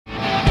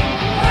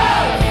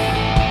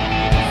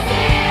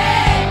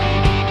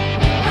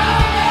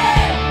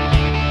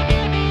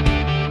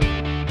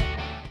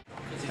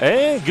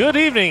Good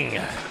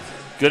evening,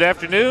 good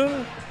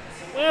afternoon,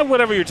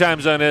 whatever your time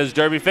zone is,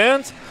 Derby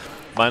fans.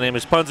 My name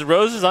is Puns and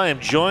Roses. I am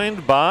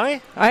joined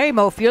by... I'm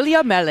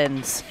Ophelia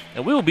Mellons.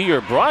 And we will be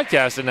your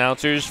broadcast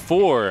announcers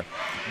for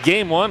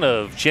Game 1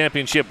 of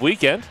Championship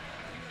Weekend.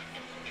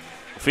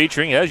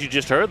 Featuring, as you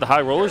just heard, the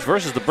High Rollers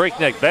versus the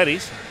Breakneck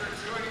Betties.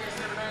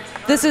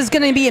 This is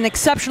going to be an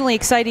exceptionally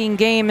exciting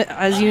game,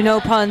 as you know,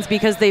 Puns,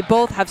 because they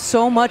both have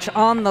so much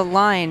on the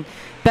line.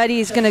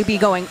 Betty's going to be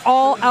going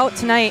all out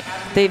tonight.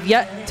 They've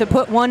yet to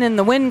put one in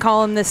the win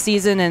column this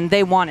season, and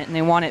they want it, and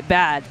they want it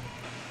bad.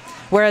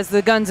 Whereas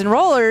the Guns and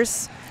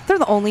Rollers, they're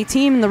the only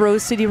team in the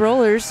Rose City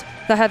Rollers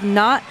that have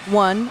not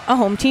won a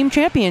home team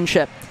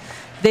championship.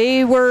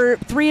 They were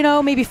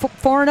 3-0, maybe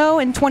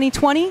 4-0 in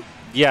 2020.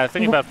 Yeah, I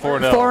think about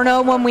 4-0.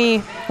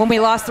 4-0 when we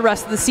lost the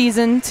rest of the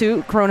season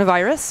to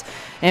coronavirus.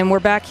 And we're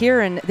back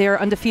here, and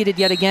they're undefeated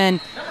yet again.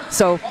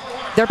 So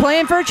they're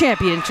playing for a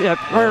championship,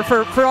 or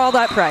for all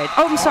that pride.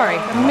 Oh, I'm sorry.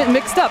 I'm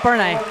mixed up,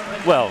 aren't I?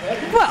 Well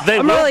they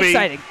I'm will really be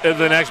excited. In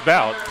the next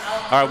bout.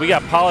 All right, we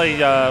got Polly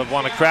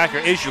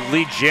Wanacracker is your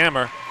lead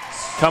jammer.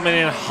 Coming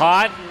in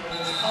hot.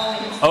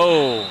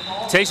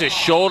 Oh, takes a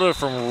shoulder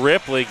from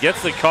Ripley,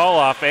 gets the call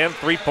off and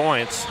 3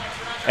 points,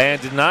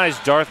 and denies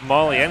Darth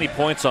Molly any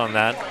points on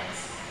that.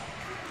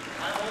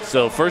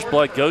 So first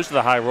blood goes to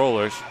the High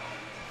Rollers.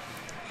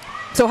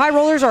 So High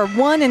Rollers are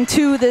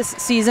 1-2 this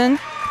season.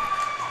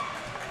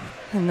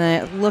 And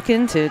they're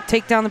looking to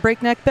take down the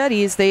Breakneck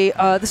Betties.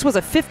 This was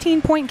a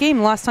 15-point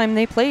game last time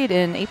they played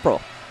in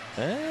April.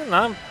 And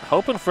I'm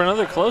hoping for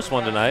another close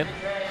one tonight.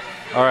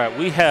 All right,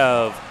 we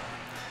have,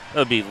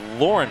 that'll be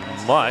Lauren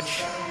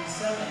Much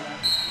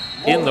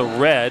in the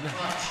red.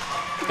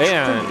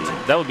 And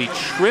that would be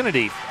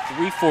Trinity,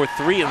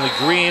 3-4-3 in the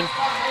green.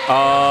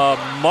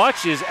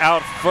 Much is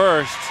out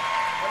first.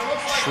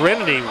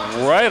 Trinity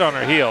right on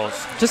her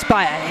heels. Just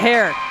by a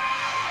hair.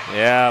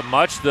 Yeah,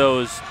 Much,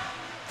 though,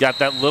 got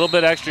that little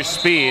bit extra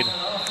speed,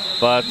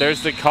 but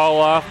there's the call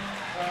off.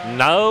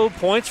 No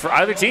points for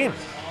either team.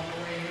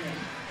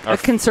 A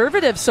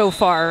conservative so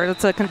far.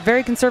 It's a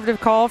very conservative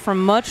call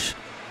from Much,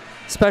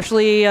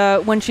 especially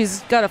when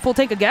she's got a full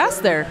tank of gas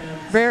there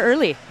very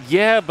early.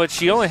 Yeah, but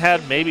she only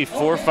had maybe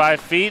 4 or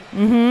 5 feet.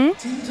 Mm-hmm.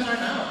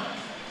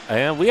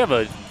 And we have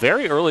a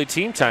very early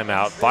team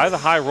timeout by the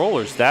High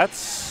Rollers.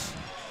 That's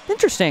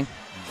interesting.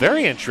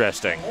 Very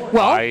interesting.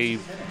 Well,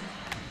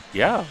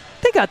 yeah.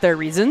 They got their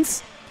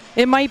reasons.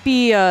 It might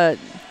be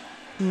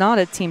not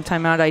a team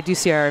timeout. I do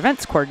see our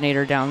events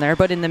coordinator down there.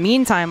 But in the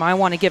meantime, I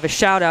want to give a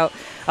shout out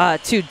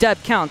to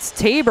Deb Counts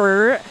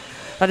Tabor.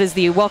 That is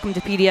the Welcome to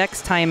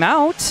PDX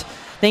timeout.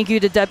 Thank you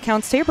to Deb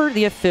Counts Tabor,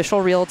 the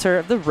official realtor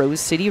of the Rose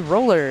City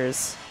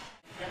Rollers.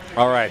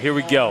 All right, here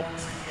we go.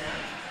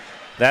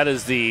 That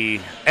is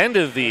the end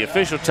of the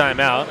official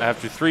timeout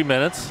after 3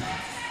 minutes.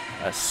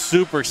 A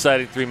super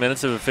exciting 3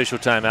 minutes of official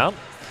timeout.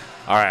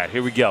 All right,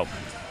 here we go.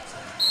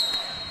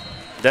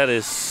 That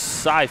is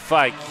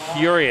Sci-Fi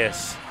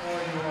Curious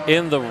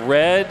in the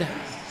red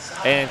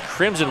and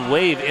Crimson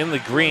Wave in the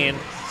green.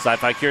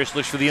 Sci-Fi Curious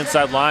looks for the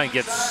inside line,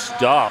 gets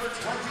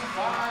stuffed.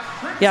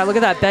 Yeah, look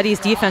at that. Betty's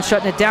defense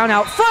shutting it down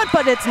out front,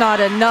 but it's not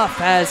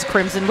enough as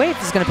Crimson Wave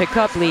is going to pick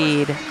up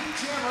lead.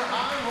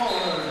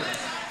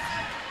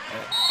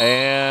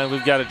 And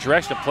we've got a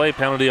direction of play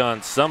penalty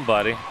on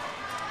somebody.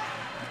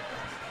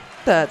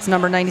 That's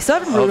number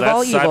 97, Root of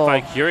All Evil.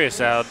 That's Sci-Fi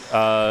Curious out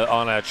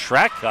on a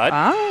track cut.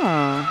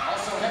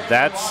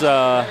 That's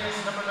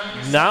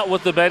not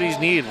what the Betties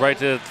need right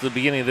at the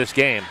beginning of this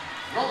game.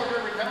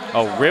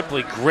 Oh,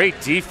 Ripley, great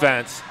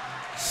defense.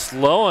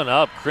 Slowing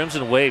up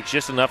Crimson Wave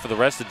just enough for the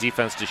rest of the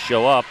defense to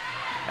show up.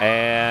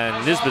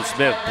 And Nisbet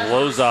Smith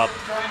blows up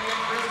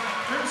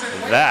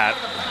that.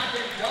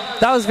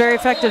 That was very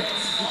effective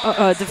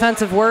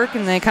defensive work,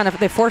 and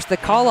they forced the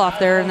call off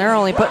there, and they're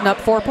only putting up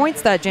 4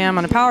 points that jam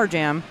on a power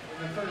jam.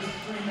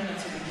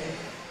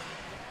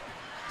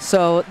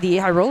 So the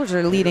High Rollers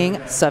are leading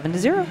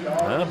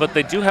 7-0. But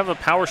they do have a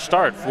power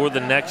start for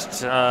the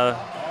next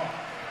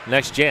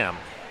jam,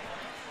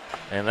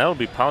 and that will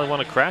be Polly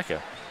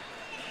Wanacracker.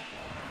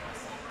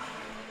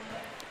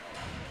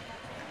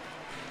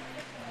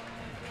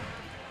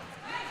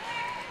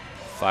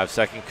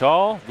 Five-second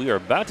call. We are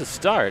about to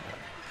start.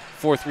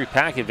 4-3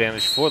 pack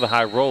advantage for the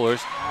High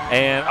Rollers.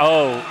 And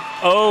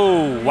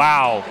oh,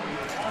 wow.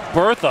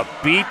 Bertha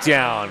beat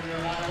down.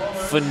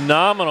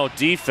 Phenomenal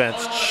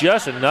defense,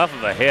 just enough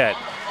of a hit.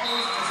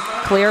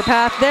 Clear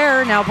path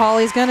there. Now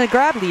Polly's going to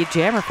grab lead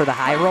jammer for the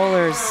High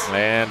Rollers.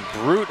 And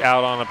Brute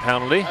out on a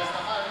penalty.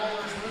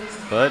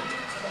 But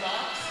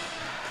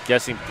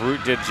guessing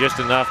Brute did just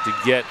enough to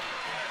get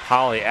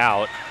Polly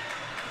out.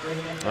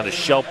 And a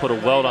shell put a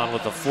weld on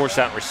with a force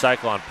out and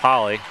recycle on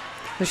Polly.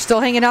 They're still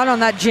hanging out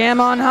on that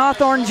jam on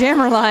Hawthorne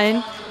jammer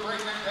line.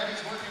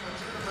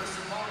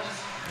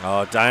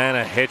 Oh,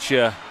 Diana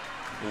Hitcha,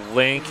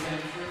 Link,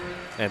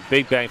 and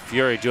Big Bang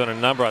Fury doing a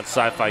number on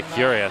Sci-Fi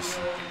Curious.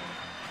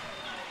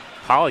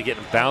 Polly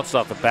getting bounced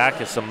off the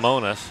back of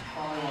Simonis.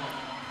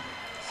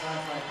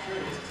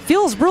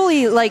 feels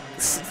really like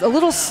a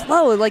little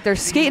slow, like they're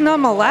skating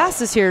on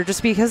molasses here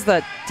just because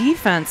the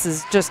defense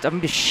is just a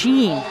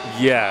machine.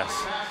 Yes.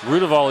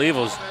 Root of all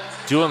evils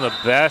doing the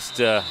best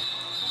to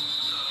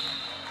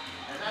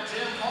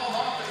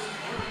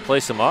play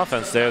some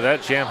offense there.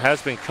 That jam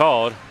has been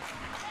called.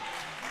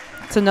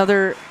 It's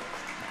another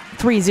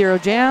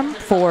 3-0 jam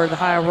for the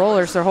High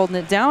Rollers. They're holding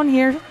it down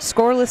here.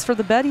 Scoreless for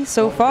the Betties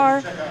so far.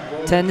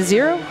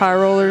 10-0. High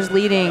Rollers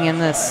leading in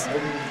this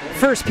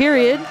first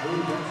period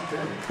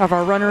of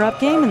our runner-up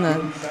game in the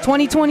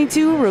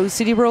 2022 Rose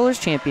City Rollers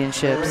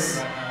Championships.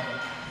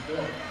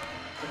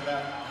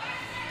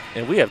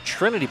 And we have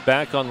Trinity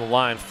back on the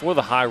line for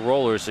the High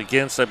Rollers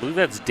against, I believe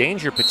that's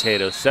Danger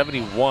Potato,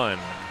 71.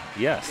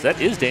 Yes, that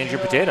is Danger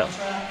Potato.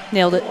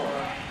 Nailed it.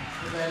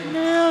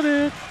 Nailed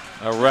it.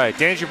 All right,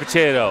 Danger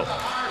Potato.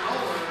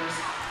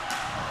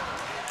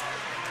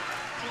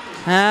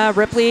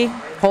 Ripley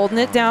holding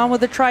it down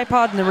with a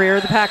tripod in the rear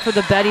of the pack for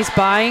the Betties,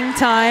 buying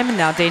time. And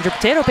now Danger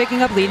Potato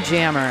picking up lead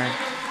jammer.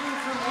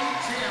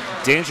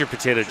 Danger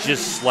Potato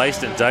just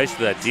sliced and diced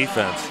that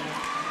defense.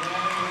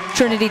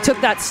 Trinity took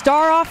that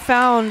star off,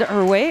 found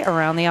her way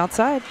around the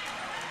outside.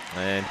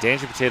 And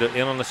Danger Potato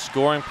in on the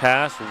scoring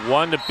pass.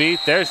 1 to beat.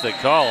 There's the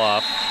call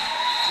off.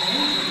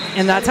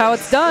 And that's how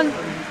it's done.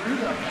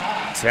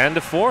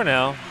 10-4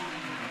 now.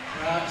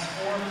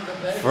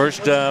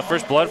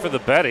 First blood for the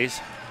Betties.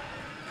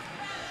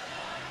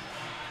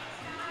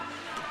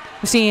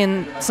 We're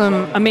seeing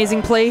some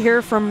amazing play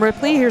here from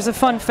Ripley. Here's a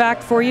fun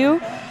fact for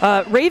you.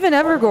 Raven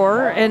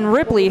Evergore and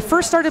Ripley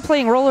first started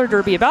playing roller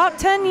derby about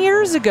 10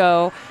 years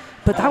ago,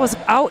 but that was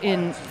out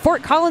in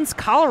Fort Collins,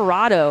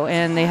 Colorado,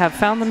 and they have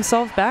found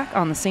themselves back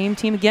on the same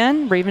team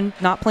again. Raven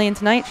not playing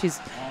tonight. She's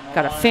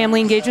got a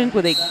family engagement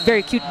with a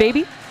very cute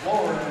baby,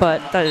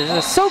 but that is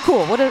just so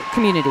cool. What a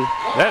community.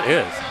 That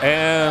is.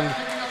 And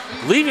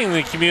leaving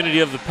the community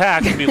of the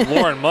pack would be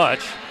Lauren Much.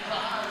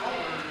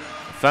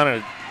 Found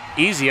an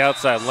easy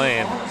outside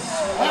lane.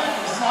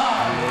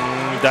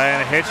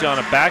 Diana Hitch on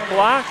a back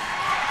block.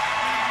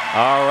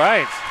 All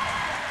right.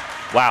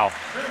 Wow.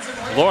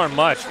 Lauren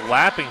Much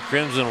lapping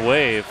Crimson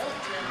Wave.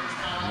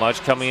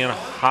 Much coming in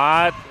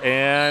hot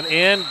and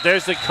in.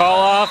 There's the call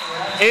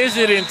off. Is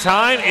it in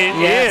time? It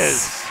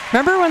is.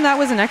 Remember when that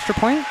was an extra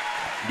point?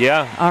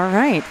 Yeah. All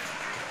right.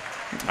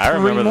 I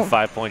remember the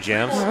 5-point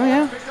jams. Oh,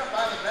 yeah.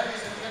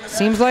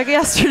 Seems like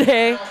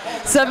yesterday.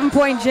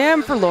 7-point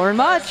jam for Lauren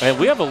Much. And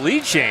we have a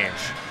lead change.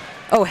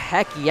 Oh,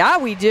 heck yeah,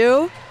 we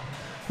do.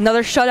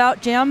 Another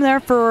shutout jam there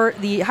for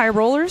the High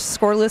Rollers.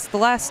 Scoreless the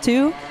last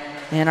two.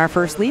 And our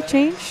first lead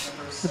change.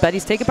 The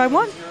Betties take it by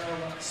 1.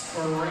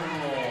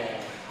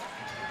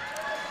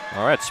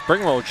 All right,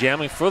 spring roll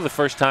jamming for the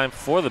first time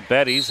for the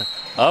Betties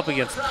up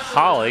against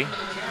Polly.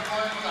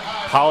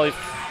 Polly,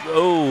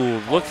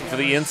 looking for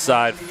the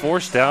inside,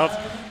 forced out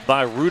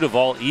by Root of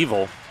All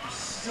Evil.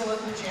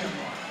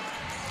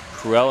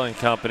 Cruella and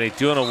company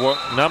doing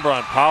a number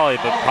on Polly,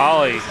 but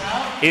Polly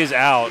is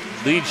out.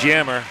 Lead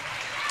jammer.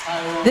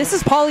 This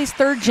is Polly's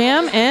 3rd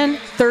jam and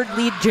 3rd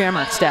lead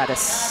jammer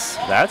status.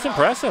 That's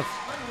impressive.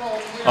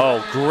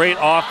 Oh, great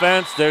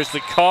offense. There's the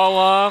call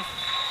off.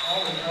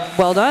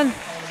 Well done.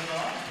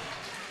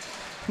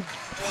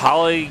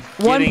 Polly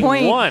getting 1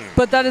 point, 1.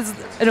 but that is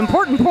an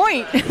important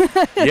point.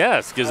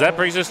 Yes, because that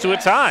brings us to a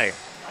tie.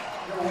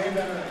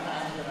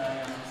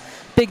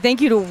 Big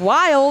thank you to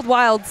Wild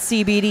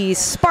CBD,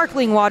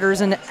 sparkling waters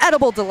and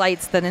edible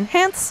delights that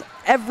enhance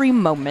every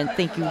moment.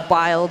 Thank you,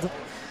 Wild.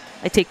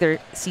 I take their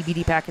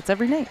CBD packets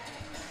every night.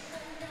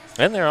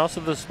 And they're also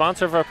the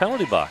sponsor of our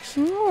penalty box.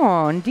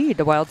 Oh, indeed,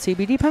 the Wild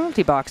CBD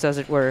penalty box, as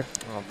it were.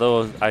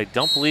 Although I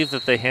don't believe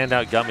that they hand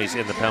out gummies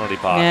in the penalty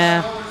box.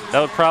 Yeah.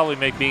 That would probably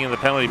make being in the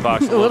penalty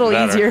box a little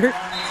better. easier.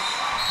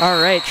 All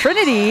right,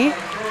 Trinity.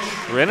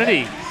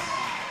 Trinity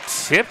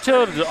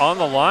tiptoed on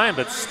the line,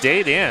 but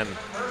stayed in.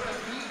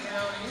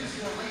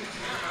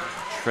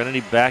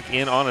 Trinity back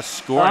in on a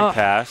scoring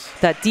pass.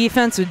 That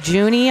defense with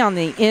Junie on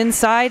the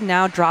inside,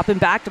 now dropping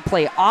back to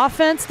play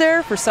offense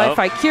there for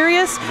Sci-Fi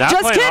Curious. Not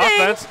Just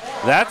kidding. Offense.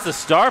 That's the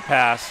star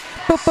pass.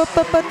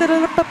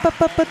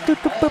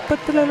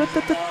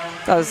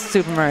 That was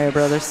Super Mario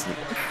Brothers.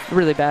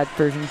 Really bad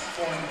version.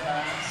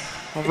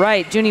 All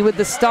right, Junie with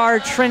the star,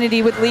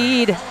 Trinity with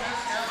lead.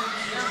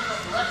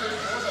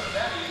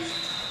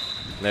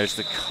 There's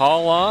the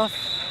call off.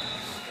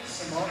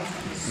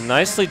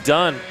 Nicely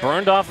done.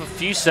 Burned off a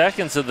few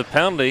seconds of the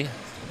penalty.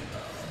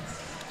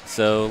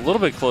 So a little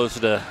bit closer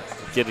to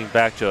getting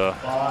back to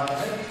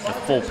a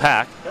full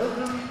pack.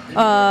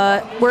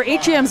 We're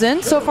 8 jams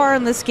in so far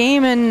in this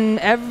game, and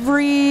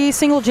every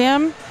single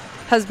jam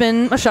has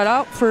been a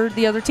shutout for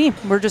the other team.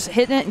 We're just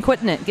hitting it and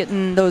quitting it,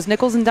 getting those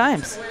nickels and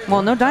dimes.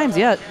 Well, no dimes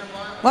yet.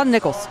 A lot of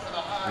nickels.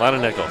 A lot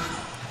of nickels.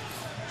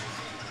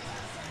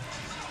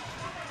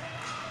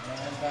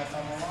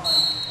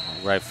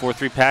 Right,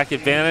 4-3 pack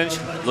advantage.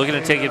 Looking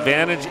to take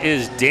advantage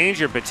is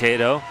Danger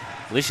Potato.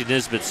 Alicia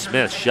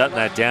Nisbet-Smith shutting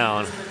that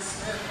down.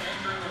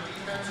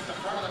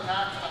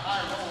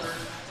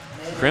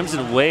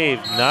 Crimson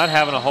Wave not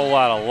having a whole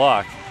lot of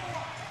luck.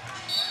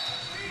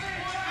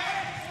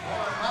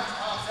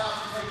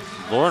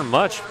 Lauren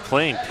Much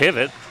playing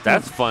pivot.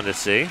 That's fun to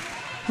see.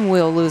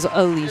 We'll lose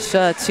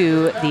Alicia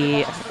to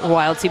the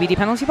Wild CBD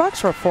penalty box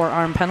for a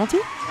forearm penalty.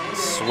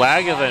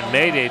 Swagova and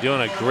Mayday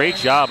doing a great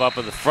job up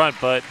in the front,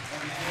 but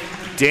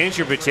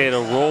Danger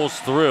Potato rolls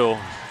through.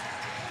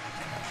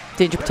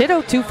 Danger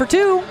Potato, 2 for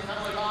 2.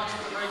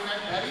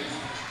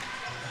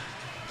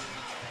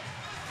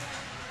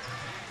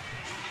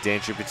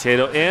 Danger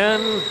Potato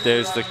in.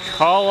 There's the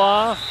call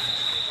off.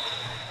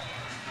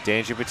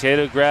 Danger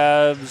Potato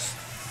grabs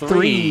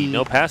 3.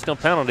 No pass, no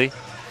penalty.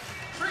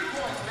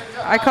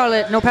 I call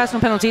it no pass, no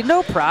penalty.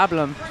 No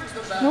problem.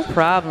 No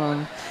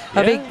problem.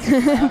 Yeah.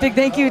 A big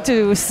thank you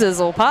to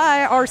Sizzle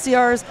Pie,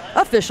 RCR's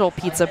official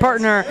pizza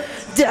partner.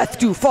 Death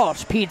to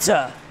false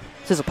pizza.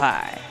 Sizzle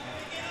Pie.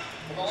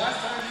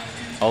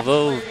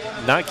 Although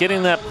not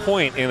getting that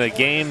point in a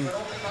game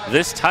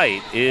this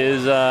tight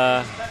is,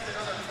 that's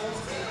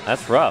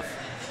rough.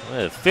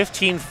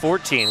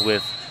 15-14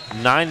 with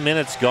 9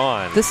 minutes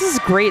gone. This is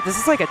great. This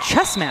is like a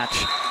chess match.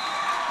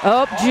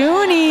 Oh,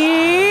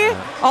 Junie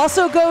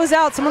also goes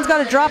out. Someone's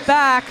got to drop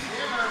back.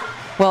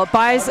 Well, it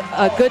buys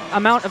a good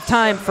amount of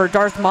time for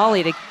Darth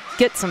Molly to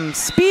get some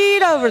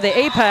speed over the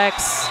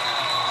apex.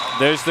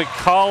 There's the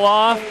call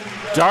off.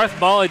 Darth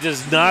Molly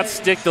does not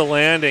stick the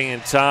landing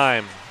in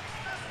time.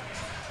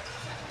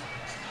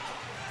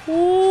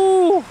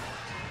 Ooh.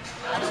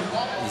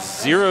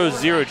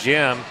 0-0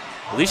 jam.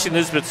 Alicia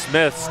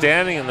Nisbet-Smith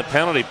standing in the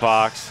penalty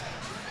box.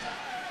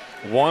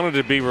 Wanted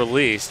to be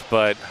released,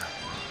 but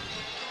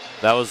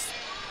that was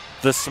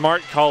the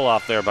smart call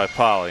off there by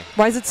Polly.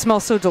 Why does it smell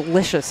so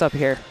delicious up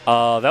here?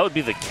 That would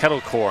be the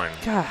kettle corn.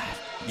 God,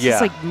 it's Yeah.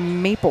 like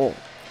maple.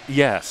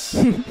 Yes.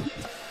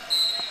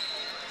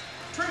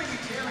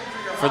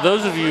 For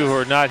those of you who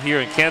are not here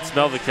and can't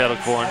smell the kettle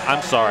corn,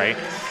 I'm sorry.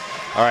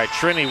 All right,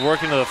 Trini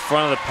working to the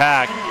front of the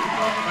pack,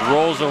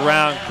 rolls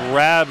around,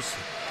 grabs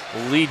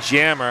lead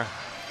jammer.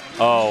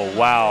 Oh,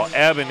 wow.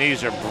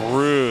 Ebenezer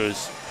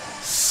Bruise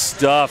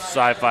stuffed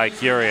Sci-Fi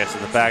Curious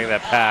in the back of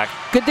that pack.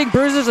 Good thing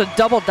Bruiser's a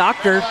double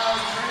doctor.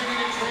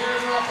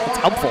 It's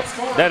helpful.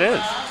 That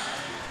is.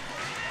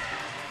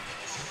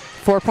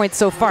 4 points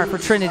so far for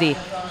Trinity.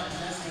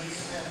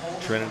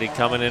 Trinity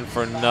coming in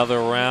for another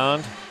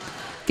round.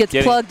 Gets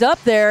plugged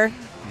up there.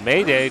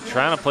 Mayday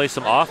trying to play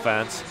some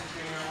offense.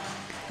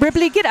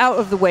 Ripley, get out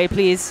of the way,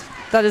 please.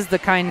 That is the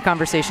kind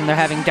conversation they're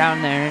having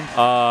down there.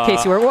 In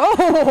case you were,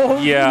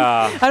 whoa!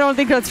 Yeah. I don't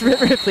think that's what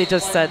Ripley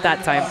just said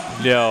that time.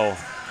 No.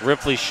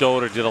 Ripley's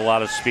shoulder did a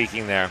lot of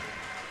speaking there.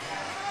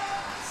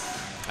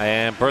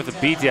 And Bertha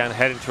Beatdown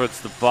heading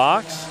towards the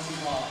box.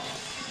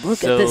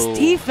 Look at this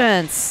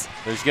defense.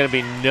 There's going to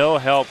be no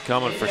help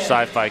coming for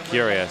Sci-Fi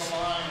Curious.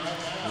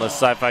 Unless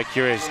Sci-Fi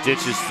Curious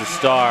ditches the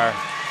star.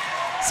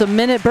 Some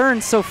minute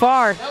burns so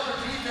far.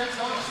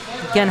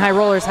 Again, High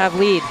Rollers have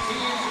lead.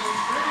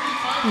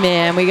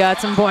 Man, we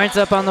got some points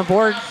up on the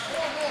board.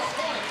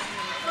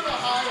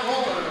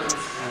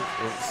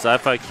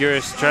 Sci-Fi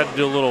Curious tried to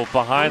do a little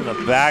behind the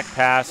back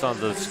pass on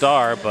the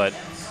star, but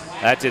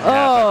that didn't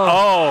happen.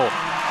 Oh,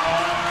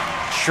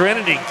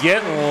 Trinity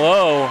getting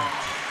low.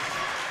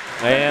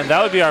 And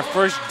that would be our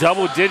first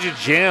double-digit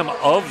jam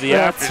of the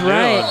afternoon.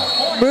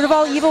 That's right. Root of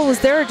all evil was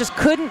there, just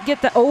couldn't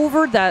get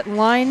over that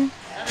line.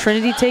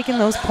 Trinity taking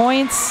those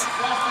points.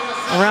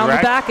 Around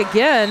the back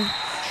again.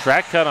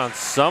 Track cut on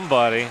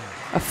somebody.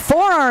 A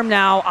forearm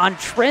now on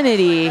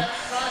Trinity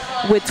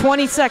with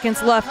 20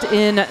 seconds left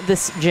in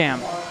this jam.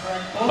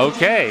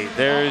 Okay,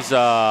 there's something.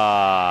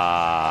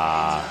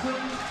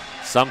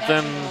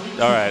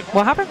 All right.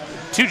 What happened?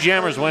 2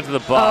 jammers went to the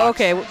box. Oh,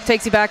 okay.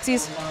 Takesy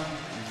backsies?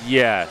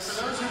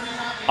 Yes.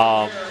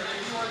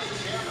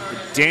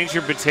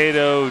 Danger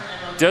Potato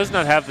does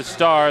not have the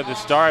star. The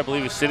star, I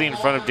believe, is sitting in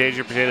front of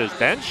Danger Potato's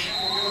bench.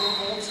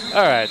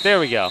 All right, there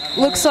we go.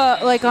 Looks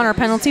like on our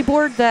penalty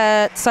board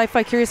that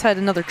Sci-Fi Curious had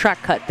another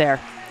track cut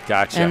there.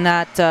 Gotcha. And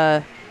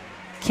that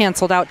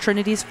canceled out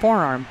Trinity's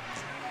forearm.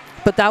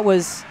 But that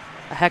was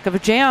a heck of a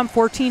jam.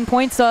 14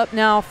 points up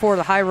now for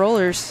the High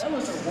Rollers. That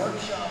was a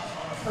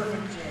workshop on a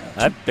perfect jam.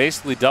 That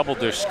basically doubled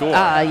their score.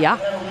 Yeah.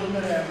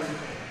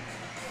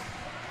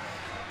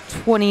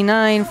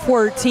 29,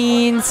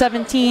 14,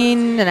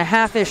 17 and a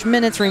half-ish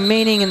minutes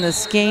remaining in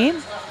this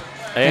game.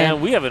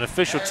 And we have an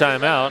official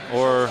timeout,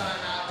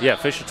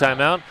 official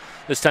timeout.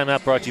 This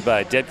timeout brought to you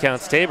by Dead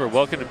Counts Tabor.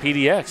 Welcome to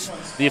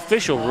PDX, the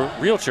official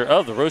realtor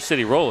of the Rose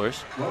City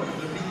Rollers.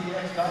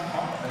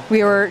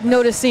 We were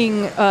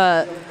noticing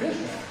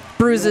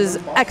Bruce's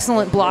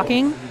excellent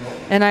blocking,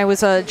 and I was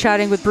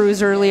chatting with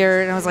Bruce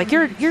earlier, and I was like,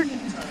 "You're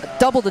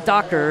double the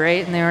doctor,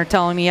 right?" And they were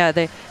telling me, yeah,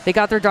 they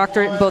got their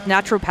doctorate in both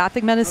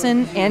naturopathic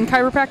medicine and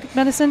chiropractic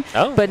medicine.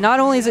 Oh. But not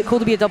only is it cool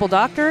to be a double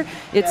doctor,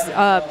 it's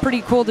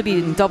pretty cool to be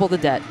in double the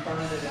debt.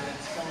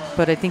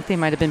 But I think they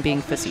might have been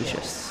being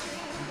facetious.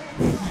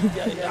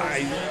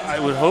 I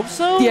would hope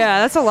so.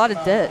 Yeah, that's a lot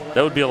of debt.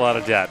 That would be a lot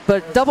of debt.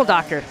 But double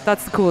doctor,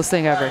 that's the coolest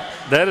thing ever.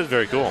 That is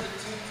very cool.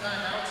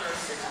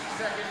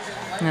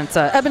 And it's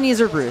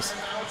Ebenezer Bruce,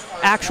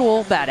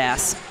 actual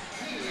badass.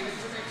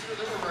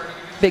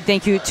 Big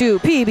thank you to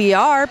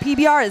PBR.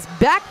 PBR is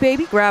back,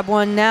 baby. Grab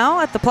one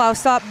now at the Plow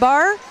Stop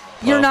Bar.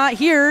 You're not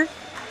here,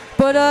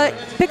 but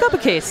pick up a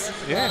case.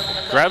 Yeah,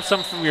 grab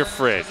some from your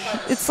fridge.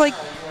 It's like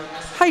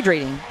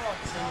hydrating.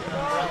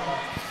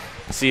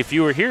 See, if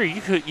you were here,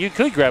 you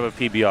could grab a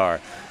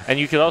PBR, and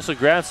you could also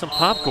grab some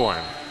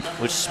popcorn,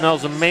 which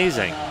smells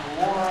amazing.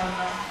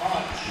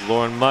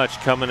 Lauren Much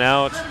coming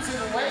out.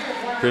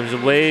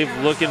 Crimson Wave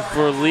looking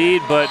for a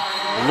lead, but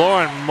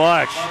Lauren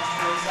Much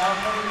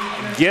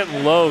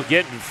getting low,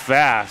 getting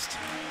fast.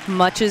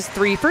 Much is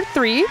 3 for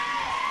 3,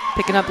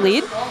 picking up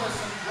lead.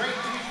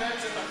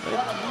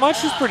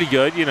 Much is pretty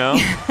good, you know.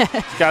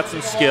 He's got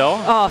some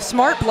skill. Oh,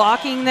 smart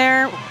blocking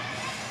there.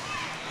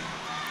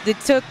 They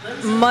took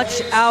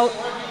Much out.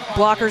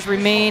 Blockers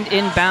remained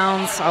in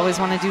bounds. Always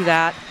want to do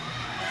that.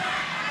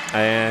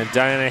 And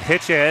Diana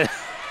Hitchhead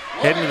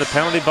heading to the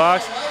penalty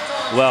box.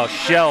 Well,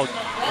 Shell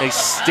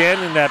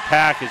extending that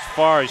pack as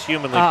far as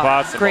humanly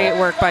possible. Great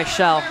work by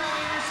Shell,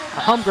 a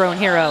homegrown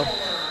hero.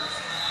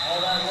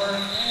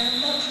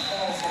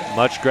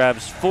 Much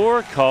grabs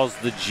 4, calls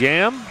the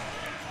jam.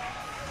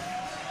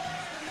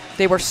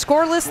 They were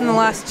scoreless in the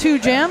last 2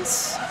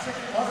 jams.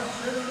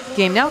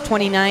 Game now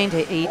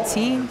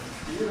 29-18.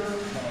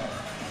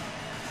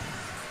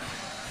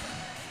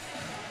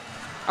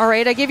 All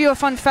right, I gave you a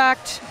fun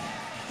fact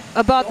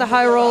about the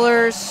high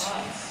rollers.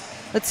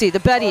 Let's see, the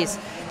Betties.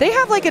 They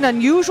have like an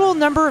unusual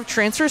number of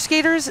transfer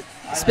skaters,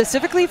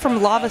 specifically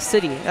from Lava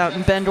City out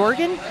in Bend,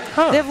 Oregon.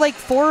 They have like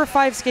 4 or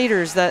 5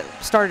 skaters that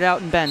started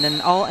out in Bend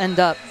and all end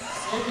up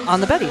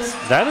on the Betties.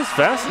 That is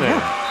fascinating.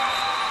 Yeah.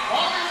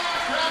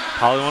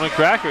 Polly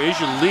Cracker is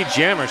your lead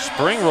jammer.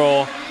 Spring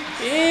roll,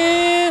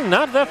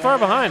 not that far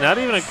behind, not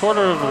even a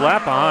quarter of a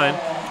lap behind.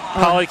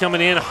 Polly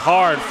coming in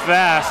hard,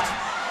 fast.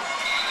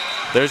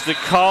 There's the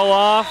call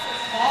off.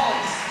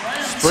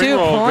 Spring 2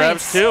 roll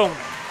points. grabs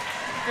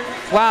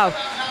 2. Wow.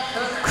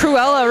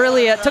 Cruella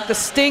really took the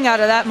sting out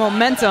of that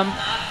momentum.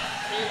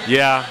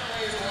 Yeah,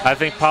 I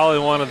think Polly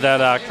wanted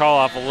that call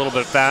off a little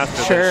bit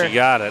faster than she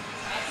got it.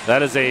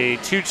 That is a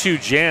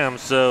 2-2 jam,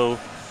 so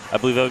I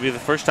believe that would be the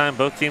first time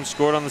both teams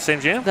scored on the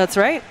same jam. That's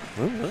right.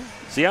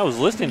 See, I was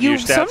listening to your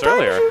stats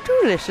earlier. Sometimes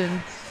you do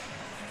listen.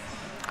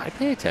 I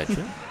pay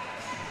attention.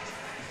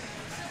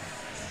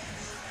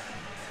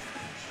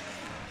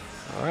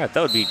 All right,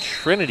 that would be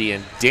Trinity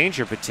and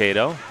Danger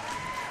Potato.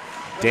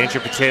 Danger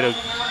Potato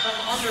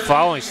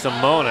following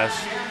Simonis.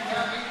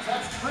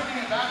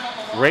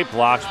 Great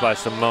blocks by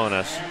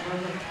Simonis.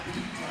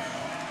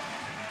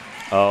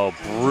 Oh,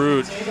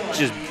 Brute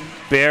just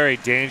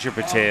buried Danger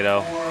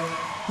Potato.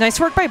 Nice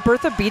work by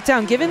Bertha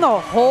Beatdown, giving the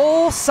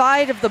whole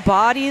side of the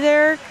body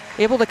there,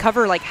 able to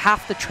cover like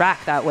half the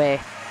track that way.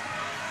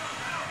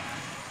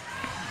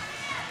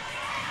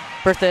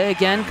 Bertha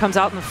again comes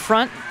out in the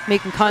front,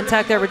 making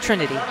contact there with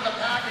Trinity.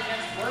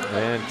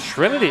 And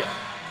Trinity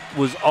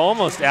was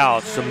almost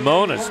out.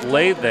 Simonis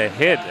laid the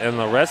hit, and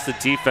the rest of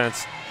the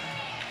defense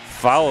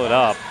followed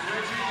up.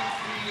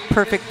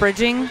 Perfect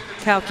bridging,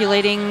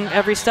 calculating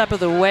every step of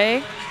the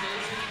way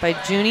by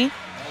Junie.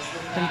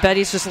 And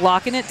Betty's just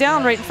locking it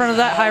down right in front of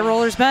that high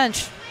rollers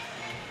bench.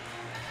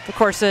 Of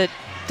course, it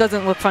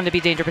doesn't look fun to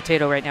be Danger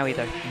Potato right now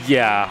either.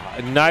 Yeah,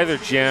 neither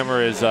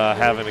jammer is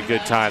having a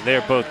good time.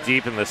 They're both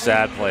deep in the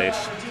sad place.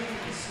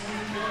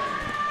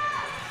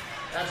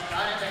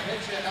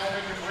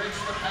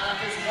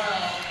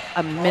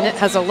 A minute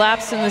has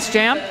elapsed in this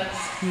jam.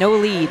 No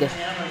lead.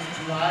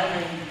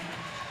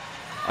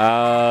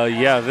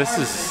 Yeah, this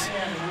is...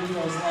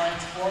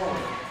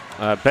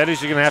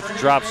 Betty's are going to have to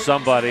drop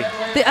somebody.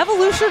 The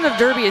evolution of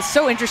Derby is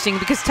so interesting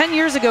because 10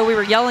 years ago we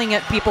were yelling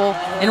at people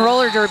in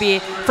roller derby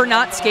for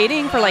not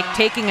skating, for like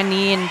taking a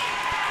knee and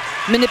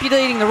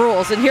manipulating the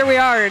rules. And here we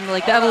are, and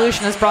like the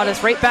evolution has brought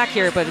us right back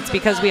here, but it's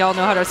because we all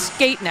know how to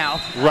skate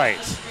now.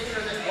 Right.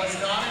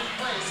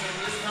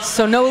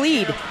 So no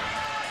lead.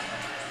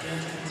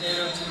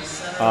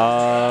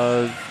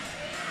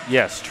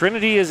 Yes,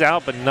 Trinity is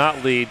out, but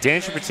not lead.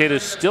 Danger Potato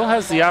still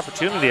has the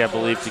opportunity, I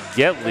believe, to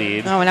get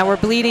lead. Oh, and now we're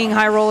bleeding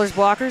high rollers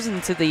blockers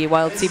into the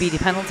Wild CBD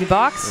penalty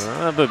box.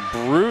 But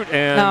Brute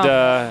and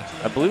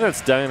I believe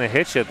that's Diana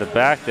Hitch at the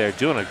back there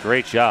doing a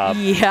great job.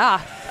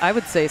 Yeah, I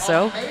would say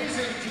so.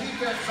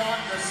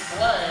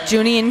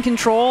 Junie in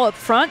control up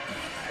front.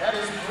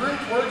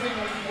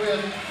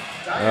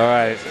 All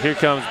right, here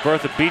comes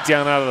Bertha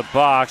Beatdown out of the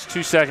box.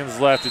 2 seconds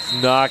left. It's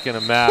not going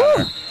to matter.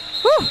 Woo.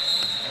 Woo.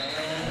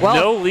 Well,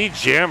 no lead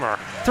jammer.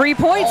 3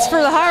 points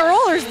for the high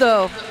rollers,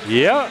 though.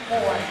 Yeah.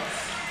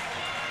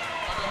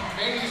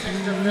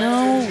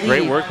 No lead.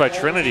 Great work by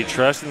Trinity,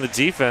 trusting the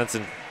defense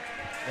and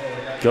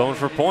going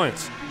for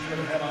points.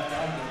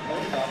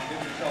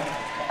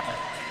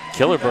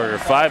 Killer Burger,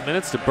 5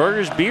 minutes to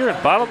burgers, beer,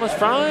 and bottomless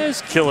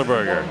fries. Killer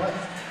Burger.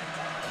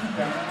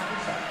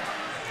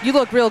 You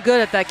look real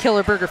good at that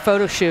Killer Burger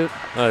photo shoot.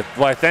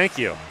 Why, thank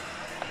you.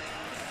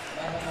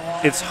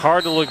 It's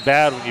hard to look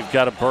bad when you've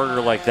got a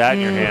burger like that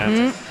in your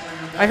hand.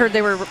 I heard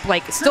they were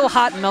like still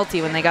hot and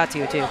melty when they got to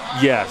you too.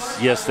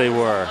 Yes, they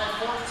were.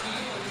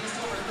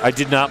 I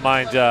did not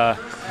mind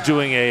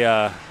doing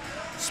a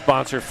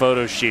sponsor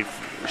photo shoot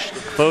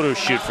photo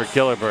shoot for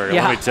Killer Burger.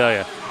 Yeah. Let me tell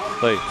you.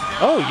 Like,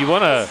 oh, you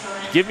want to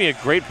give me a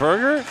great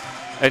burger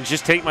and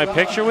just take my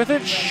picture with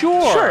it?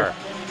 Sure.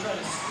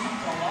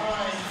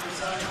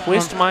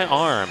 Twist my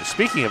arm.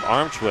 Speaking of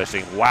arm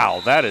twisting,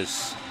 wow, that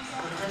is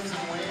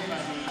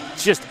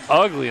just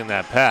ugly in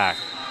that pack.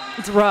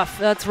 It's rough.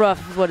 That's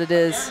rough is what it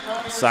is.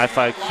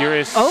 Sci-Fi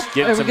Curious. Oh,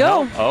 there we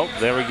go. Oh,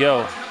 there we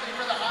go.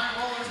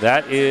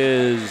 That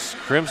is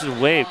Crimson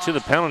Wave to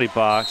the penalty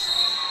box.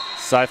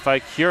 Sci-Fi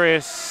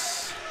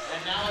Curious.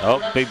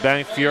 Oh, Big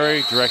Bang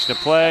Fury. Direction of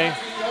play.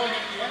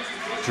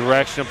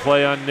 Direction of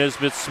play on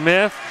Nisbet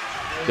Smith.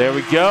 There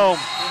we go.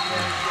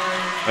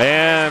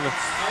 And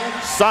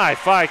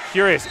Sci-Fi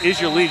Curious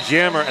is your lead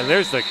jammer, and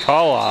there's the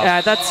call off.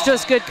 Yeah, that's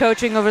just good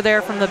coaching over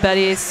there from the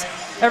Betties.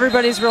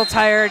 Everybody's real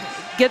tired.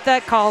 Get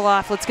that call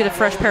off. Let's get a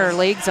fresh pair of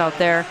legs out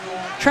there.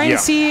 Trying to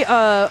see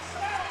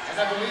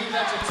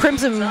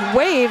Crimson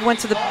Wave went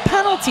to the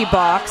penalty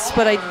box,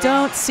 but I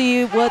don't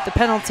see what the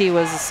penalty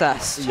was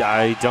assessed. Yeah,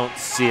 I don't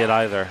see it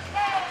either.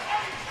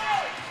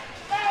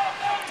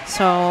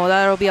 So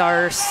that'll be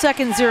our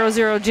second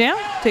 0-0 jam.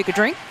 Take a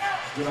drink.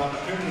 Good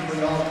opportunity for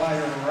y'all to buy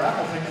your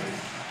raffle ticket.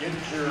 Get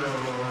your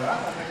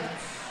raffle ticket.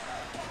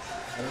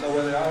 I don't know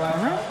where they are right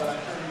now, but I'm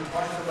sure you can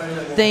find somebody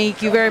that will.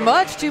 Thank you very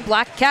much to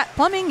Black Cat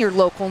Plumbing, your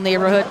local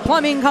neighborhood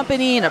plumbing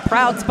company and a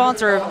proud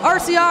sponsor of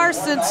RCR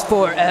since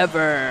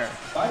forever.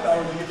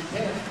 $5 will get you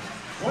 10.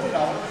 $20 will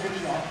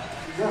get you off.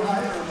 Your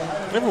height or the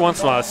height of Every once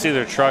in a while, I see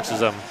their trucks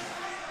as I'm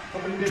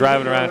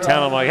driving around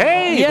town. I'm like,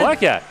 hey, Yeah, Black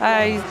Cat.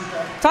 I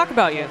talk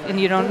about you, and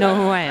you don't know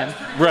who I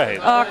am. Right.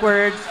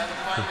 Awkward.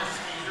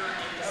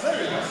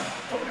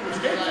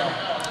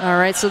 All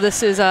right, so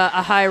this is a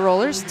High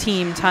Rollers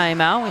team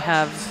timeout. We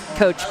have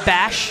Coach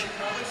Bash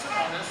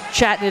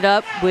chatting it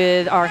up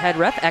with our head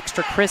ref,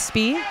 Extra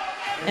Crispy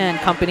and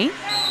company.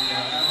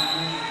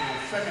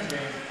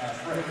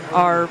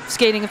 Our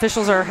skating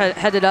officials are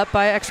headed up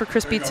by Extra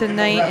Crispy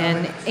tonight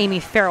and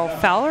Amy Farrell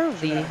Fowler,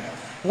 the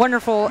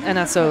wonderful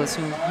NSOs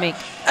who make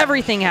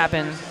everything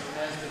happen.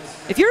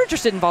 If you're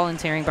interested in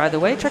volunteering, by the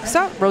way, check us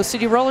out,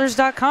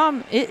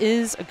 rosecityrollers.com. It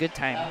is a good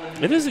time.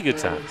 It is a good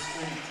time.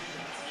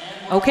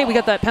 Okay, we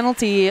got that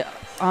penalty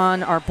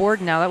on our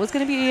board now. That was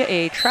going to be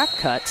a track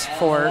cut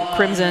for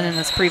Crimson in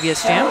this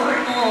previous jam.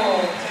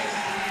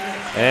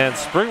 And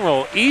Spring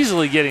Roll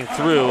easily getting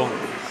through.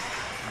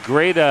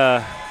 Great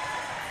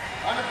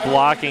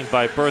blocking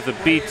by Bertha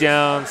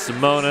Beatdown,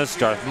 Simonis,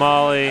 Darth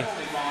Molly.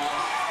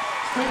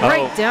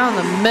 Right down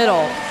the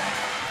middle.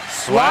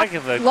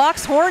 Swagatha.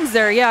 Locks horns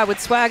there, yeah, with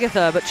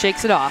Swagatha, but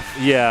shakes it off.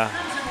 Yeah.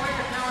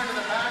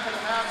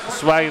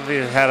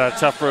 Swagatha had a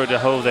tough road to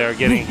hoe there,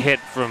 getting hit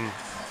from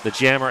the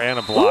jammer and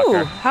a blocker.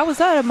 Ooh, how was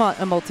that a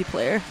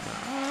multiplayer?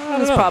 That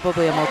was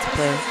probably a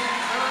multiplayer.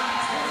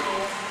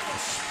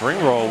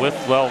 Spring Roll with,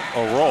 well,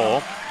 a roll.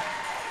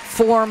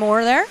 4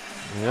 more there.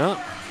 Yeah.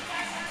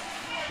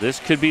 This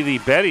could be the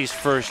Betty's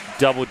first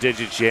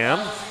double-digit jam.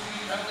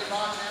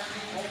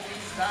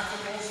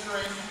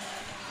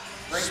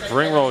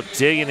 Spring Roll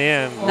digging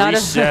in,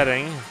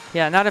 resetting.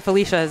 Yeah, not if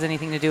Alicia has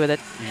anything to do with it.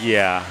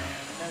 Yeah.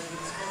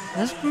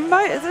 There's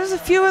a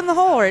few in the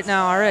hole right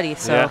now already,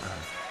 so Yeah.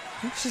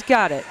 she's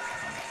got it.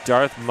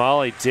 Darth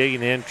Molly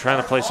digging in, trying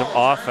to play some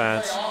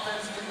offense.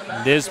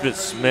 Nisbet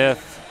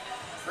Smith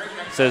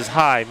says,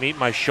 hi, meet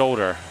my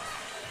shoulder.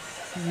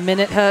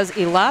 Minute has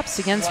elapsed.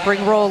 Again,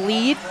 Spring Roll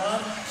lead.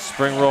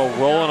 Spring Roll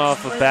rolling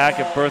off the back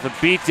of Bertha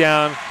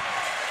Beatdown.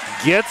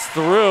 Gets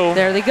through.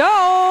 There they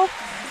go.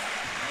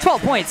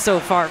 12 points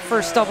so far.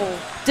 First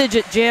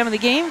double-digit jam of the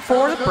game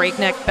for the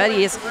Breakneck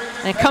Betties.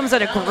 And it comes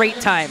at a great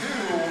time.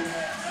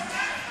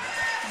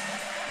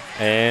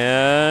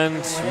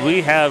 And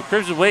we have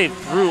Crimson Wave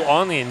through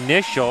on the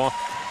initial.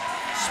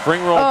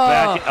 Spring Roll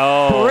back.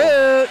 Oh.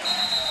 Brute.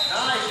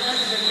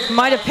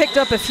 Might have picked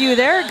up a few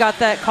there. Got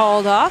that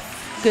called off.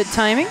 Good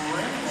timing.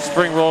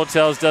 Spring Roll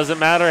tells doesn't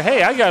matter.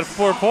 Hey, I got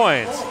 4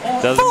 points.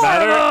 Doesn't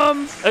matter.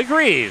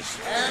 Agrees.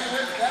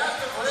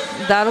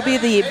 That'll be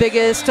the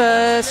biggest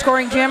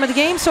scoring jam of the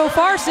game so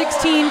far.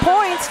 16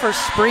 points for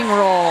Spring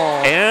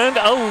Roll. And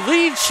a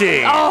lead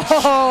change.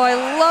 Oh, I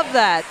love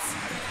that.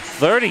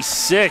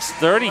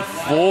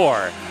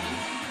 36-34.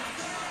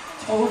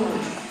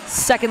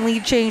 Second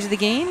lead change of the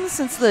game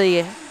since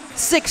the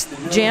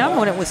 6th jam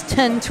when it was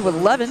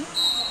 10-11.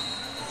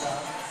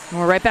 And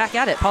we're right back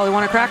at it. Polly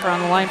Cracker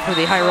on the line for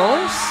the High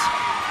Rollers.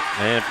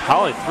 And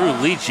Polly through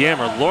lead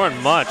jammer. Lauren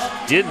Much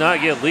did not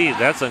get lead.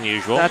 That's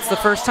unusual. That's the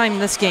first time in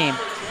this game.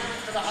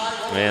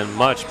 And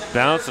Much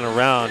bouncing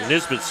around.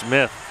 Nisbet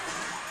Smith.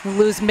 We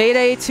lose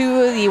Mayday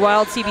to the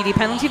Wild CBD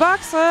penalty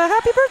box.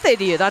 Happy birthday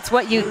to you. That's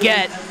what you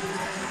get.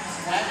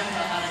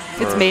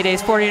 It's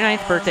Mayday's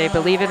 49th birthday,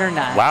 believe it or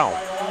not. Wow.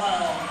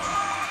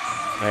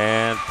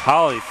 And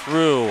Polly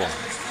through.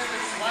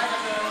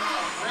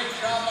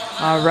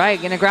 All right,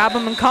 gonna grab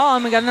him and call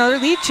him. We got another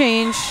lead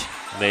change.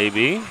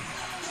 Maybe. 2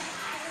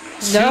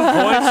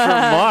 points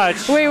for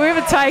Much. Wait, we have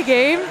a tie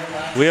game?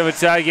 We have a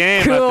tie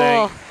game, Cool.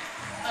 I think.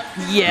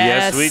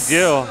 Yes. Yes, we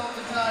do.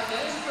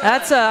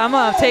 That's I'm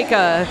gonna take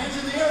a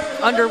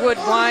Underwood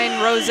wine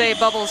rosé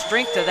bubbles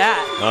drink to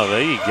that. Oh,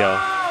 there you go.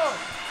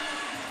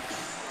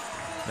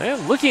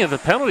 And looking at the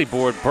penalty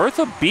board,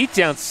 Bertha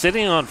Beatdown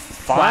sitting on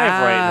 5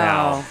 right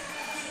now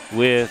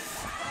with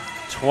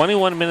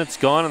 21 minutes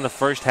gone in the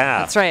first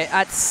half. That's right.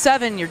 At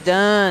 7, you're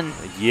done.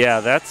 Yeah,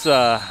 that's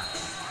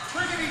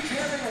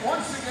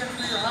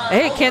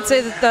Hey, can't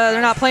say that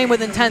they're not playing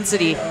with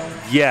intensity.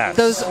 yes.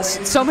 Those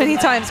so many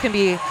times can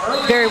be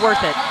very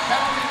worth it.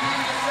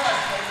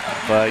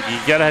 But you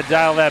gotta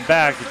dial that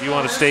back if you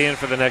want to stay in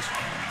for the next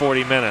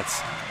 40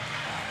 minutes.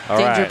 All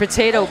Danger right.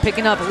 Potato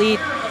picking up lead.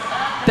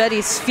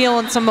 Betty's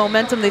feeling some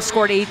momentum. They've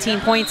scored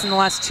 18 points in the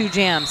last 2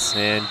 jams.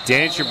 And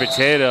Danger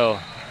Potato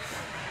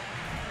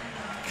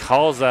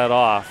calls that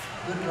off.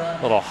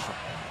 Little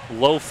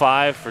low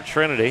 5 for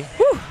Trinity.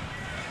 Whew.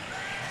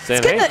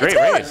 Saying, hey, great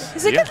race.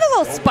 Is it getting a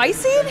little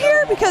spicy in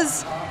here?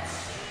 Because,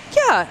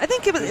 yeah, I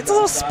think it's a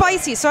little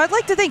spicy. So I'd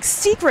like to thank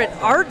Secret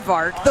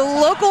Aardvark, the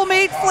local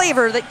made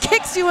flavor that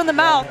kicks you in the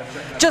mouth,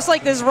 just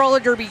like this roller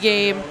derby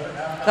game.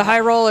 The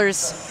High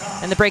Rollers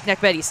and the Breakneck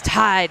Betties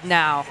tied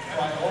now.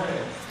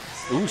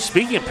 Ooh,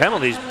 speaking of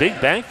penalties, Big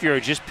Bang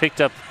Fury just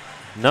picked up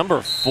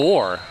number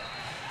 4.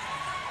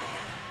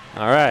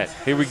 All right,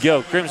 here we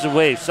go. Crimson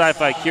Wave,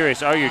 Sci-Fi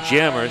Curious are your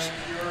jammers.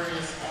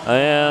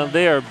 And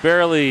they are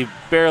barely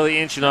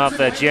inching off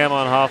that Jam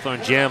on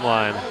Hawthorne jam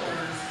line.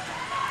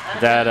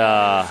 That,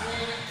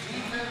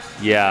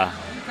 yeah.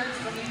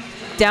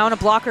 Down a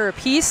blocker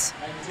apiece.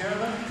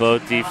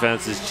 Both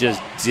defenses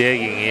just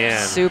digging in.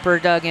 Super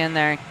dug in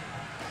there.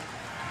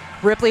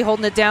 Ripley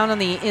holding it down on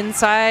the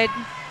inside,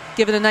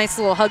 giving a nice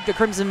little hug to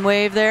Crimson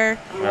Wave there.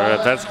 All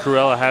right, that's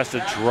Cruella has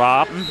to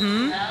drop.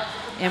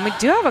 And we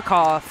do have a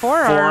call,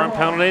 Forearm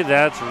penalty,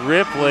 that's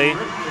Ripley.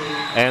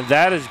 And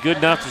that is good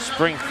enough to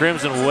spring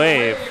Crimson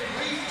Wave.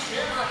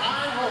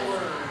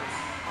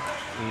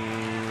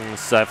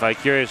 Sci-Fi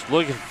Curious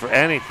looking for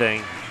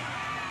anything.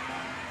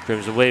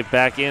 Crimson Wave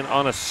back in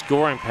on a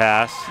scoring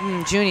pass.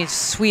 Junie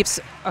sweeps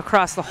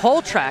across the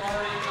whole track.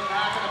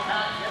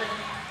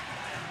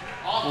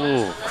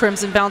 Ooh.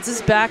 Crimson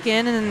bounces back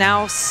in and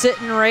now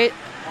sitting right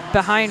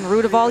behind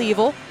Root of All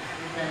Evil.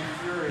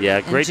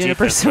 Yeah, great and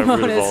Juniper defense by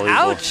Root of Simonis. All Evil.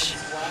 Ouch.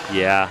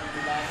 Yeah.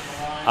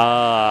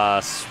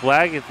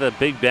 Swag at the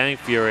Big Bang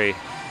Fury.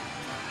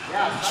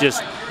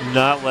 Just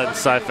not letting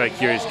Sci-Fi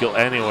Curious go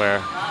anywhere.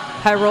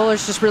 High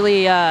Rollers just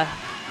really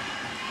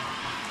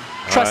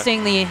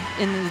trusting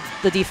in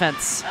the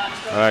defense.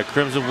 All right,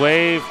 Crimson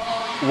Wave,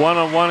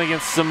 one-on-one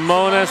against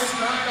Simonis.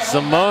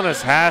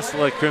 Simonis has to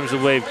let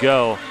Crimson Wave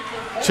go.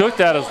 Took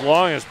that as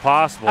long as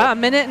possible. A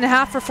minute and a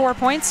half for 4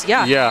 points?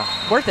 Yeah. Yeah.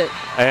 Worth it.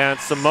 And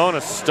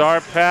Simonis star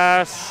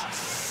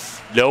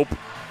pass. Nope.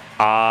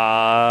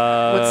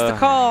 What's the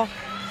call?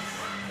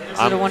 Is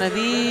it one of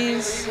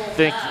these?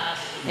 Think.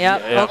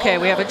 Yep. Yeah. Okay,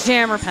 we have a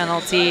jammer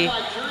penalty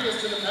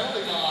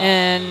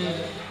and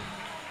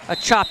a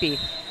choppy.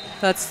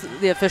 That's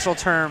the official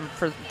term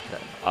for.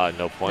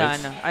 No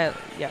points. No,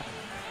 yeah.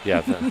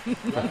 Yeah.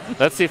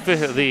 That's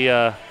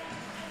the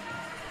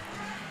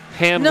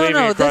hand waving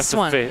across this the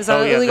one. face. Is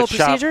that illegal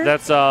procedure?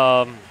 That's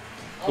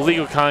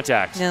illegal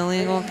contact.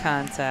 Illegal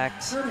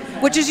contact,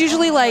 which is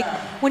usually like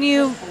when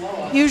you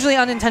usually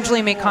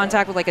unintentionally make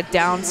contact with like a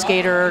down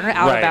skater or an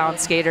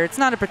out-of-bounds skater. It's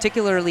not a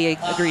particularly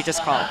egregious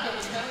call.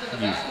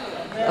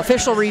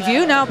 Official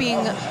review now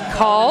being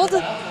called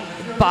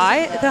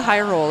by the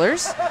High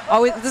Rollers.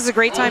 Always, this is a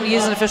great time to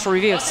use an official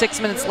review. 6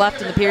 minutes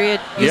left in the period.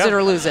 Use it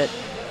or lose it.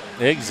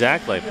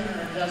 Exactly.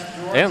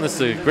 And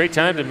this is a great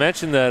time to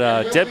mention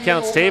that Deb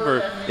Counts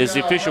Tabor is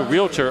the official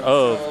realtor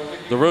of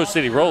the Rose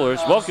City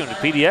Rollers. Welcome to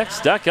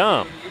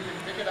PDX.com.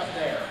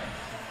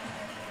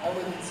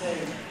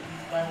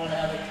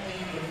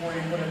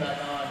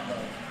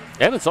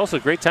 And it's also a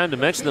great time to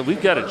mention that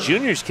we've got a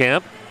juniors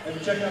camp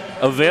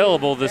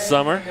available this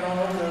summer.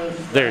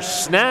 There's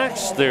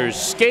snacks, there's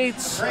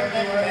skates.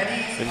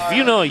 And if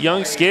you know a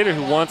young skater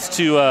who wants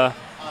to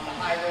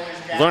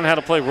learn how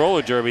to play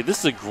roller derby, this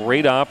is a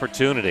great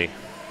opportunity.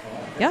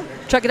 Yeah,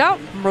 check it out,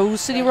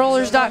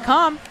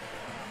 rosecityrollers.com.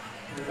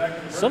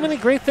 So many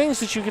great things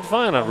that you can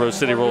find on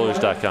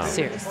rosecityrollers.com.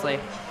 Seriously.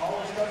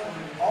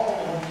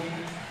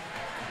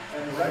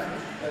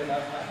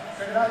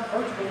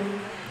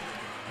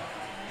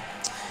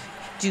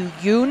 Do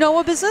you know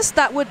a business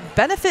that would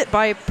benefit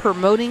by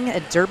promoting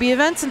derby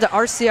events into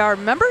RCR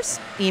members?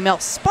 Email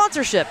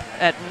sponsorship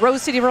at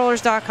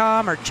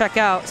rosecityrollers.com or check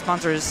out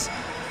sponsors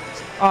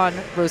on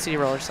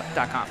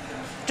rosecityrollers.com.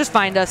 Just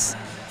find us.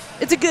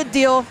 It's a good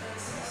deal.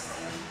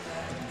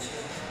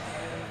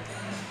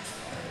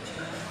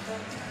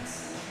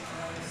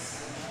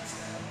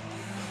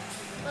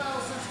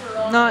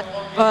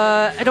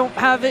 I don't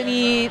have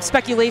any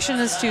speculation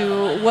as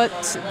to what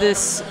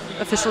this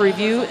official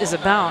review is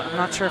about. I'm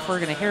not sure if we're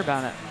going to hear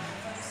about it.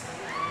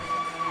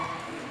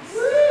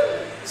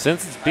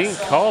 Since it's being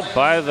called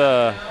by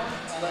the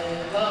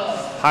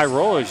High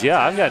Rollers, yeah,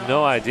 I've got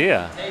no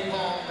idea.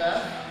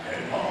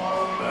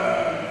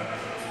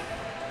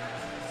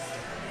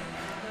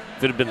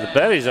 If it had been the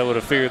Betties, I would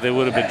have figured they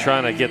would have been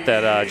trying to get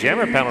that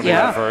jammer penalty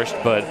at first,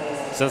 but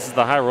Since it's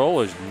the high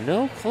rollers,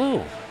 no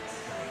clue.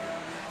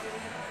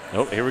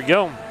 Oh, here we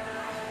go.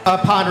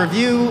 Upon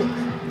review,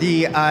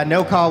 the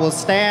no call will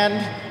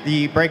stand.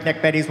 The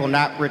breakneck Betties will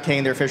not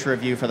retain their official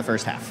review for the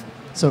first half.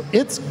 So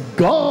it's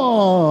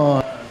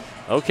gone.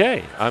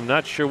 Okay, I'm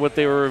not sure what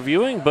they were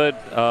reviewing,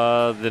 but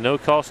the no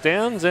call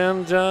stands,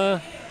 and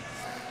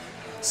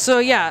So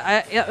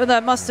yeah,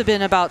 that must have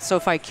been about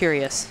SoFi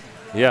Curious.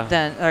 yeah.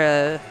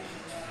 Then,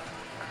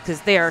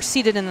 because they are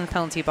seated in the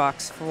penalty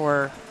box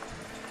for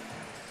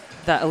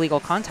that illegal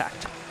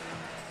contact.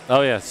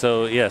 Oh yeah.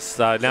 So yes,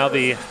 now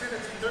the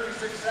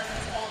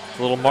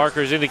little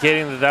markers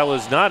indicating that that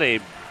was not a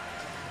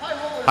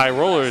high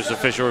rollers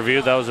official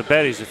review. That was a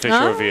Betties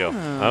official review.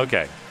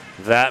 Okay,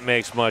 that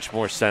makes much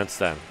more sense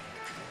then.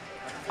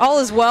 All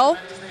is well.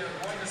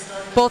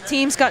 Both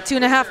teams got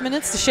 2.5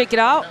 minutes to shake it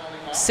out.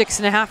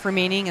 6.5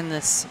 remaining in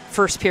this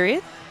first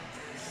period.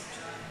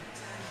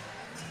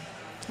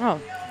 Oh,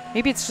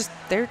 maybe it's just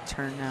their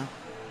turn now.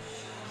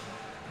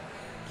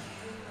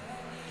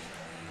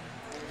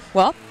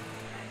 Well,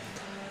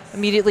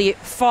 immediately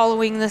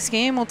following this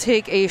game, we'll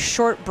take a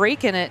short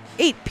break, and at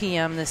 8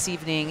 p.m. this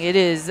evening, it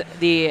is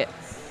the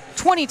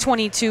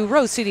 2022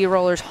 Rose City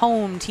Rollers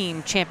Home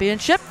Team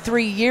Championship,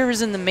 3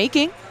 years in the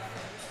making.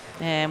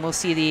 And we'll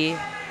see the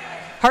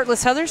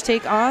Heartless Heathers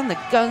take on the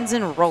Guns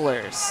N'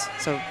 Rollers.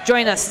 So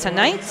join us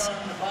tonight.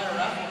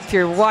 If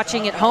you're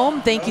watching at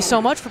home, thank you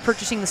so much for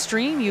purchasing the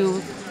stream.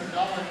 Your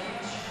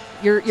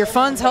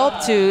funds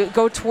help to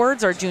go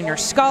towards our junior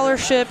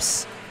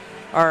scholarships,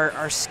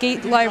 our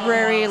skate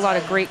library, a lot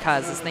of great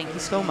causes. Thank you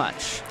so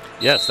much.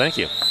 Yes, thank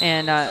you.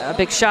 And a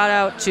big shout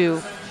out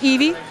to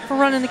Evie for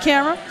running the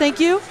camera. Thank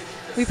you.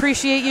 We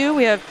appreciate you.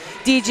 We have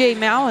DJ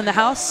Mao in the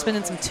house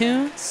spinning some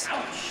tunes.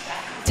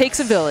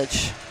 Takes a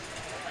village.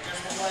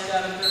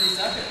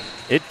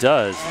 It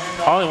does.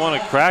 Probably want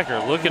a cracker,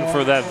 looking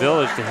for that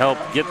village to help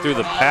get through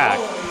the pack.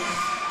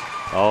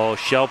 Oh,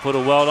 Shell put a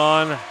weld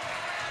on.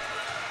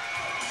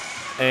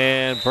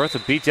 And Bertha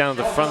beat down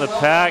to the front of the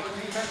pack.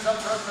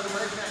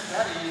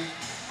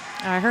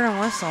 I heard a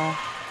whistle.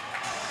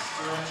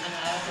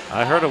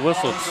 I heard a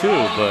whistle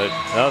too, but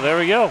oh, there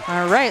we go.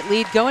 All right,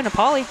 lead going to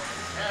Polly.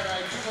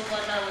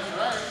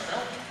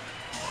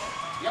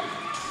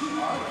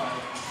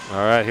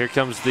 All right, here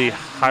comes the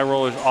high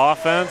rollers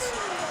offense.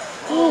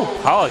 Ooh,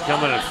 Polly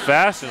coming in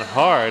fast and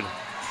hard.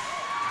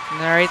 And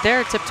they're right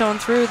there, tiptoeing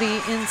through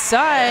the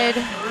inside.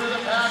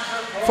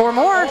 4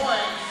 more.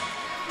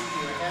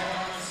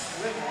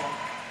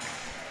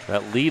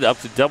 That lead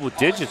up to double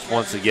digits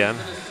once again.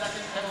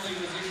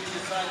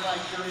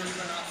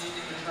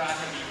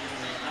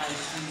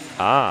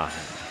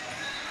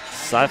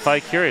 Sci-Fi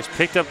Curious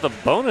picked up the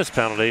bonus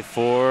penalty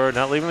for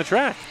not leaving the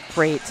track.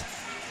 Great.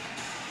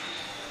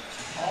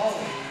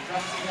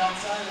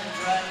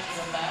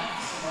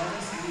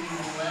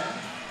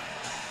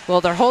 Well,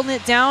 they're holding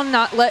it down,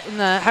 not letting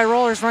the high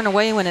rollers run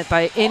away with it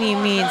by any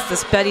means.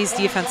 This Betties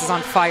defense is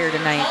on fire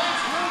tonight.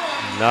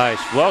 Nice.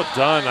 Well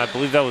done. I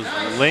believe that was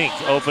Link.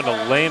 Opened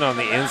a lane on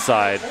the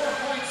inside.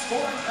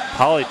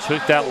 Polly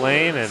took that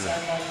lane and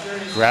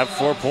grabbed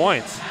 4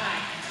 points.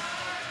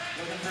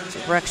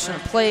 Direction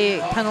of play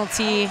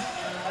penalty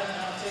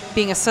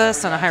being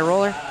assessed on a high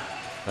roller.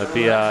 That'd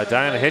be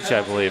Diana Hitch,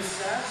 I believe.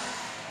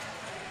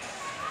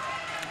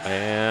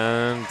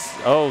 And,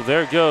 oh,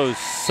 there goes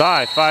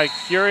Sci-Fi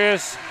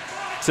Curious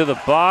to the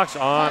box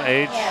on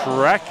a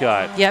track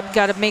cut. Yep,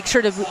 got to make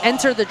sure to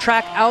enter the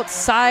track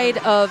outside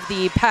of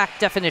the pack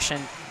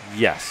definition.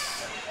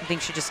 Yes. I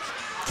think she just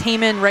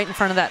came in right in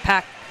front of that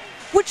pack,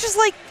 which is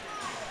like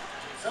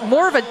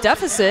more of a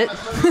deficit.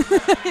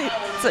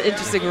 It's an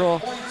interesting rule.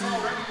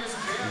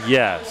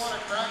 Yes.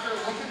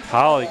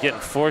 Polly getting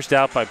forced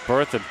out by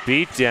Bertha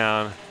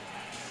beatdown.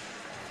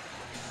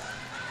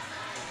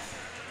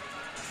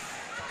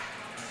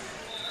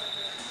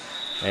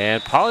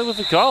 And Polly with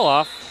the call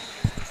off.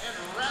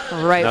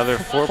 Right. Another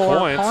 4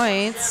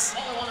 points.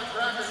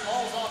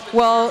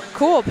 Well,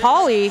 cool.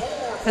 Polly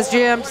has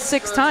jammed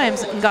 6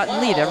 times and gotten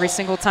lead every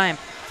single time.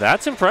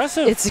 That's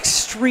impressive. It's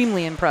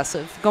extremely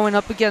impressive. Going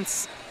up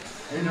against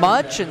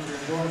Much and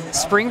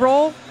Spring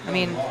Roll. I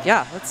mean,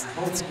 yeah,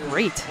 that's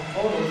great.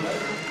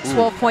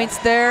 12 points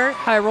there.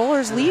 High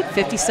Rollers lead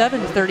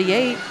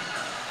 57-38.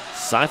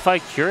 Sci-Fi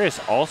Curious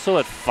also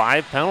at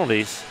 5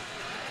 penalties.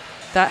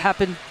 That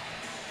happened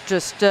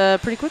just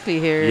pretty quickly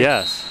here.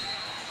 Yes.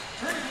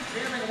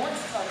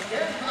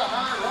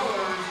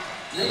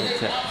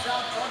 Okay.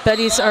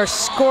 Betties are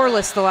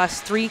scoreless the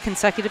last 3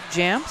 consecutive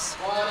jams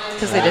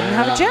because they didn't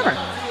have a jammer.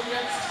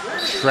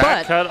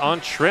 Track cut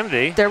on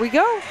Trinity. There we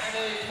go.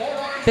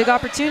 Big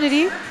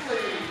opportunity.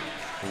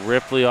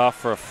 Ripley off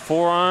for a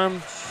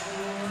forearm.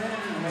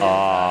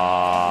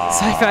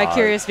 Sci-Fi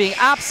Curious being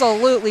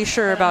absolutely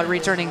sure about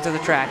returning to the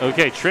track.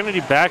 Okay,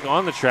 Trinity back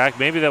on the track.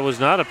 Maybe that was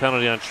not a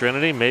penalty on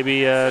Trinity.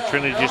 Maybe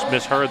Trinity just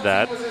misheard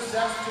that.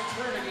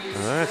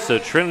 All right, so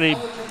Trinity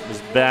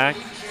is back.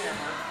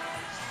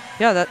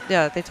 Yeah,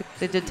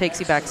 they did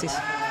takesy backsies.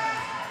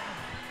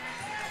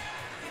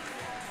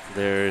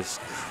 There's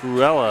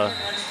Cruella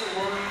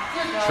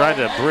tried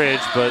to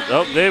bridge, but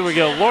oh, there we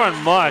go. Lauren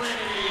Much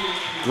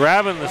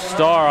grabbing the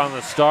star on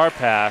the star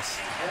pass.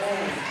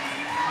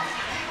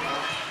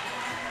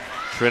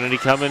 Trinity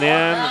coming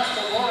in.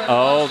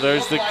 Oh,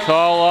 there's the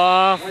call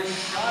off.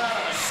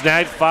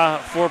 Snagged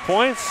 4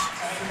 points.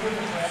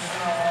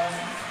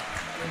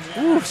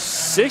 Ooh,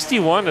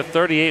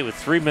 61-38 with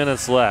 3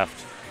 minutes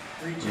left.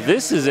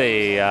 This is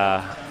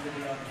a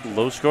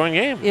low-scoring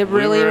game. It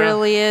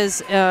really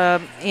is.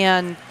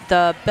 And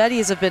the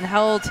Betties have been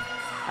held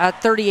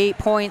at 38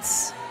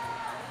 points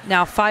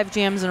now 5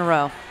 jams in a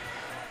row.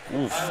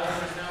 Oof.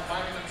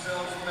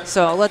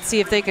 So let's see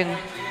if they can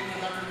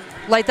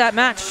light that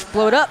match,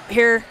 blow it up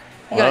here.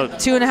 You got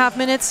 2.5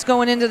 minutes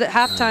going into the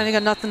halftime. They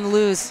got nothing to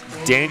lose.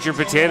 Danger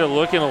Potato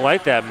looking to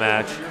light that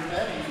match.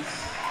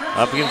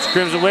 Up against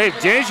Crimson Wave.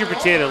 Danger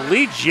Potato,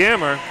 lead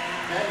jammer.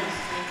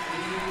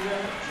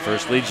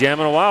 First lead jam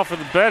in a while for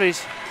the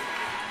Betties.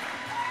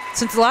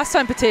 Since the last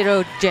time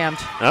Potato jammed.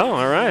 Oh,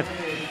 all right.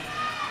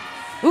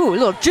 Ooh, a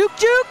little juke.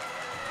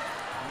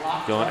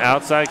 Going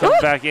outside,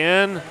 comes back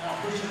in.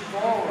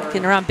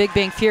 Getting around Big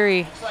Bang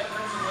Fury.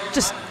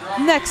 Just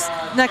next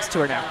to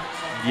her now.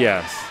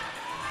 Yes.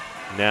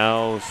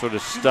 Now sort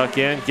of stuck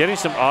in. Getting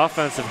some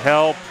offensive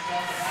help.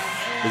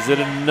 Is it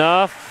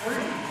enough?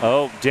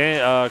 Oh,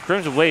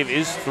 Crimson Wave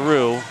is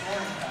through.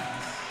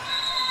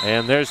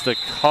 And there's the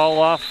call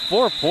off.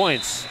 4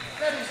 points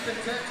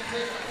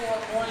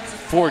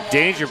for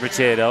Danger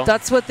Potato.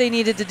 That's what they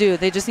needed to do.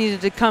 They just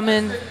needed to come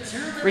in,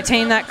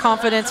 retain that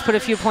confidence, put a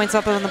few points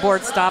up on the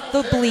board, stop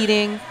the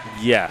bleeding.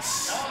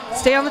 Yes.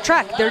 Stay on the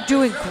track. They're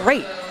doing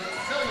great.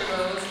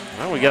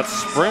 Well, we got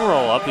Spring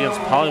Roll up against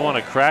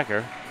Polywana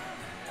Cracker.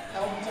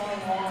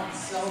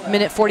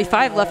 Minute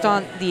 45 left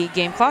on the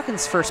game clock in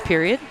this first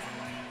period.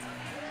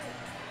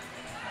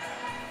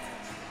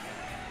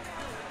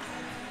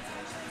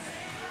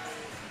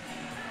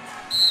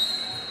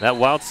 That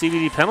wild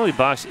CBD penalty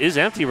box is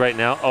empty right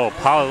now. Oh,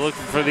 Poly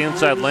looking for the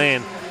inside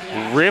lane.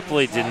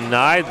 Ripley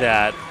denied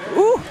that.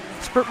 Ooh,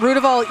 Root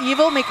of All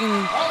Evil making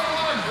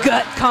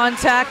gut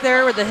contact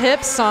there with the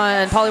hips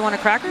on Polywana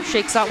Cracker.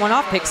 Shakes that one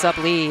off, picks up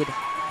lead.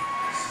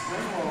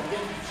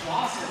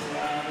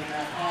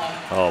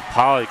 Oh,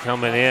 Poly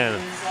coming in.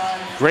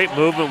 Great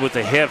movement with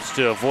the hips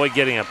to avoid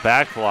getting a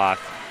back block.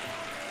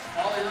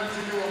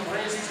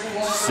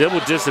 Civil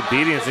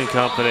Disobedience and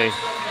Company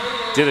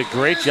did a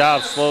great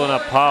job slowing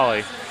up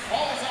Poly.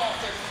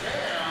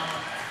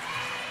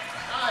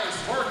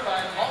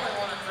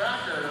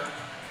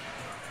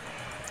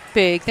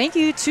 Big thank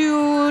you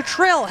to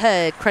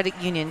Trailhead Credit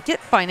Union.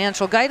 Get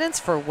financial guidance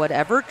for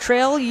whatever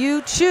trail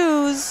you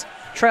choose.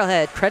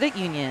 Trailhead Credit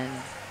Union.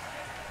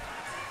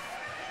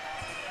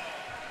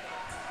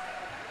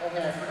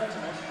 Okay, I forgot to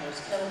mention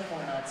there's kettle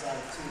corn outside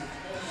too.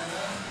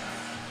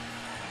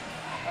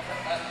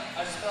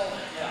 I spelled it,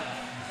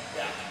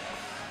 yeah.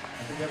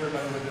 I think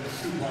everybody within the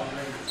soup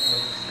already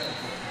knows kettle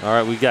corn. All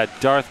right, we got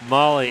Darth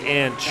Molly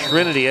and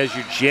Trinity as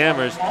your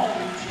jammers.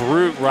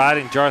 Brute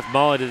riding Darth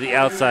Molly to the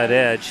outside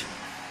edge.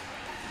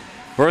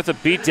 Bertha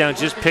Beatdown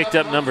just picked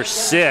up number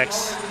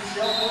 6.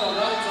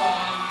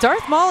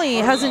 Darth Molly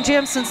hasn't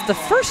jammed since the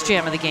first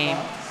jam of the game,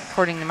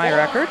 according to my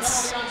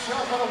records.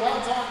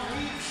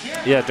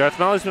 Yeah, Darth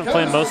Molly's been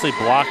playing mostly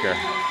blocker.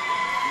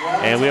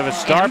 And we have a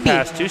star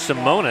pass to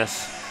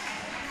Simonis.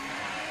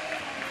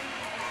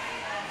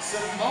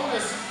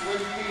 Simonis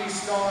with the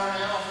star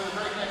now for the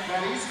Breakneck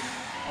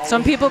Betties.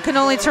 Some people can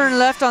only turn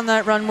left on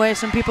that runway.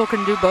 Some people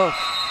can do both.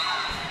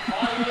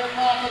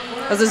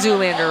 That's a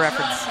Zoolander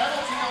reference.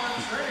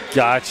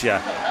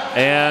 Gotcha.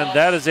 And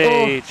that is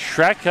a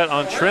track cut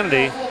on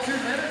Trinity.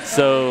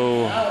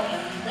 So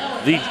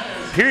the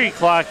period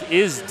clock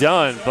is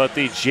done, but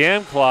the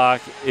jam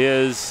clock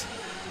is...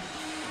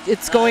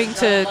 It's going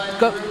to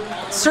go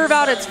serve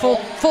out its full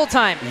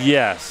time.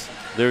 Yes.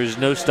 There is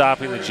no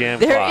stopping the jam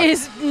clock. There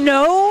is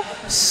no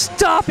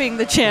stopping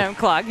the jam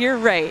clock. You're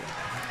right.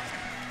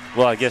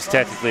 Well, I guess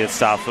technically it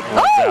stops when it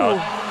runs out.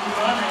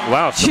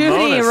 Wow, Judy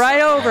Simonis.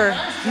 right over.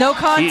 No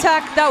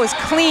contact. That was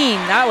clean.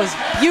 That was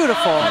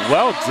beautiful.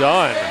 Well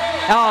done.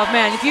 Oh,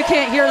 man, if you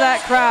can't hear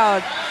that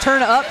crowd,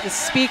 turn up the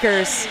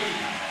speakers.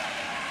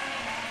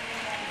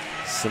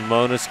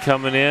 Simonis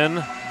coming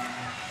in.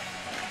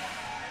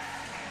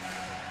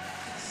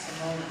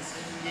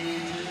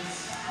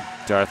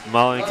 Darth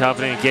Molly and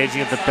company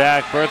engaging at the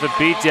back. Bertha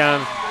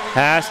Beatdown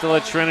has to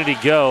let Trinity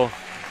go.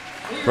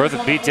 Bertha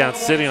Beatdown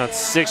sitting on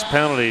 6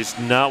 penalties,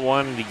 not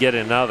wanting to get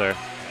another.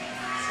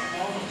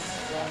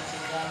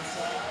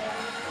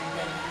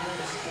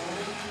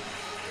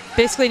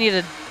 Basically need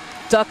to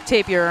duct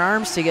tape your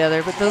arms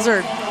together, but those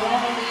are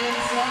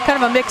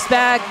kind of a mixed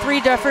bag.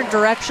 3 different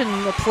direction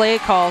play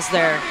calls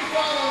there.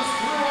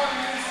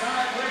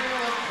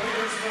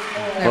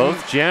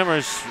 Both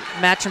jammers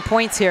matching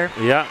points here.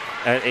 Yeah,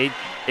 at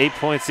 8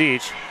 points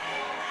each.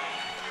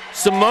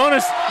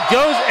 Simonis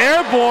goes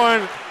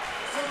airborne.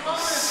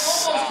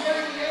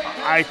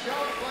 I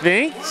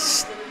think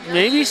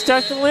maybe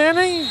stuck the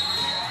landing.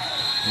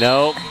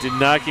 Nope, did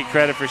not get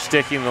credit for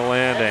sticking the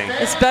landing.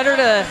 It's better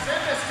to,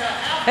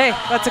 hey,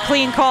 that's a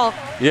clean call.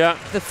 Yeah.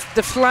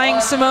 The flying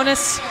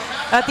Simonis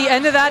at the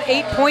end of that,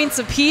 8 points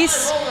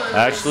apiece.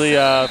 Actually,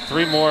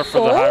 3 more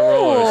for the high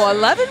rollers. Oh,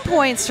 11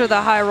 points for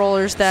the high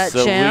rollers that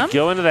jam. So we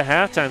go into the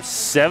halftime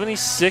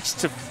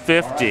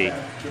 76-50.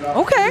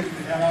 Okay.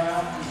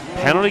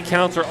 Penalty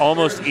counts are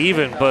almost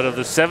even, but of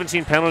the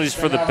 17 penalties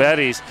for the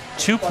Betties,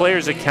 2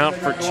 players account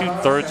for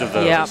 2/3 of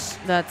those. Yeah,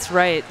 that's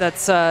right.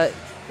 That's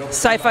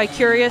Sci-Fi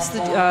Curious,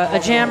 a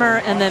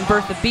jammer, and then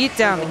Bertha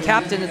Beatdown, the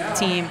captain of the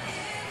team,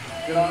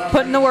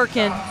 putting the work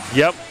in.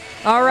 Yep.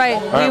 All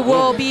right, we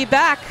will be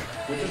back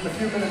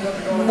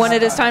when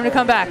it is time to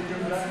come back.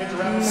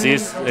 See you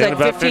in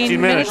about 15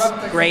 minutes.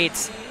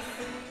 Great.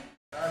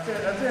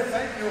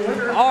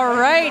 All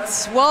right,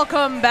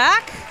 welcome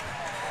back.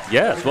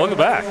 Yes, welcome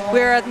back.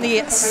 We're in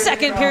the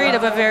second period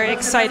of a very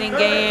exciting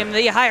game.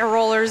 The high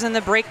rollers and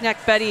the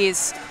breakneck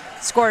Betties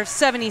score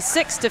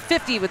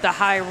 76-50 with the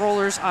high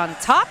rollers on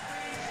top.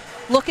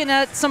 Looking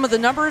at some of the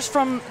numbers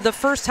from the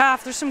first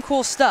half, there's some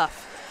cool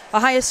stuff. The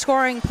highest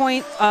scoring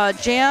point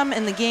jam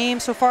in the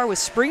game so far was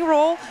Spring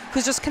Roll,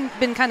 who's just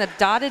been kind of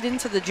dotted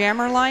into the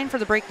jammer line for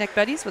the breakneck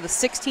Betties with a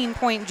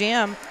 16-point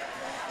jam.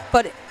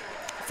 But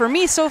for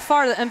me so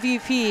far, the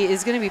MVP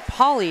is going to be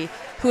Polly,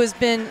 who has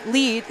been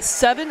lead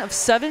 7 of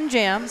 7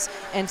 jams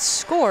and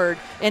scored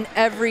in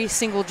every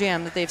single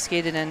jam that they've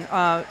skated in.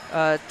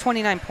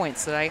 29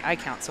 points that I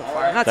count so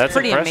far. And that's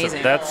pretty impressive.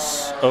 amazing.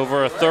 That's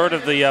over 1/3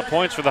 of the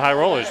points for the high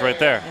rollers right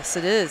there. Yes,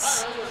 it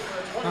is.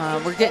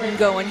 We're getting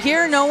going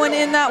here. No one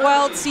in that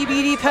wild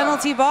CBD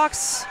penalty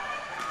box.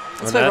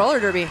 Let's play roller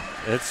derby.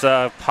 It's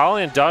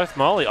Polly and Darth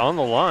Molly on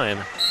the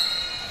line.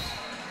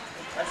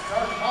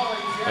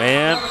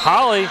 And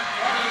Polly,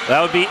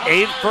 that would be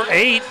 8 for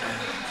 8.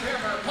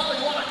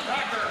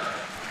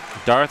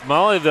 Darth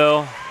Molly,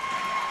 though.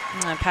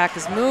 And the pack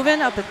is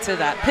moving up into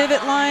that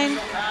pivot line.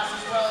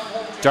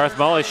 Darth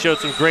Molly showed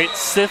some great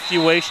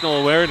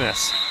situational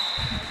awareness.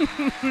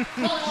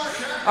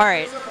 All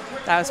right.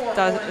 That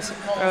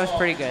was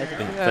pretty good.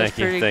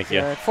 Thank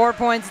you. 4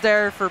 points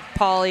there for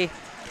Polly.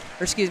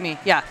 Or excuse me.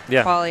 Yeah.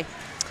 Polly.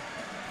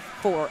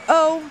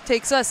 4-0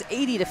 takes us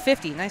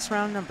 80-50. Nice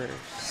round numbers.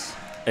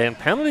 And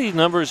penalty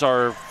numbers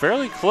are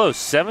fairly close.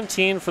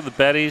 17 for the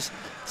Betties,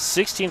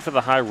 16 for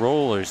the high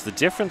rollers. The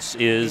difference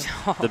is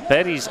the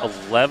Betties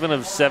 11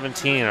 of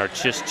 17 are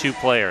just 2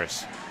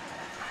 players.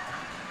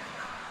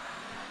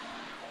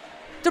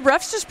 The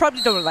refs just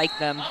probably don't like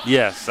them.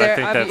 Yes, I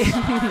think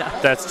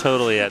that's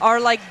totally it. Our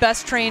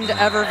best trained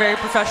ever, very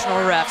professional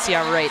refs.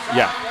 Yeah, right.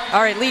 Yeah.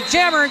 All right, lead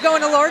jammer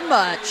going to Lord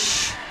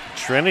Much.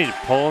 Trinity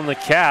pulling the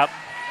cap.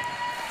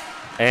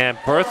 And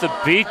Bertha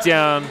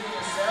Beatdown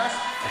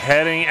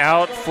heading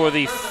out for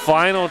the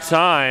final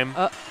time.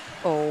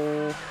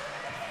 Uh-oh.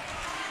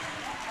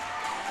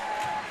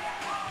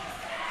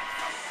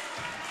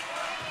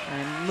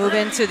 And move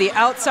into the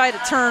outside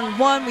of turn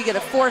 1. We get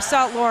a force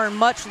out. Lauren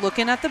Much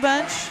looking at the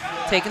bench,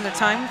 taking their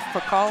time for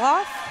call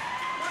off.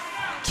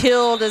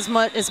 Killed as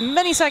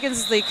many seconds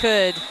as they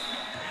could,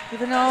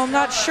 even though I'm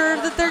not sure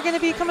that they're going to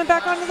be coming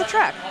back onto the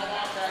track.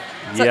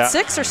 Is that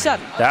 6 or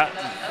 7?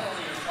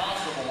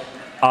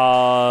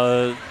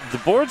 The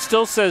board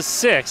still says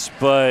 6,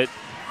 but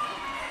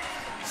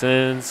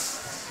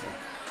since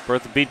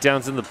Bertha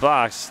Beatdown's in the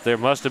box, there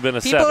must have been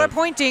a 7. People are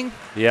pointing.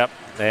 Yep.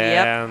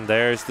 And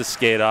there's the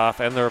skate off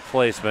and the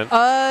replacement.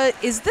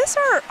 Is this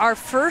our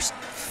first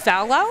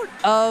foul out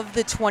of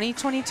the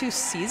 2022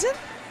 season?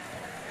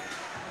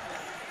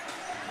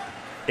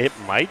 It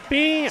might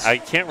be. I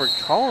can't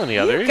recall any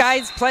others. You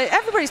guys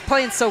everybody's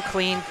playing so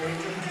clean.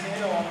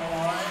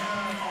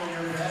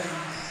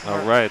 All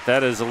right,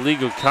 that is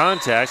illegal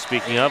contact,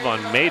 speaking of,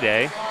 on May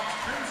Day.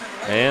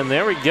 And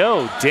there we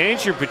go.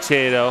 Danger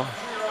Potato.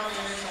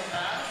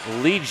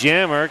 Lead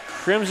jammer.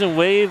 Crimson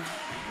Wave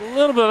a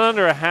little bit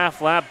under a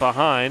half lap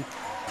behind.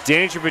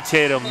 Danger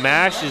Potato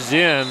mashes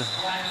in.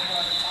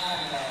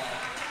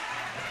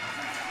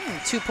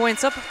 2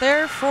 points up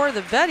there for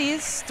the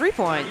Betties. 3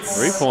 points.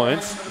 3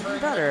 points. Even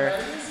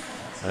better.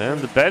 And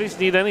the Betties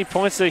need any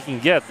points they can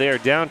get. They are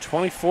down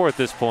 24 at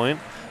this point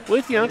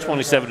with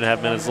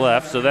 27.5 minutes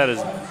left, so that is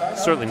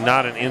certainly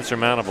not an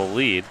insurmountable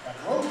lead.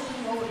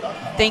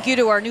 Thank you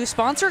to our new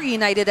sponsor,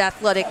 United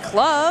Athletic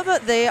Club.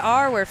 They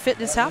are where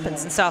fitness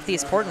happens in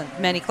Southeast Portland.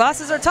 Many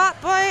classes are taught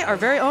by our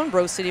very own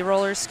Rose City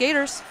Rollers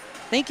skaters.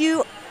 Thank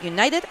you,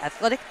 United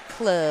Athletic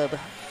Club.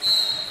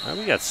 Well,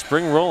 we got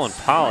Spring Roll and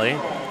Polly.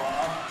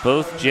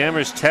 Both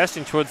jammers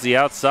testing towards the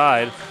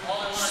outside.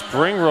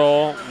 Spring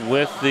Roll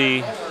with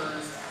the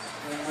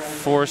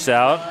force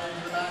out.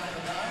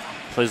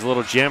 Plays a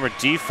little jammer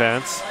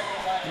defense.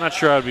 I'm not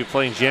sure I would be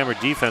playing jammer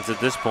defense at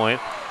this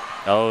point.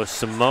 Oh,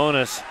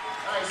 Simonis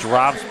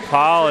drops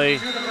Polly.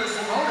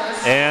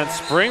 And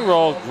Spring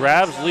Roll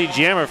grabs lead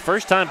jammer.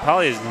 First time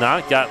Polly has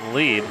not gotten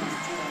lead.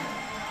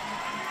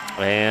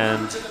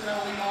 And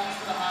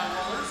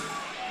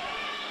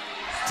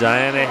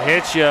Diana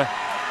Hitcha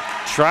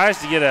tries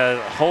to get a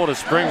hold of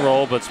Spring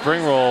Roll, but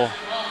Spring Roll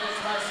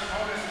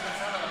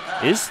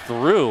is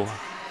through.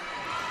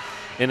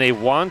 in a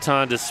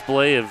wanton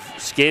display of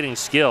skating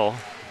skill.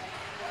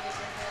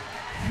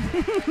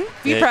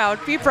 Be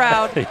proud. Be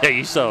proud. Yeah,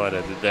 you saw what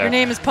I did there. Your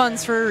name is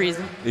Puns for a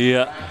reason.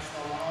 Yeah.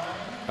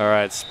 All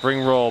right,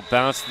 spring roll,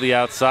 bounce to the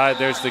outside.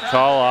 There's the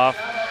call off.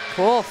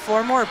 Cool.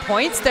 4 more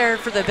points there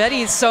for the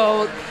Betties.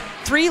 So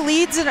 3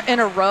 leads in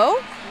a row.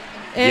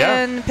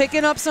 And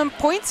picking up some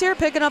points here,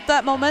 picking up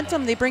that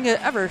momentum. They bring it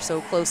ever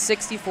so close,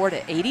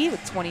 64-80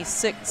 with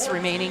 26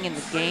 remaining in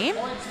the game.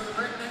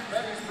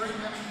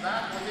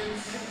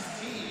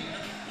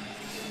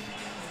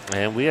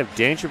 And we have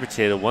Danger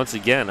Potato once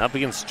again up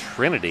against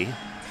Trinity.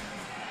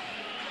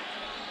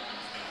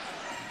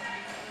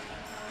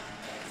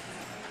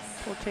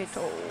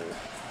 Potato.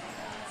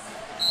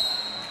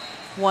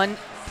 1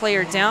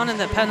 player down in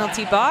the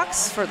penalty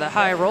box for the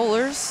High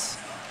Rollers.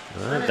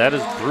 That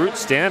is Brute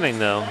standing,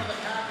 though.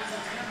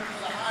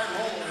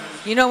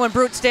 You know when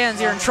Brute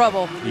stands, you're in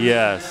trouble.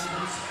 Yes.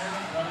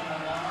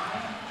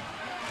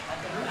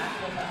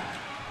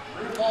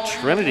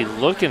 Trinity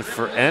looking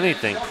for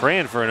anything,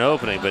 praying for an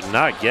opening, but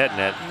not getting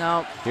it.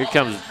 No. Here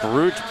comes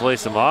Brute to play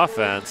some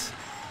offense.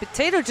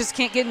 Potato just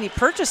can't get any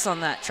purchase on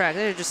that track.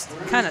 They're just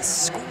kind of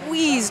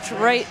squeezed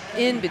right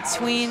in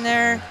between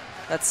there.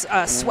 That's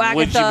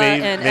Swagatha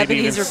and maybe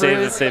even Ebenezer say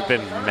Bruce. that they've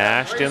been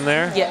mashed in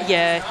there?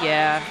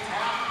 Yeah.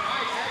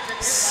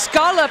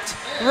 Scalloped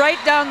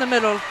right down the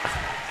middle.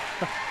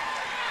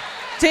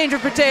 Danger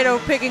Potato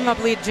picking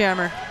up lead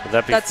jammer. Would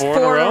that be That's 4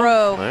 4 in a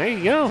row. There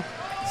you go.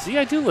 See,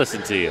 I do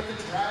listen to you.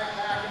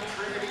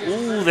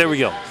 Ooh, there we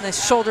go.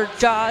 Nice shoulder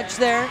dodge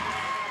there.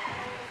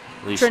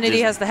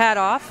 Trinity has the hat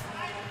off.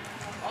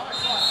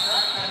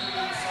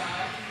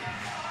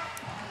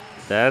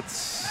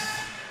 That's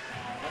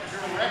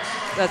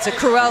a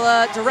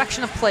Cruella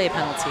direction of play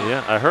penalty.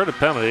 Yeah, I heard a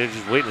penalty.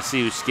 Just waiting to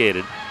see who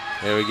skated.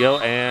 There we go,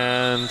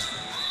 and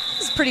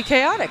it's pretty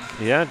chaotic.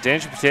 Yeah,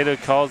 Danger Potato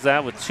calls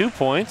that with 2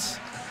 points.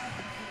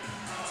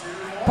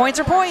 Points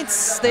are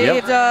points.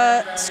 They've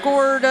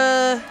scored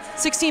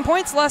 16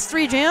 points the last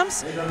 3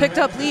 jams, picked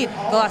up lead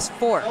the last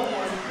 4.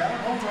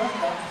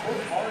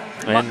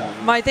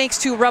 And my thanks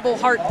to Rebel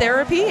Heart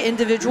Therapy,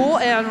 individual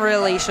and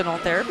relational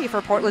therapy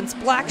for Portland's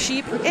Black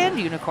Sheep and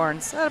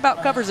Unicorns. That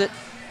about covers it.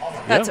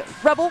 That's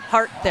Rebel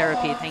Heart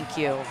Therapy. Thank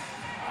you.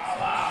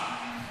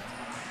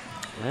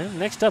 And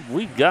next up,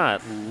 we've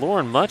got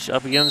Lauren Much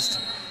up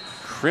against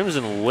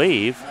Crimson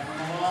Wave.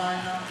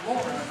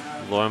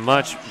 Lauren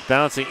Much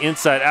bouncing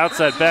inside,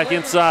 outside, back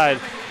inside.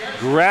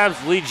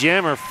 Grabs lead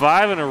jammer,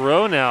 5 in a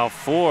row now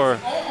for.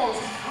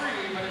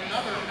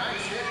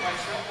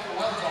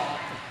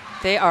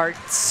 They are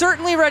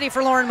certainly ready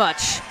for Lauren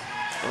Much.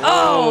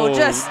 Oh,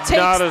 just takes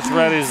not as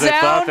ready as they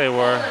thought they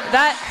were.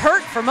 That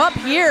hurt from up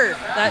here,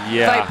 that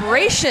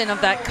vibration of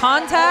that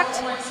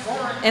contact.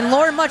 And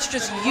Lauren Much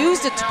just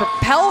used it to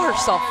propel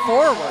herself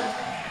forward.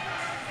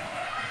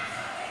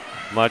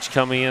 Much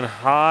coming in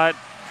hot.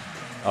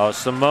 Oh,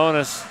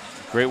 Simonis,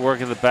 great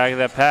work at the back of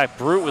that pack.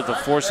 Brute with the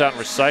force out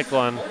and recycle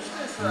on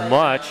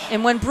Much.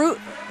 And when Brute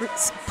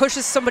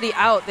pushes somebody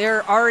out,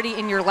 they're already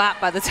in your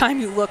lap by the time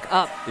you look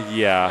up.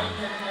 Yeah.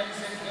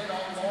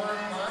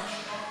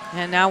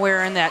 And now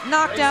we're in that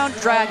knockdown,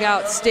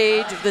 drag-out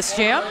stage of this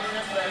jam.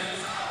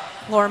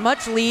 Lauren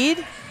Much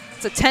lead.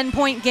 It's a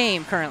 10-point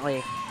game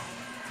currently.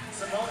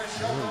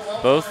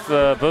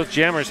 Both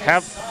jammers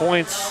have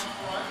points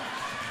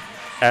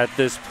at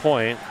this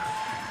point,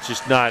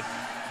 just not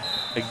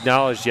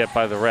acknowledged yet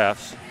by the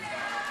refs.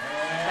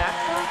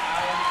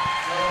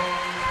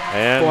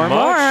 And 4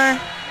 more.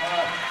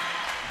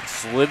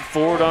 Slid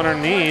forward on her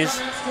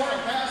knees.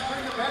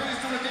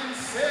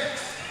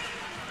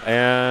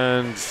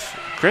 And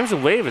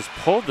Crimson Wave has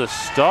pulled the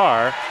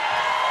star.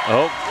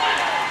 Oh,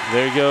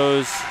 there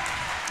goes.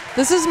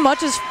 This is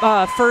Much's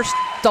first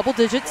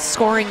double-digit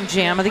scoring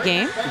jam of the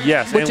game.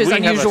 Yes, which is we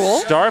unusual.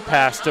 Have a star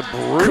pass to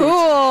Brute.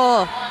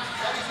 Cool.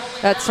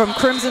 That's from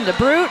Crimson to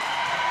Brute.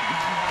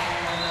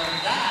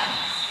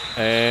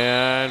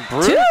 And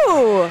Brute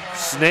 2.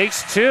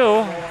 snakes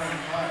 2.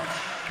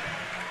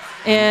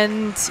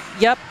 And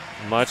yep,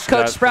 Much Coach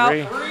got Sprout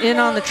 3. in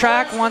on the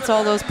track, wants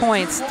all those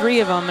points. 3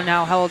 of them are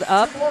now held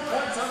up.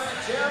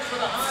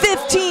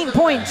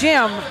 15-point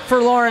jam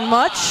for Lauren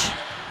Much.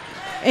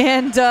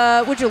 And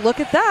would you look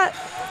at that?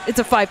 It's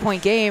a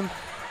 5-point game.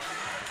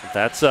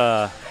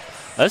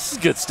 This is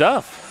good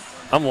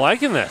stuff. I'm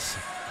liking this.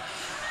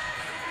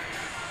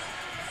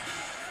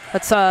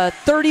 That's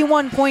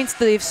 31 points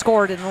that they've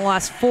scored in the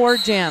last 4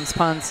 jams,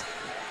 Puns.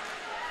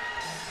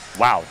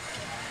 Wow.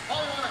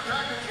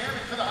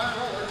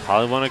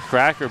 Hollywood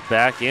Cracker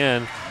back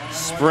in.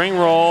 Spring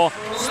roll.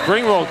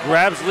 Spring roll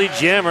grabs lead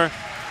jammer.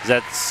 Is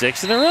that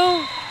 6 in a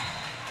row?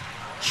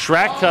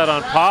 Track cut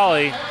on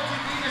Polly.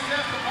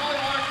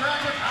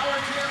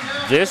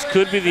 This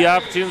could be the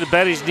opportunity the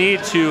Betties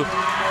need to.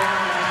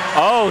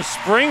 Oh,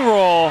 spring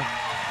roll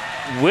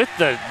with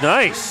the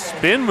nice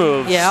spin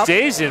move. Yep.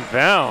 Stays in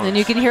bounds. And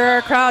you can hear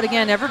our crowd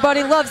again.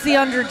 Everybody loves the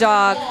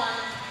underdog.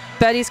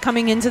 Betties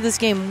coming into this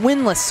game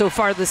winless so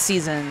far this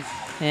season.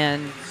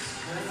 And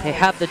they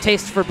have the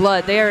taste for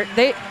blood.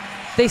 They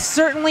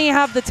certainly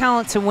have the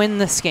talent to win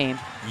this game.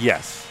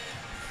 Yes.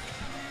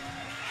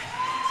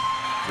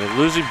 I mean,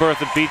 losing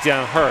Bertha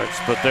beatdown hurts,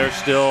 but they're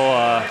still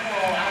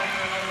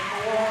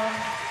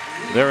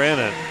they're in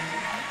it.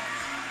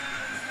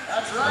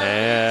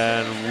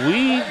 And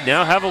we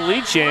now have a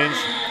lead change.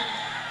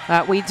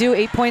 We do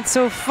 8 points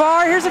so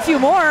far. Here's a few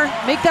more.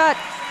 Make that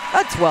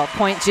a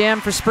 12-point jam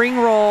for Spring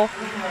Roll.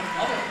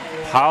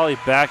 Polly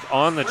back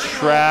on the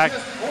track.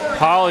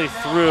 Polly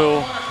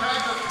through.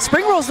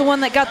 Spring Roll's the one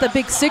that got the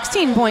big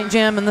 16-point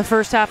jam in the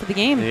first half of the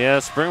game. Yeah,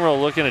 Spring Roll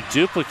looking to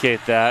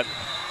duplicate that.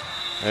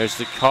 There's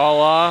the call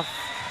off.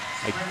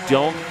 I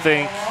don't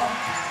think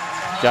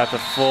got the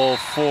full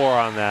 4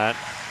 on that.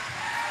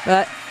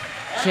 But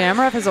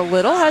Jamref is a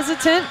little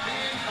hesitant.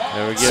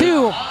 There we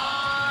go. 2.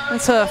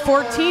 It's a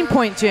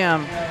 14-point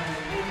jam.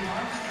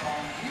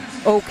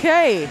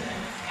 Okay.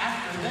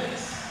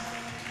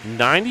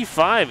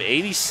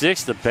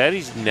 95-86. The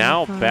Betties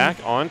now back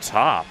on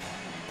top.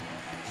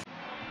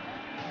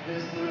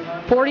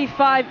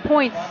 45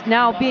 points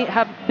now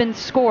have been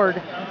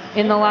scored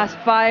in the last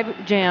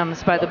 5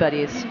 jams by the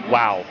Betties.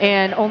 Wow.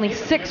 And only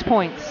 6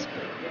 points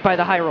by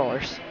the High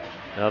Rollers.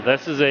 Now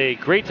this is a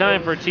great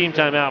time for a team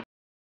timeout.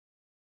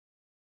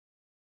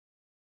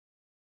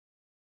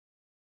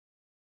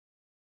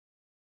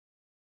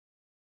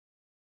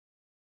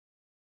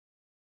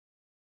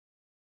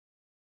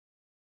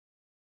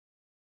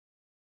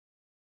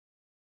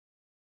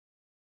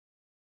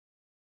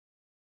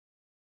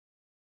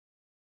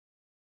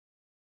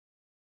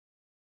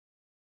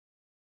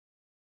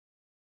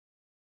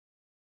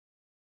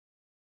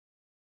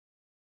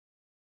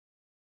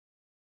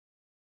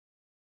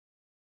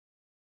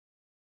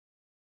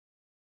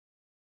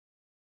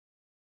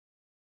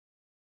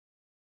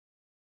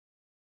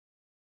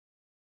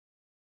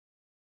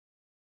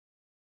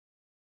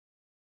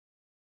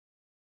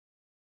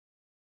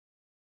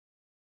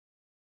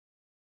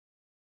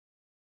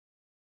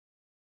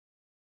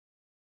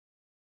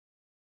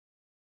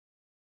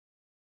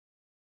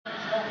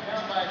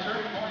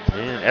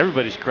 And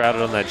everybody's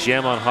crowded on that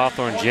Jam on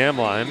Hawthorne jam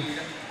line.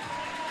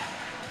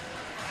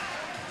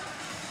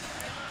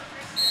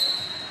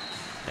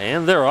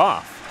 And they're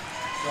off.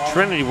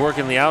 Trinity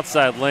working the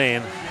outside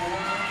lane.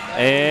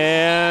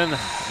 And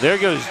there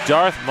goes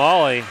Darth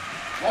Molly.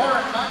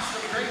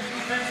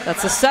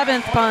 That's the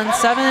 7th pun.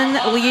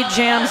 7 lead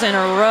jams in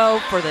a row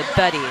for the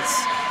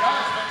Betties.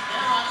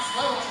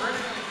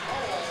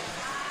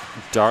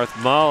 Darth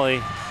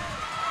Molly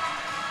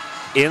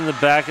in the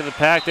back of the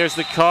pack. There's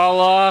the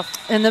call off.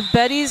 And the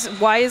Betties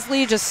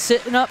wisely just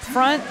sitting up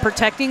front,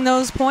 protecting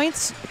those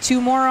points. 2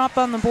 more up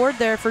on the board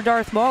there for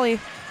Darth Molly.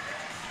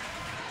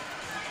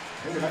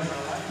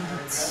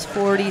 It's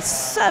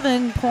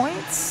 47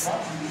 points.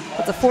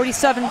 That's a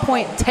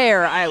 47-point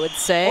tear, I would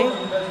say.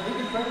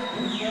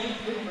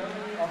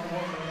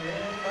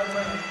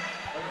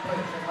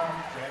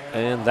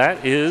 And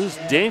that is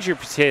Danger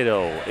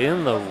Potato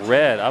in the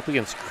red up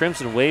against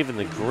Crimson Wave in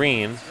the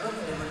green.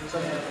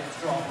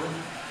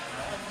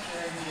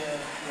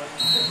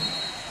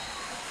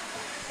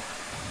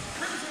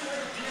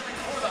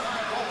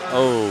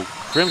 Oh,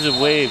 Crimson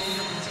Wave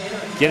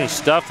getting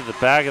stuffed at the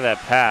back of that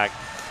pack.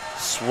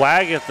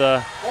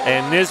 Swagatha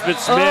and Nisbet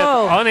Smith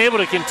unable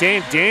to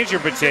contain Danger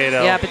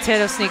Potato. Yeah,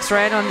 Potato sneaks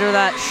right under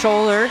that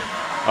shoulder.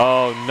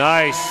 Oh,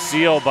 nice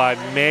seal by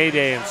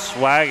Mayday and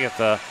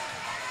Swagatha.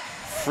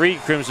 Free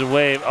Crimson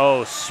Wave.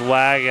 Oh,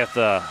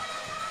 Swagatha.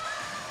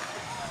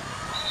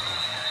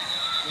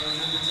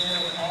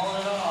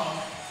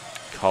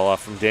 Call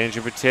off from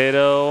Danger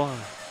Potato.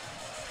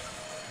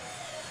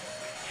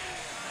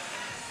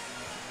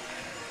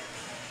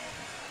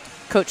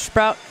 Coach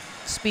Sprout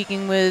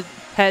speaking with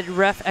head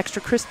ref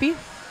Extra Crispy.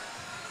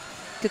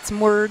 Get some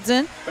words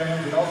in.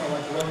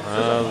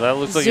 That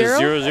looks like a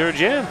 0-0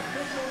 jam.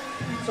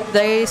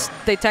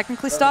 They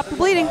technically stopped the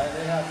bleeding.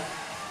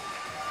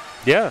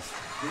 Yes.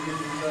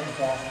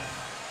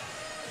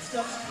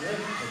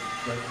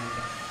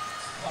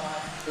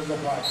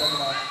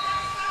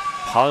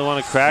 Polly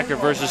want a cracker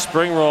versus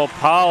Spring Roll.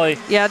 Polly.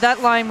 Yeah,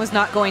 that line was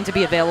not going to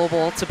be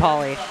available to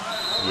Polly.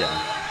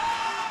 Yeah.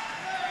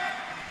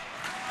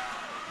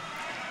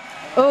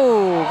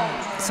 Oh,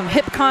 some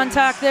hip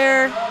contact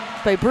there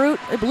by Brute,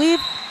 I believe.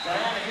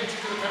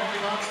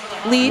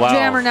 Lead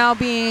jammer now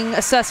being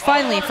assessed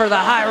finally for the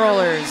High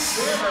Rollers.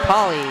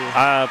 Polly.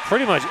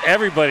 Pretty much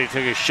everybody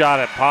took a shot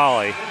at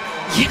Polly.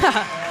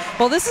 Yeah.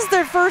 Well, this is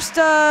their first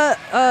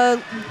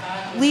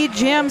lead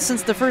jam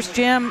since the first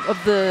jam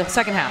of the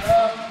second half.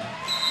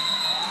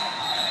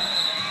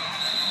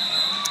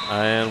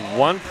 And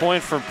 1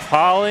 point for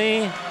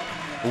Polly,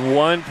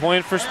 1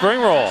 point for Spring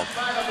Roll.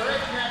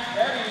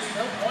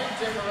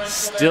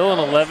 Still an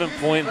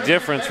 11-point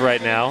difference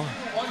right now.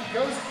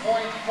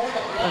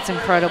 That's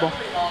incredible.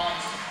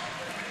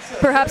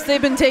 Perhaps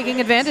they've been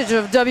taking advantage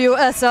of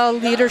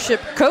WSL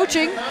leadership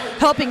coaching,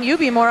 helping you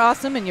be more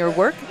awesome in your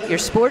work, your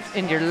sport,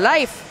 and your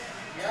life,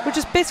 which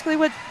is basically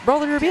what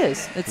roller derby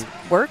is. It's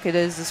work, it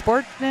is a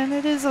sport, and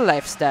it is a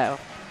lifestyle.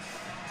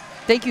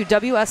 Thank you,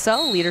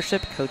 WSL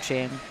leadership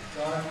coaching.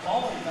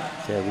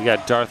 Okay, we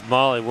got Darth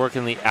Molly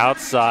working the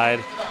outside.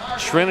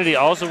 Trinity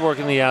also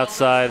working the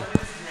outside.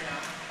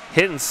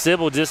 Hitting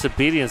Sybil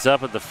Disobedience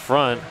up at the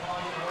front.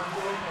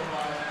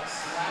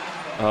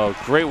 Oh,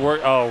 great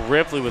work. Oh,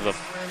 Ripley with a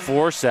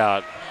force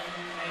out.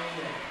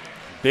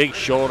 Big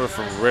shoulder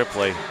from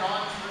Ripley.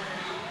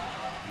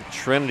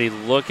 Trinity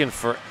looking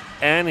for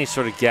any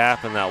sort of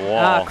gap in that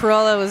wall.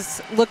 Corolla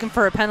was looking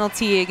for a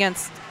penalty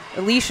against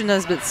Alicia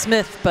Nesbitt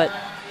Smith, but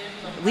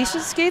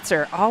Alicia's skates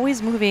are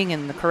always moving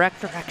in the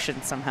correct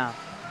direction somehow.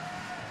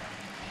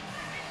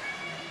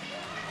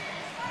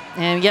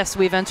 And yes,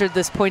 we've entered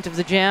this point of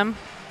the jam.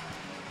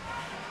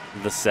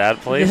 The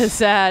sad place? The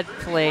sad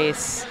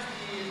place.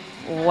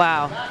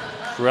 Wow.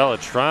 Cruella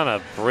trying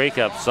to break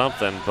up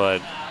something,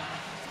 but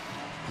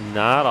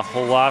not a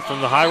whole lot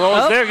from the high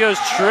rollers. Oh. There goes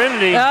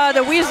Trinity.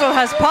 The weasel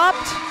has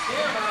popped.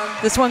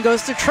 This one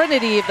goes to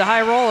Trinity of the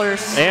high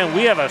rollers. And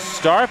we have a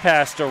star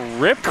pass to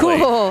Ripley.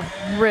 Cool.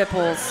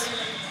 Ripples.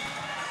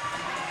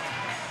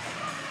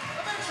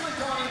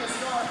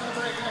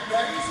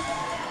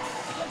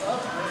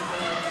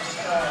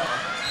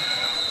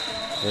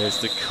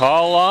 There's the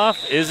call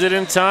off. Is it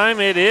in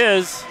time? It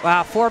is.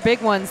 Wow, 4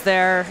 big ones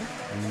there.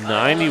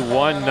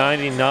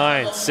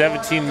 91-99,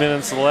 17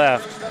 minutes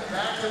left.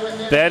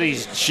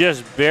 Betty's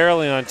just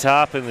barely on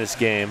top in this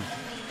game.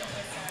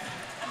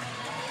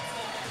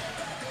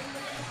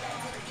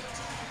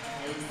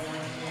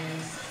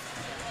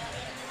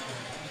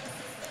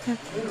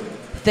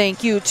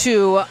 Thank you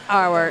to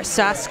our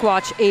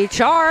Sasquatch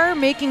HR,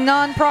 making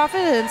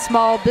nonprofit and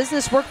small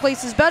business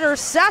workplaces better.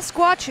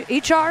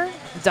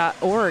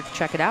 SasquatchHR.org.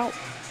 Check it out.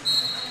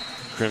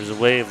 Crimson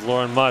Wave,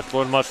 Lauren Much.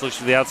 Lauren Much looks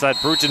to the outside.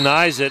 Brute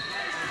denies it.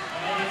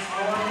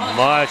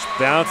 Much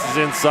bounces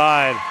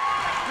inside.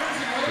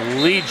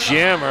 Lead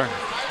jammer.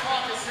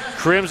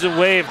 Crimson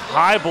Wave,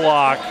 high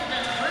block.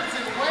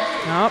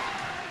 Nope.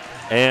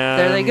 And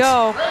There they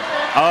go.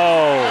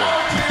 Oh.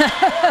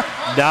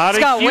 Not a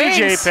huge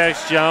wings.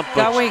 apex jump, Got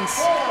but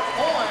wings.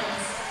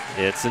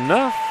 it's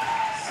enough.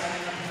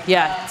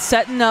 Yeah,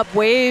 setting up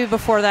way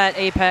before that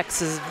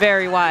apex is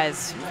very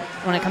wise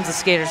when it comes to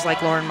skaters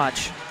like Lauren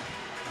Much.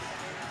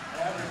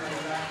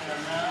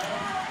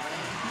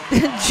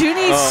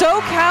 Junie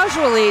so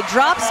casually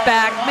drops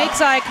back,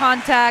 makes eye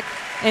contact,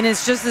 and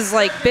is just this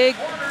like big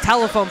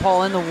telephone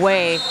pole in the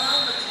way.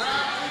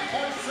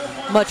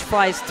 Much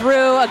flies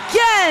through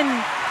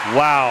again.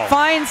 Wow.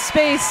 Finds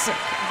space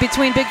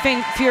between Big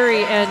Fang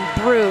Fury and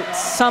Brute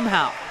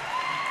somehow.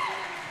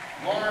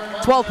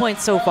 12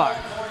 points so far.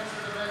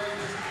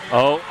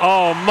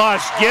 Oh,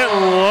 Much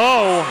getting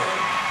low.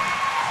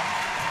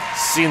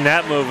 Seen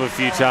that move a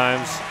few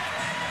times.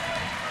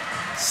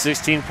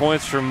 16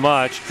 points for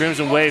Much.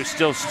 Crimson Wave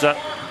still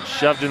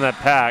shoved in that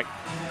pack.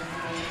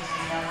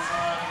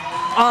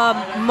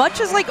 Much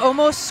has like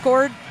almost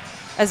scored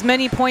as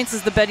many points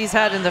as the Betties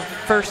had in the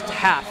first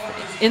half,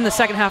 in the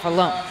second half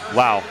alone.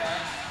 Wow.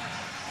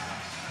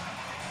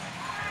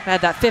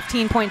 Had that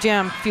 15-point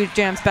jam, few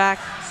jams back,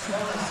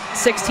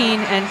 16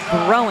 and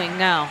growing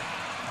now.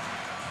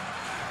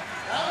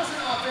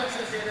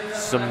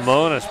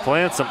 Simona's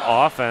playing some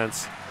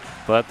offense,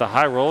 but the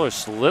high roller's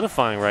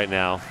solidifying right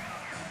now.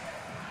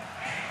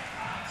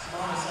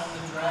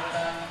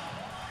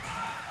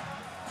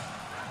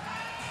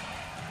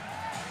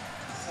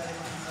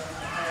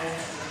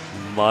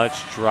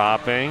 Much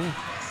dropping.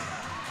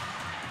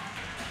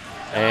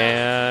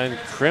 And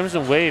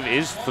Crimson Wave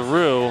is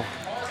through.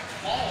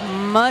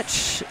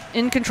 Much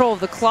in control of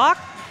the clock.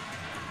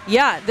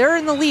 Yeah, they're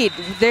in the lead.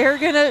 They're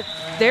going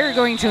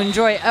to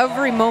enjoy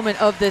every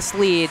moment of this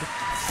lead.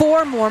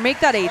 4 more, make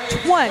that a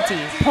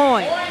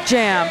 20-point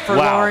jam for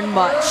Lauren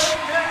Much.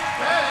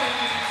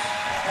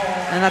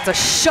 And that's a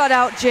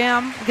shutout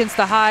jam against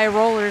the high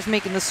rollers,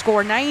 making the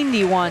score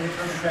 91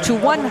 to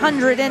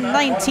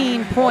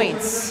 119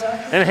 points.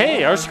 And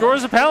hey, our score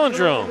is a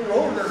palindrome.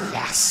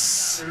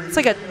 Yes. It's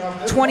like a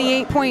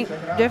 28-point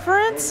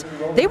difference.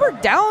 They were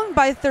down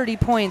by 30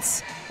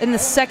 points in the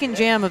second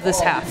jam of this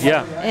half.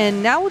 Yeah.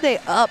 And now they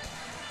up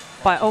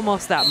by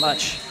almost that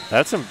much.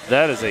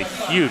 That is a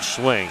huge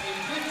swing.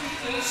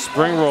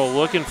 Spring roll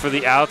looking for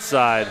the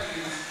outside.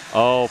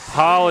 Oh,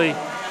 Polly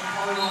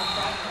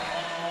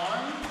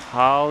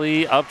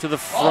up to the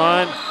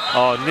front.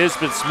 Oh,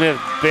 Nisbet Smith,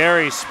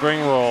 buries spring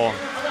roll.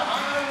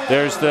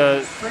 There's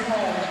the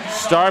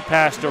star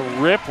pass to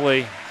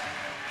Ripley.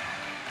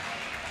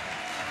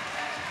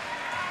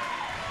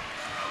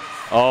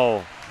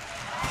 Oh,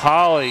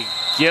 Polly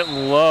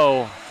getting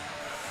low.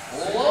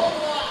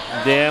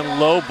 Then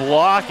low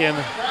blocking.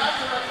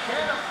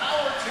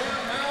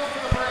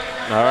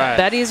 All right.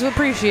 Betties will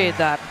appreciate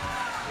that.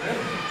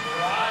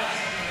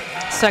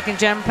 Second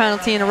jam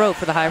penalty in a row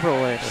for the high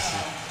rollers.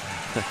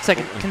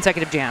 Second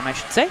consecutive jam, I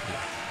should say.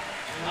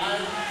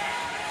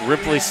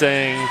 Ripley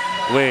saying,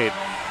 wait,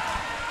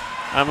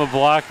 I'm a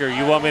blocker.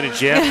 You want me to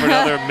jam for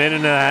another minute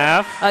and a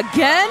half?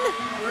 Again?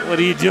 What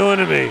are you doing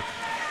to me?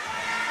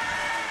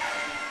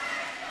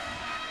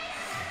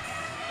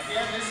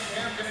 Again, this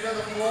jam can go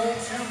the full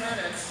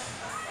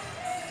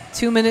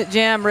 2-minute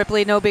jam,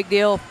 Ripley, no big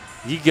deal.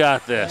 You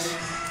got this.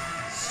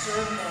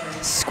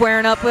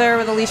 Squaring up there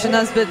with Alicia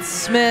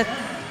Nesbitt-Smith.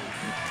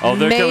 Oh,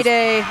 there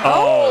Mayday. comes.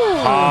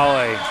 Oh,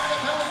 Polly.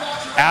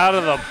 Out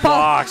of the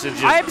box. And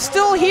just, I'm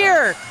still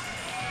here.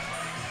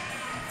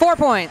 4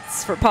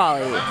 points for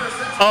Polly.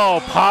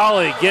 oh,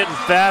 Polly getting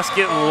fast,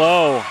 getting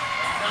low. Not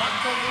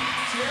the lead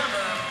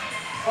jammer,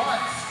 but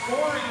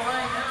scoring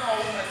right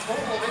now a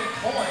total of 8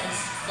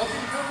 points.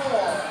 Looking for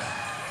more.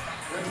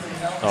 Ripley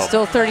held Oh.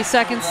 Still 30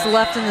 seconds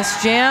left in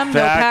this jam. No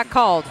Back. pack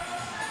called.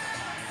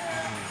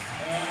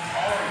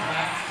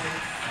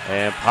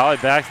 And Polly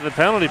back to the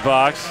penalty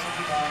box.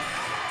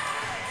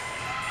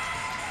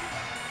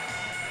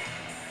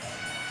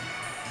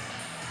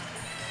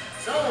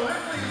 So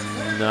Ripley is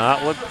clear.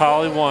 Not what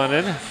Polly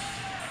wanted.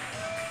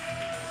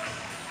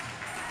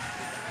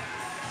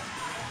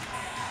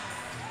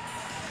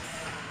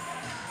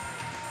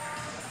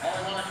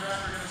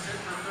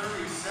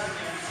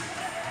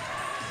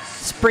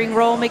 Spring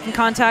roll making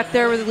contact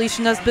there with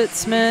Alicia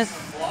Nesbitt-Smith.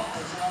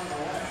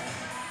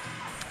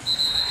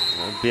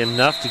 It'd be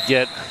enough to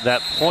get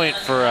that point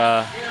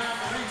for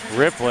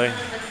Ripley.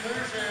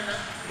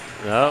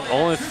 No,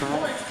 only 3.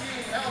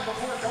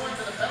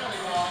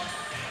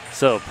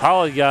 So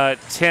Polly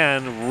got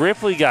 10,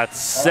 Ripley got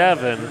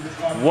 7,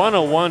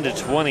 101 to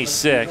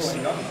 26.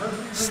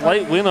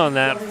 Slight win on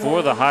that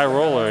for the High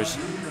Rollers.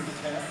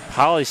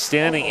 Polly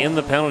standing in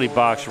the penalty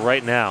box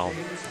right now.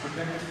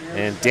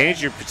 And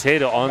Danger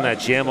Potato on that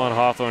Jam on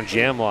Hawthorne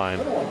jam line.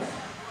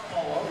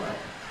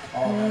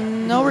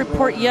 No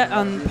report yet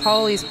on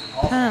Polly's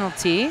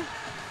penalty.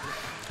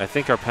 I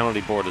think our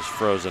penalty board is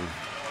frozen.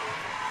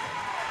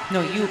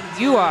 No,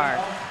 you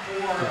are.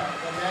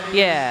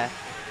 Yeah.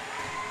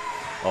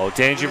 Oh,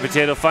 Danger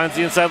Potato finds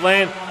the inside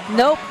lane.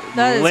 Nope,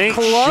 that is Link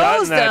closed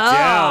shutting that off.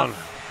 down.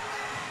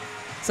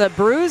 Is that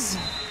Bruce?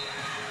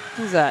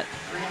 Who's that?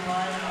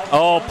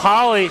 Oh,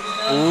 Polly,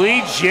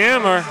 lead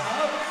jammer.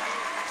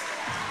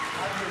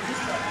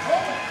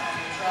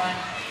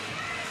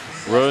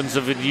 Rodents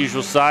of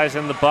unusual size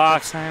in the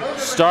box.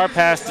 Star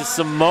pass to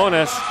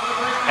Simonis.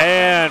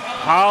 And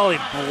Polly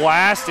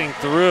blasting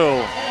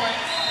through.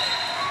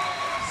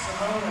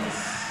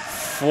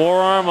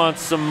 Forearm on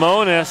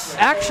Simonis.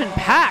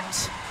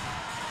 Action-packed.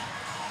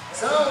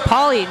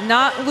 Polly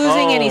not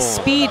losing any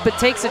speed, but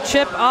takes a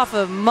chip off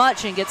of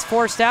Much and gets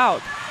forced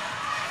out.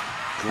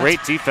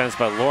 Great defense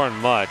by Lauren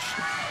Much.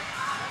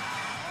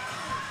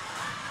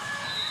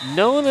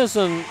 Known as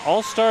an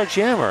all-star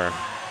jammer,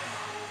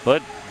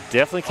 but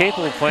definitely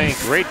capable of playing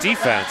great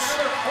defense.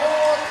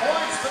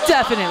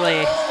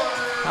 Definitely.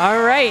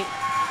 All right.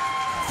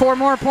 4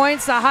 more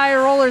points. The High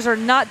Rollers are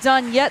not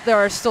done yet. There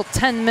are still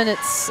 10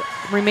 minutes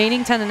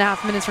remaining, 10 and a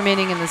half minutes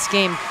remaining in this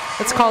game.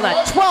 Let's call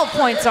that 12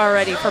 points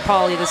already for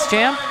Polly this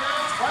jam.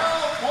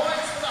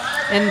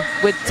 And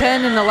with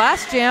 10 in the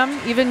last jam,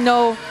 even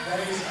though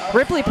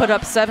Ripley put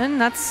up 7,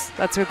 that's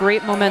a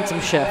great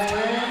momentum shift.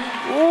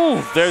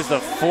 Ooh, there's the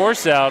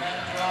force out.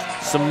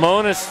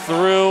 Simonis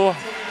through.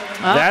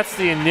 That's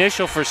the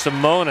initial for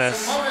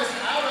Simonis.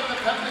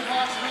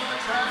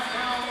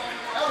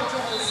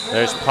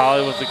 There's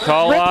Polly with the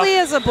call off. Ripley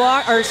as a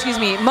block, or excuse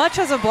me, Much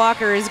as a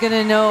blocker is going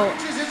to know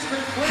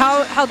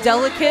how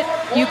delicate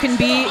you can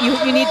be,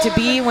 you need to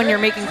be when you're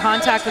making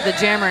contact with the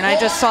jammer. And I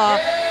just saw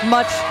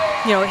Much,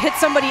 hit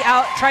somebody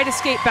out, try to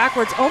skate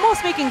backwards,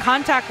 almost making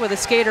contact with a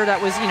skater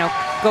that was,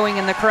 going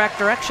in the correct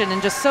direction,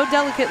 and just so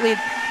delicately,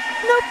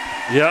 nope.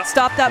 Yeah.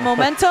 Stopped that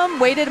momentum,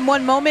 waited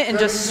 1 moment, and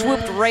just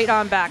swooped right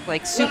on back.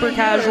 Like super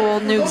casual,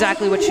 knew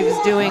exactly what she was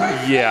doing.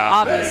 Yeah.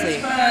 Obviously.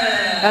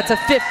 That's a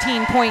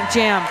 15-point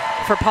jam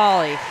for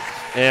Polly.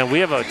 And we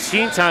have a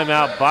team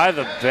timeout by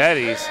the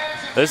Betties.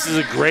 This is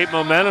a great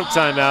momentum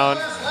timeout.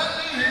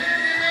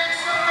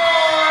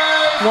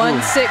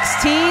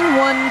 116,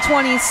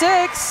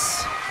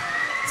 126.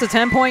 It's a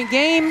 10-point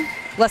game.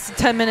 Less than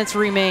 10 minutes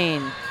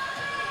remain.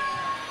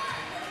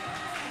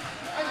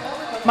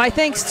 My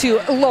thanks to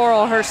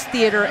Laurelhurst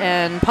Theater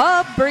and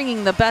Pub,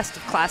 bringing the best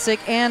of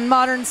classic and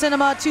modern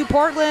cinema to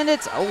Portland.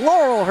 It's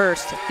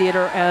Laurelhurst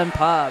Theater and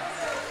Pub.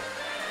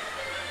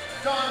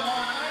 Don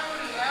Juan, I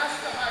already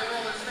asked the High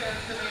Rollers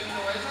fans to make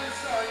noise. I'm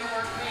sorry you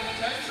weren't paying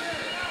attention.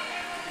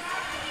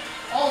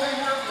 Oh, they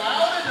weren't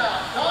loud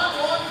enough. Don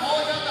Juan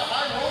calling out the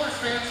High Rollers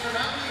fans for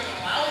not being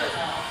loud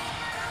enough.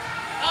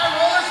 High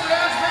Rollers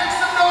fans, make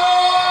some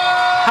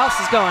noise! House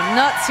is going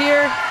nuts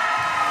here.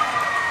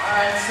 All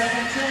right,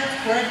 second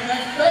chance,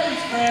 Breakneck Betties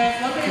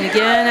fans. And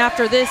again,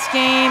 after this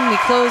game, we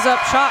close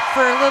up shop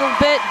for a little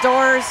bit.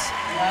 Doors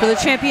for the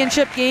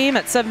championship game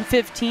at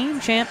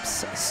 7:15.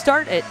 Champs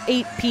start at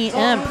 8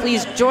 p.m.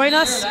 Please join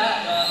us.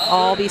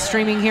 I'll be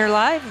streaming here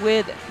live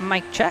with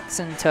Mike Checks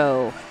in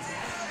tow.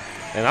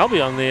 And I'll be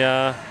on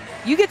the...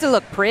 You get to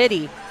look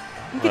pretty.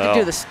 You get to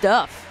do the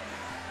stuff.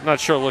 I'm not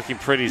sure looking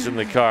pretty's in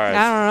the car. I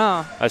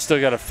don't know. I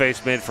still got a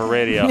face made for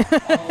radio.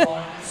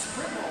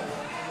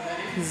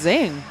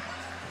 Zing.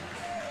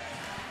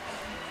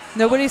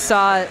 Nobody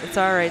saw it. It's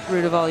all right,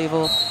 root of all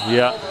evil.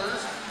 Yeah.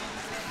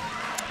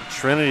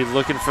 Trinity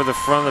looking for the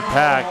front of the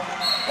pack.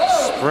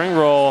 Spring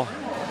roll.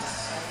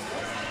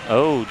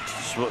 Oh,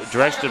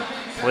 direction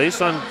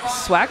placed on.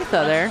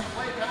 Swagatha there.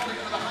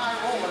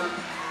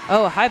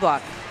 Oh, a high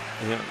block.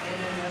 Yeah.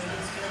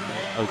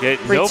 Okay.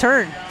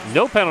 Return.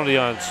 No penalty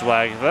on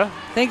Swagva.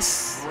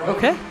 Thanks.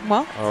 Okay,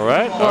 well. All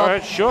right. Well, all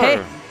right. Sure.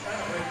 Hey,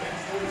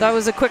 that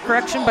was a quick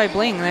correction by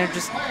Bling. They're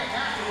just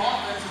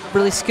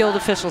really skilled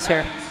officials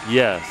here.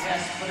 Yes.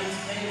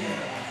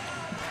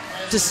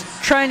 Just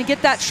trying to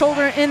get that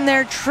shoulder in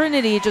there.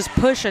 Trinity just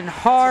pushing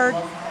hard.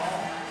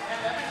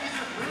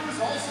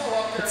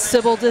 It's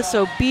Sybil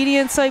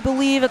Disobedience, I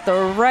believe, at the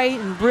right,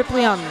 and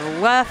Ripley on the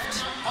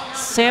left,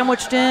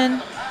 sandwiched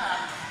in.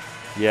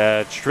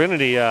 Yeah,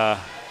 Trinity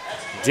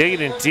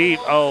digging in deep.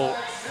 Oh,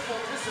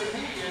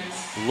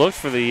 looked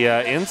for the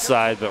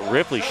inside, but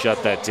Ripley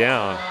shut that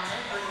down.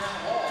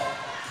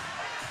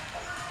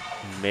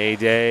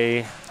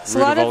 Mayday,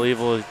 root of all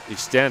evil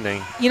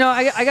extending. You know,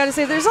 I got to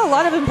say, there's a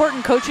lot of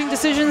important coaching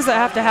decisions that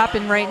have to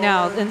happen right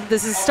now, and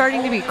this is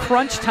starting to be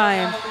crunch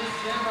time.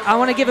 I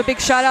want to give a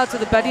big shout out to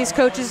the Betties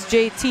coaches,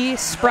 JT,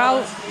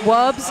 Sprout,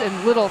 Wubbs,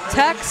 and Little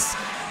Tex.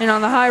 And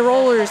on the high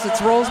rollers,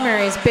 it's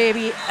Rosemary's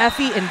Baby,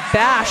 Effie, and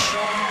Bash.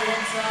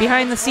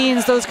 Behind the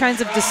scenes, those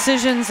kinds of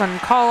decisions on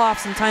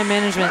call-offs and time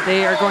management,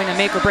 they are going to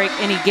make or break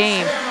any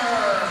game.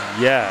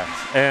 Yes,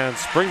 and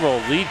spring roll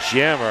lead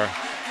jammer.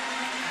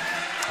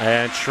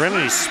 And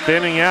Trinity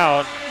spinning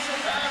out.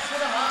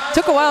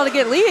 Took a while to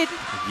get lead.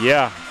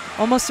 Yeah.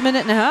 Almost a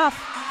minute and a half.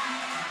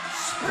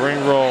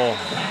 Spring roll.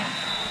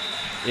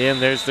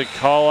 And there's the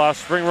call off.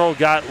 Spring roll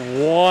got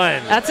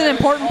one. That's an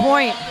important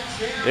point.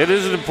 It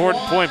is an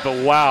important point,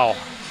 but wow.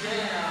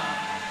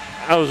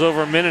 That was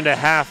over a minute and a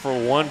half for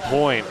 1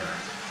 point.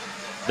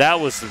 That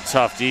was some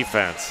tough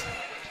defense.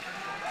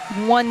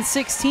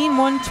 116,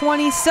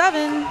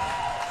 127.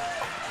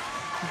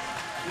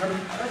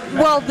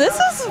 Well, this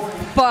is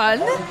fun.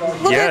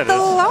 Look at the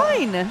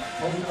line.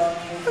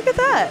 Look at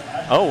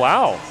that. Oh,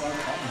 wow.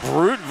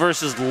 Brute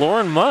versus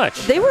Lauren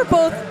Much. They were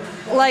both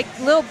like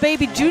little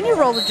baby junior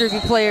roller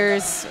derby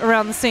players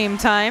around the same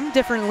time,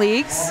 different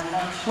leagues.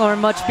 Lauren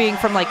Much being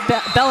from like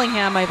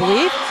Bellingham, I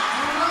believe.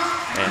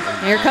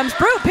 And here comes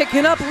Brute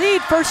picking up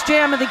lead. First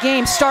jam of the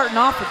game, starting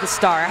off with the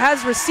star.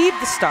 Has received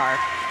the star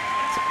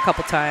a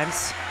couple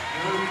times.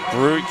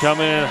 Brute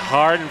coming in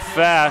hard and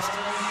fast.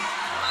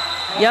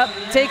 Yep,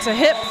 takes a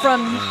hit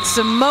from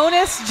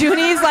Simonis.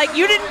 Junie's like,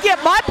 you didn't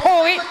get my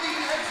point.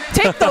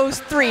 Take those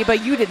 3,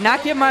 but you did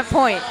not get my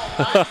point.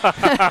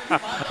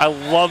 I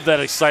love that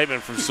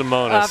excitement from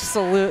Simonis.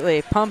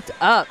 Absolutely, pumped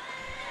up.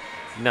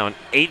 Now an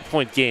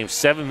 8-point game,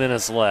 7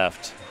 minutes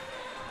left.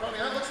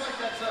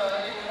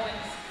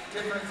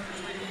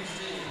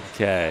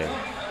 Okay.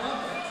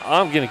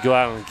 I'm going to go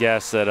out and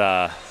guess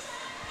that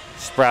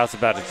Sprout's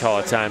about to call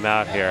a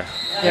timeout here.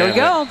 There we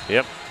go.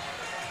 Yep.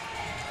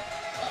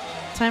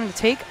 Time to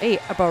take a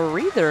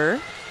breather.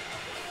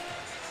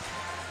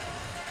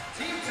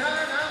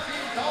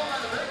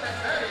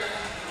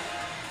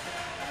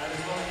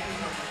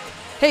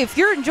 Hey, if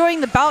you're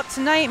enjoying the bout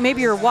tonight,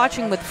 maybe you're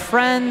watching with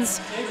friends,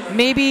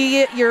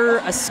 maybe you're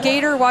a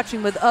skater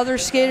watching with other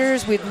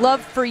skaters, we'd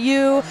love for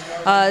you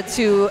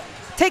to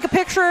take a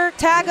picture,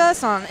 tag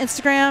us on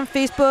Instagram,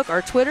 Facebook,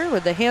 or Twitter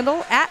with the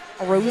handle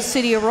 @Rose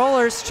City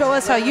Rollers. Show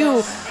us how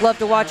you love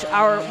to watch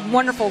our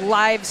wonderful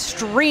live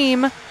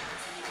stream.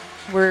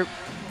 We're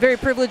very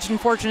privileged and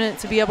fortunate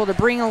to be able to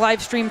bring a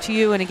live stream to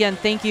you. And again,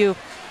 thank you.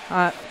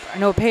 I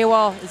know a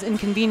paywall is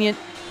inconvenient,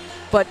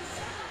 but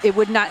it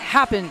would not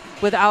happen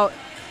without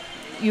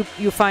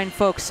you fine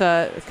folks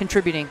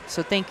contributing.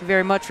 So thank you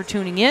very much for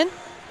tuning in.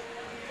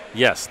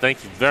 Yes,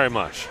 thank you very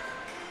much.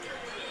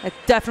 I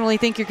definitely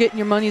think you're getting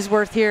your money's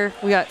worth here.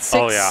 We got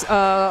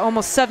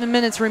almost 7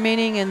 minutes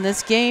remaining in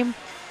this game.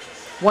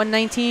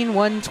 119,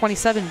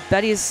 127.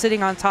 Betty is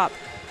sitting on top.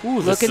 Ooh,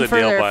 looking for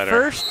their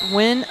first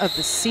win of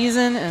the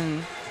season,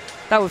 and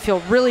that would feel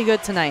really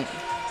good tonight.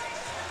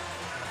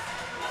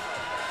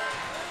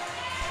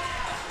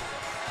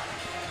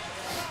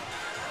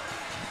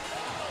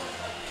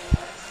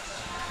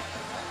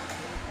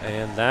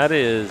 And that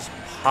is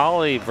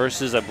Polly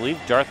versus, I believe,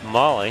 Darth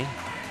Molly.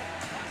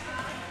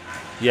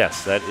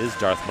 Yes, that is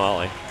Darth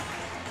Molly.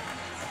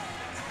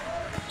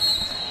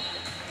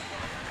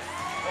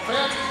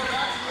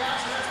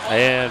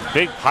 And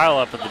big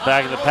pileup at the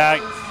back of the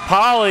pack.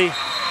 Polly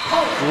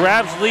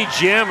grabs lead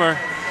jammer.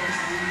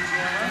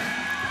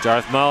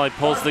 Darth Molly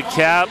pulls the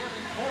cap.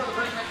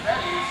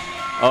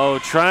 Oh,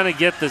 trying to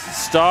get the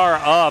star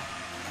up,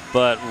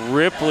 but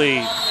Ripley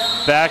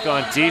back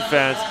on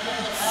defense.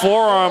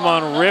 Forearm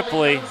on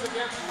Ripley.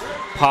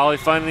 Polly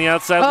finding the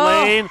outside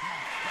lane.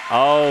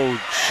 Oh,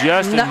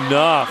 just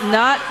enough.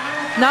 Not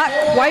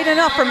quite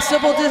enough from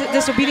Sybil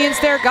Disobedience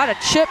there. Got a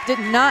chip, did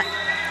not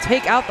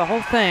take out the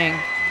whole thing.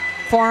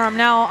 Forearm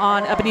now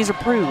on Ebenezer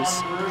Cruz.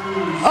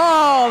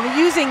 Oh,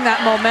 using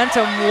that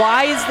momentum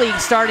wisely,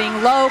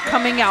 starting low,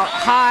 coming out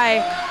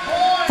high.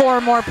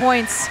 4 more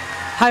points.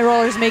 High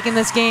Rollers making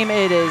this game.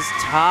 It is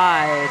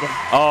tied.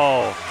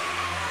 Oh,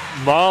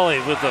 Molly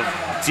with a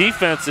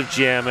defensive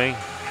jamming,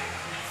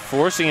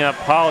 forcing out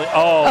Polly.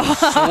 Oh,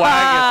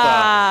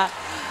 Swagatha.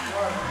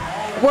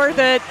 Worth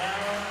it.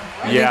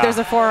 I think Yeah. there's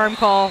a forearm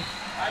call.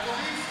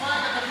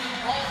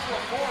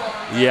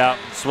 Yeah,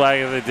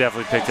 Swagger, they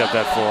definitely picked up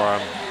that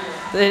forearm.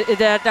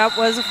 That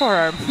was a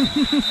forearm.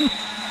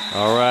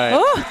 All right.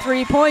 Oh,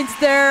 3 points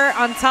there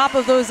on top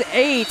of those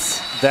 8.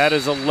 That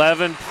is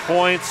 11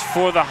 points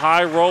for the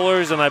High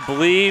Rollers, and I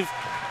believe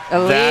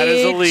that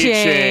is a lead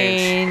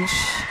change.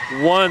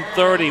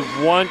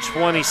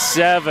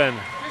 130-127.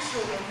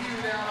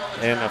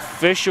 An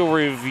official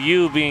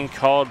review being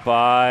called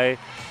by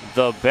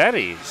the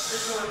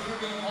Betties.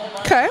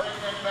 Okay.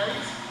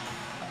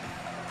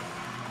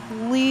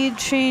 Lead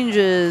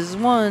changes.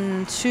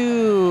 1,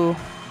 2,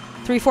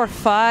 3, 4,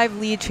 5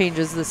 lead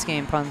changes this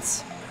game,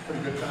 Punts.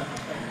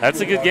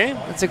 That's a good game.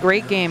 It's a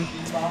great game.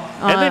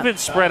 And they've been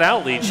spread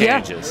out lead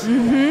changes. Yeah.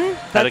 Mm-hmm.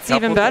 That's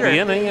even better. At the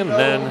beginning, and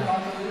then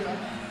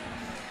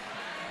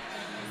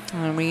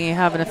when we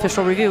have an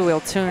official review, we'll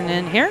tune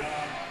in here.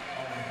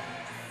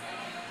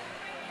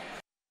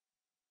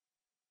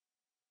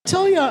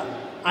 Tell you,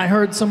 I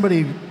heard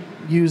somebody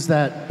use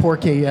that poor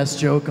KS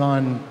joke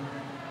on.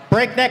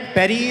 Breakneck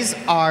Betties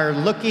are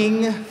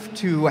looking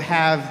to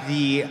have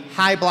the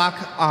high block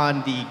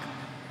on the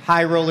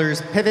High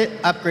Rollers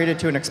pivot upgraded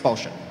to an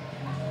expulsion.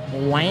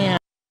 Wow.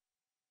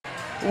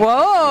 Whoa.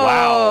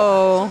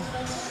 Wow.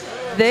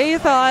 They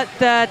thought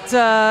that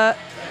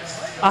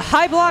a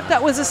high block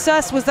that was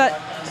assessed, was that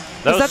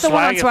the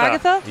one on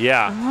Swagatha?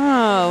 Yeah.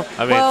 Oh.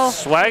 I mean, well,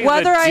 Swagatha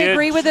whether I did-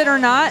 agree with it or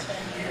not,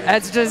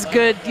 that's just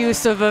good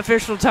use of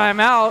official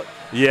timeout.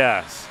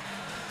 Yes.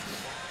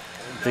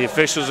 The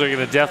officials are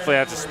going to definitely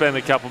have to spend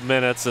a couple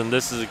minutes, and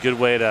this is a good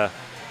way to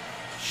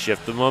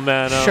shift the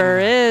momentum. Sure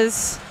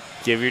is.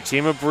 Give your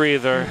team a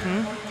breather.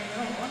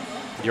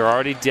 You're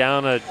already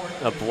down a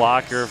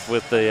blocker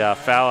with the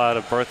foul out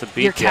of Bertha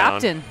Beatdown. Your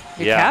captain.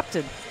 Your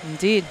captain,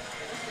 indeed.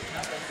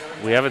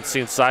 We haven't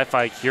seen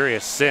Sci-Fi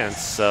Curious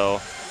since the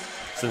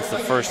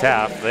first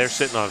half. They're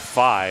sitting on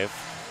 5.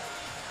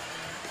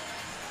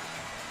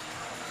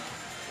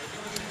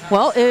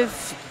 Well,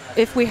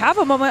 if we have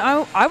a moment,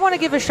 I want to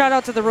give a shout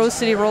out to the Rose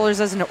City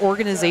Rollers as an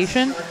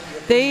organization.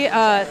 They,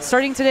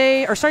 starting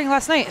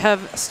last night,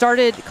 have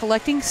started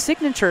collecting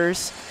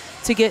signatures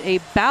to get a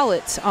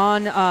ballot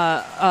on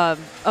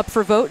up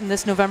for vote in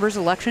this November's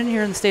election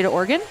here in the state of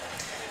Oregon.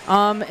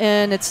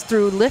 And it's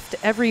through Lift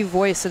Every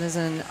Voice, and is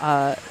in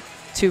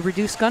to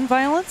reduce gun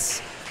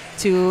violence,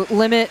 to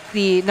limit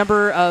the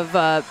number of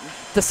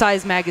the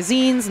size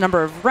magazines,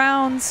 number of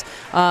rounds,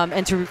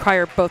 and to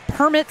require both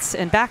permits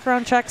and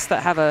background checks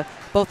that have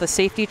both a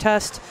safety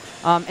test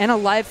and a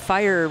live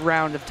fire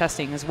round of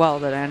testing as well,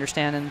 that I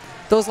understand. And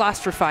those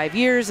last for 5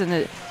 years,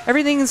 and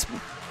everything's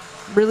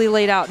really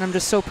laid out. And I'm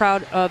just so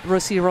proud of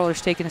Rose City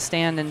Rollers taking a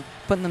stand and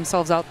putting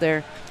themselves out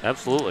there.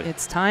 Absolutely.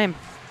 It's time.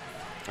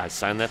 I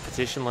signed that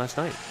petition last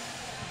night.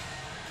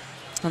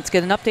 Let's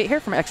get an update here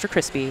from Extra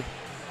Crispy.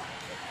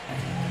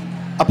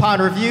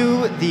 Upon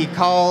review, the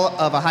call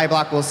of a high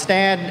block will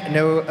stand.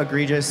 No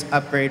egregious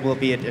upgrade will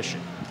be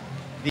addition.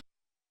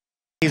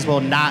 These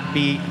will not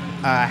be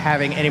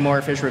having any more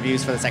official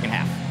reviews for the second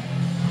half.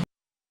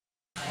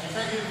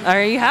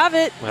 There you have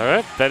it. All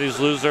right, Betties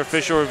lose their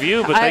official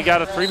review, but they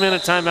got a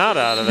 3-minute timeout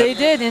out of it. They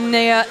did, and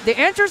the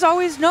answers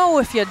always no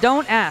if you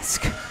don't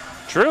ask.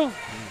 True.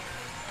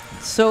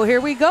 So here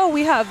we go.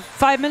 We have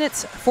 5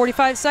 minutes,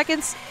 45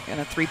 seconds,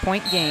 and a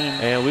 3-point game.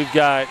 And we've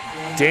got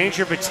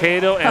Danger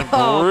Potato and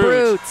Oh,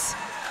 Brute.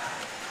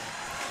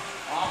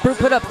 Brute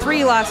put up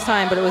 3 last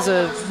time, but it was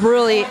a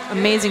really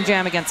amazing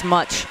jam against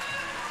Much.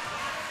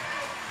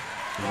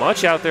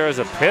 Much out there as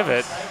a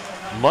pivot.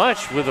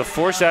 Much with a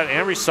force out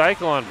and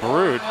recycle on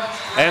Brute.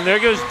 And there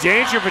goes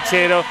Danger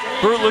Potato.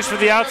 Brute looks for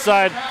the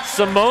outside.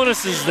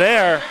 Simonis is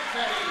there.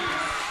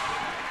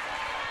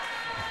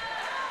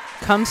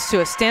 Comes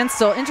to a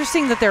standstill.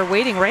 Interesting that they're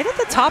waiting right at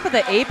the top of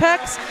the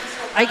apex.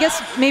 I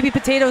guess maybe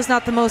Potato's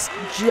not the most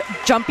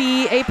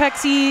jumpy,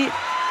 apexy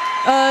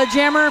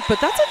jammer,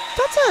 but that's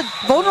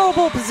a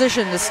vulnerable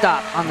position to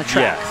stop on the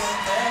track. Yes.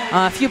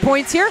 A few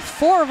points here,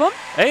 4 of them.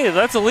 Hey,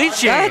 that's a lead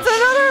change. That's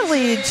another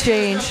lead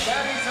change.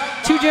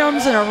 2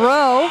 jams in a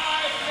row.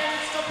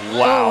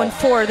 Wow. 0 and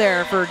 4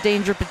 there for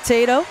Danger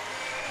Potato.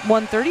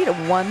 130 to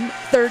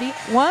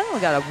 131. We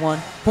got a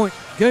 1-point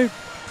game.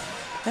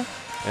 Okay.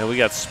 And we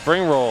got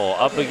Spring Roll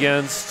up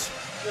against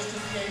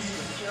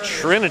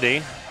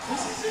Trinity.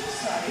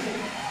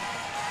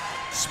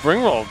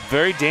 Spring Roll,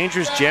 very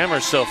dangerous jammer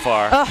so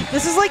far.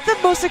 This is like the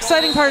most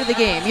exciting part of the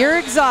game. You're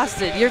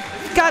exhausted. You've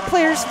got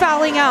players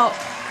fouling out,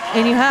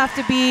 and you have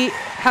to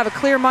have a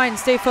clear mind and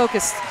stay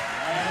focused.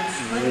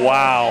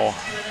 Wow.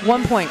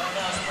 1 point.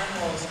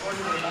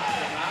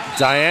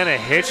 Diana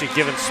Hitchett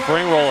giving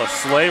Spring Roll a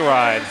sleigh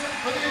ride.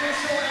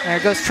 There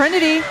goes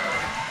Trinity.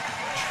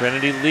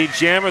 Trinity lead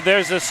jammer.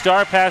 There's a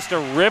star pass to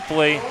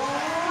Ripley.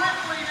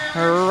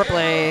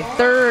 Ripley,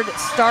 3rd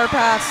star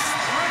pass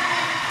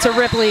to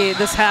Ripley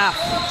this half.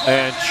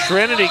 And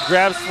Trinity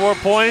grabs 4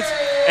 points.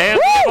 And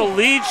we have a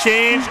lead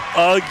change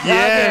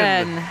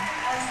again.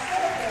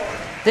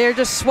 They're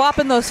just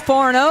swapping those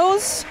 4 and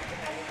O's.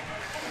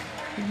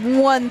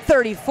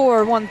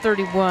 134,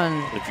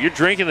 131. If you're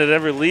drinking at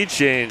every lead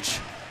change,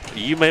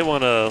 you may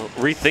want to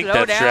rethink Slow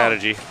that down.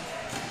 strategy.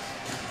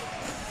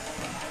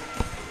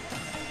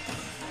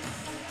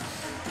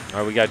 All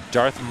right, we got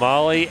Darth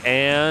Molly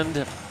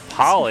and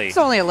Polly. It's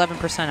only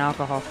 11%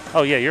 alcohol.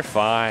 Oh, yeah, you're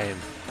fine.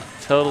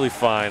 Totally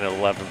fine at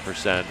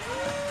 11%.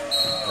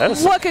 That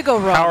is What could go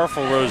wrong?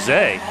 powerful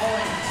rosé.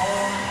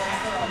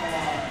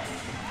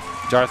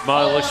 Darth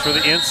Molly looks for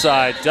the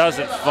inside,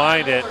 doesn't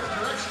find it.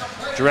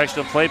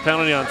 Directional play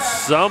penalty on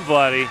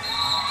somebody.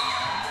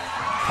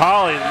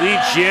 Polly,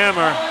 lead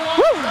jammer.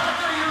 Woo!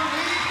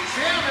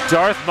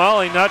 Darth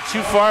Molly not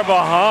too far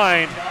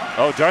behind.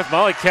 Oh, Darth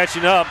Molly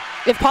catching up.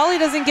 If Polly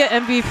doesn't get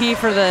MVP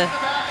for the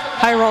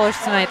high rollers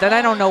tonight, then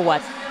I don't know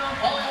what.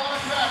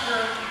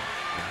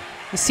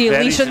 You see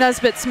Betties. Alicia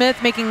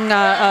Nesbitt-Smith making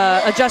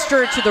a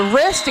gesture to the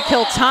wrist to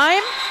kill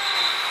time.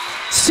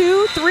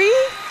 2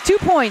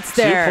 points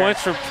there. 2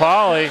 points for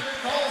Polly.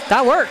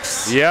 That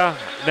works. Yeah.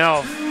 Now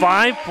a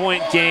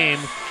 5-point game.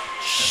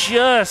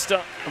 Just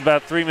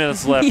about 3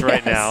 minutes left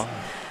right Yes. now.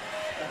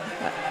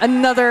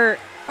 Another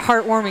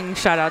heartwarming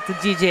shout out to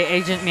DJ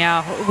Agent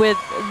Meow with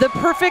the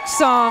perfect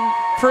song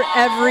for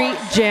every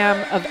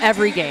jam of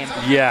every game.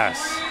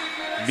 Yes.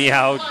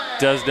 Meow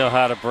does know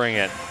how to bring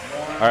it.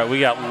 All right, we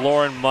got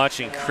Lauren Much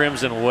and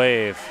Crimson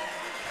Wave.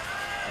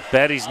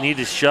 Betties need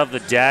to shove the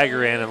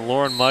dagger in, and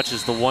Lauren Much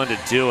is the one to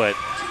do it.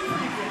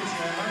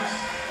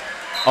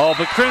 Oh,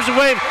 but Crimson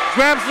Wave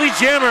grabs lead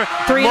jammer.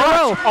 3 in a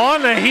row. Much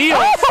on the heels.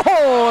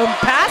 Oh, and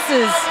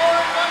passes.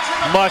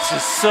 Much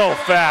is so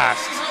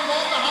fast.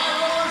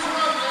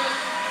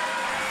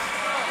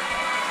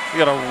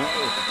 You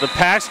got the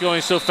pack's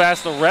going so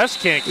fast the refs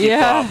can't keep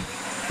up.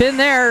 Been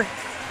there.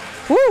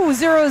 Woo,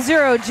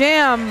 0-0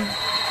 jam.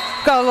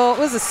 Got a little,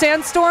 was a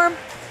sandstorm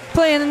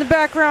playing in the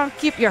background.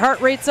 Keep your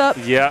heart rates up.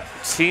 Yeah,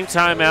 team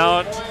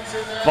timeout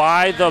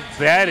by the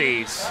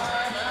Betties.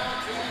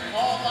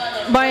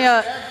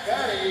 My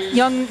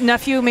young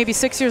nephew, maybe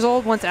 6 years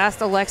old, once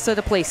asked Alexa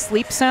to play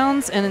sleep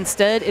sounds, and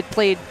instead it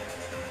played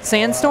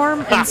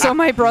Sandstorm. And so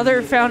my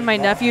brother found my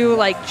nephew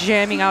like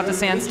jamming out to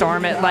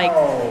Sandstorm at like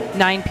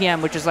 9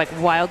 p.m., which is like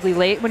wildly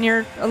late when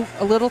you're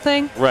a little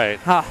thing. Right.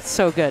 Ah,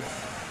 so good.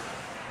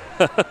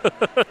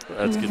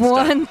 That's good stuff.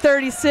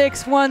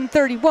 136,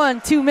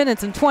 131, 2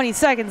 minutes and 20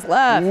 seconds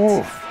left.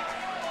 Oof.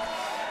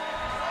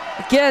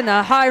 Again,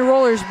 high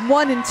rollers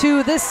 1 and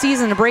 2 this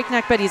season.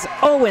 Breakneck Betties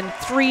 0 and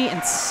 3,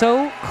 and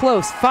so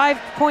close. 5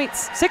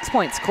 points, 6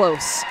 points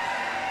close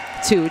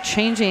to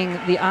changing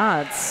the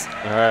odds.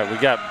 All right, we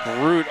got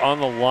Brute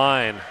on the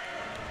line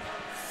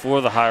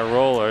for the high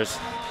rollers.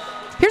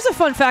 Here's a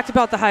fun fact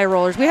about the high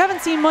rollers. We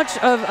haven't seen much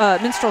of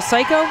Minstrel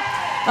Psycho,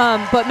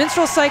 but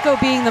Minstrel Psycho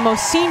being the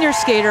most senior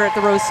skater at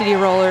the Rose City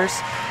Rollers,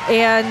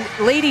 and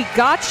Lady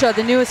Gotcha,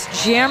 the newest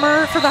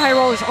jammer for the high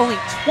rollers, only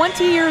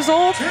 20 years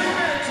old.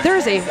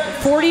 There's a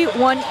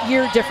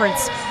 41-year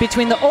difference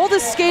between the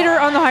oldest skater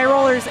on the high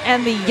rollers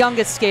and the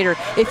youngest skater.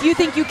 If you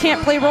think you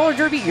can't play roller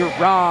derby, you're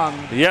wrong.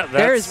 Yeah,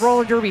 there is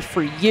roller derby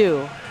for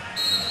you.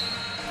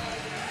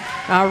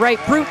 All right,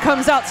 Brute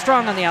comes out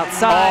strong on the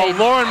outside. Oh,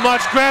 Lauren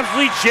Much grabs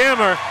lead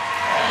jammer.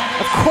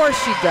 Of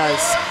course she does.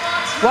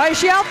 Why is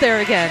she out there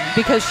again?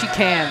 Because she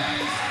can.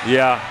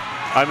 Yeah,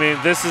 I mean,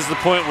 this is the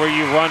point where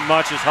you run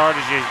Much as hard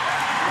as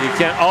you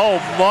can. Oh,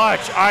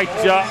 Much,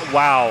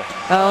 wow.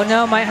 Oh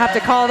no, might have to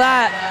call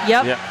that.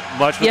 Yep. Yeah,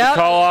 Much with the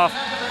call off.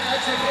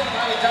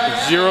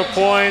 0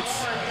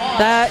 points.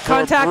 That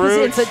contact was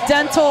Brute.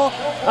 incidental.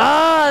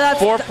 Ah, that's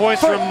 4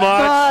 points for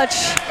Much.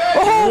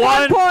 Oh,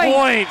 1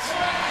 point.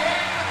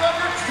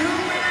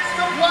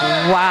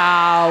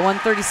 Wow,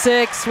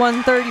 136,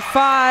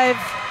 135.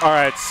 All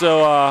right,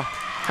 so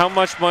how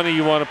much money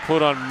you want to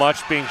put on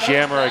Much being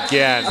jammer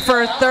again?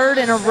 For a third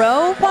in a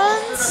row,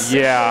 Buns?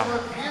 Yeah.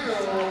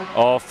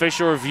 Oh,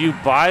 official review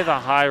by the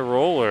high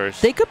rollers.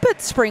 They could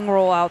put Spring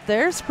Roll out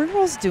there. Spring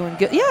Roll's doing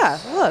good. Yeah,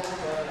 look.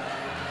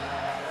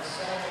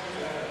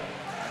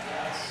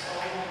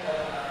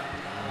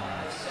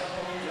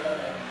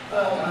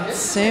 Let's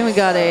see, we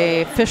got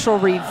a official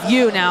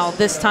review now,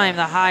 this time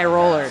the high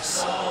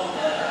rollers.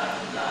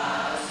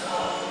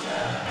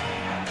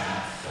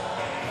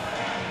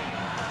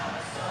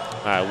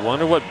 I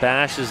wonder what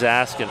Bash is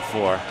asking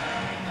for.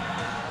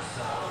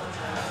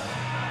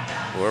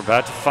 We're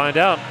about to find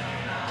out.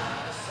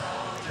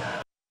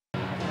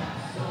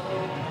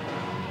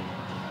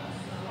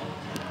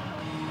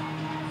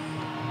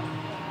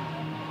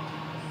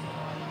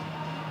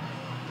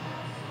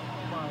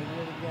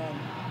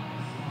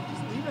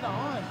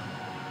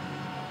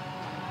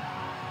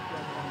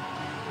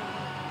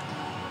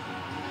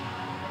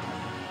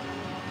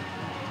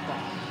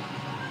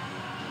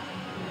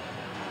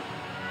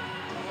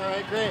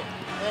 Great,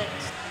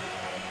 thanks.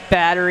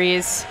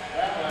 Batteries.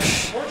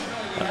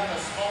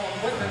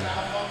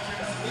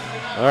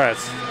 All right,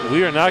 so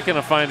we are not going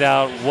to find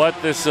out what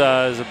this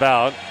is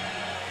about.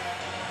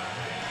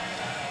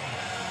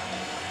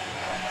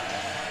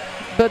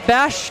 But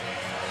Bash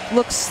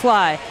looks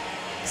sly.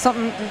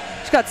 Something,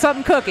 she's got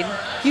something cooking.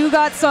 You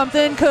got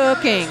something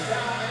cooking.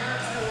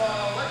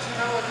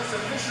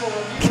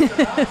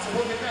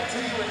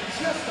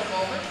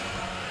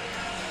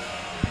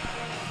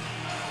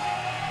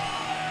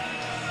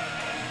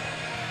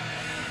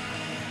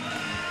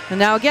 And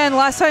now again,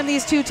 last time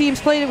these two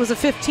teams played, it was a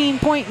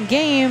 15-point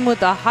game with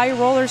the High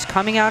Rollers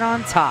coming out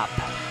on top.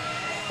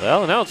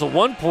 Well, now it's a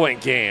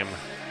 1-point game.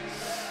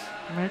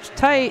 It's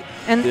tight,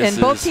 and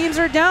both teams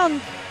are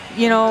down,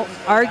 you know,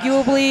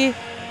 arguably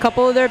a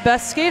couple of their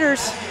best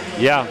skaters.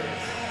 Yeah.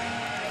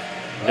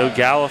 No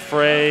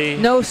Gallifrey.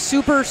 No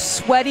super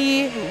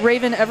sweaty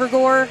Raven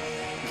Evergore.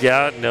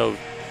 Yeah, no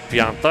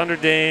Beyond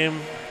Thunderdame.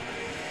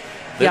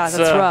 Yeah, that's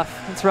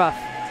rough. That's rough.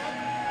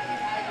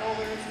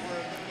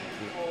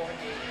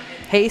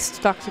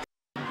 Haste, Dr.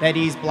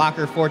 Betties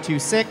blocker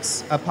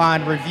 426.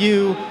 Upon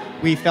review,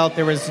 we felt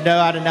there was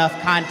not enough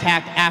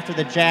contact after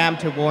the jam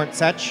to warrant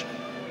such.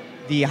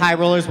 The High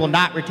Rollers will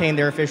not retain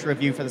their official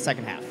review for the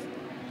second half.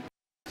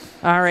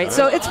 All right,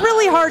 so it's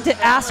really hard to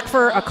ask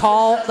for a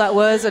call that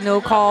was a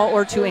no call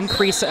or to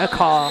increase a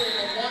call.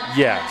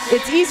 Yes.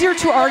 It's easier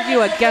to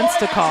argue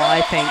against a call,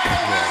 I think.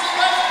 Yes.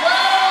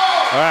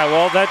 All right,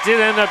 well, that did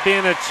end up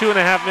being a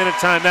 2.5-minute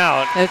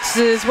timeout. This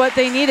is what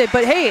they needed,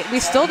 but hey, we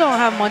still don't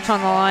have much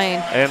on the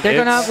line. And they're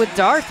going out with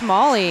Darth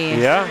Molly.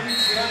 Yeah.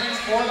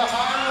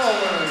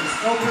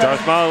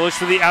 Darth Molly looks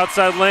for the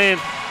outside lane,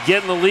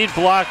 getting the lead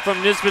block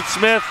from Nisbet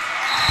Smith.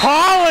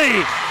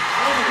 Polly!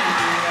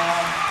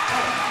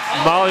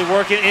 Molly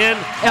working in.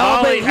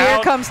 Oh, Molly but here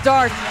out. comes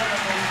Darth.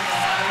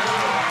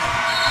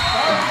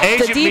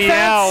 Agent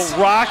Meow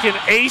rocking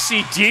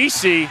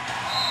AC/DC.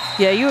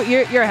 Yeah,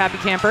 you're a happy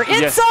camper.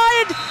 Yes.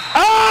 Inside!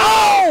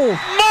 Oh!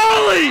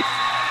 Molly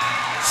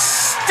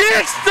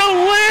sticks the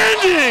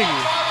landing!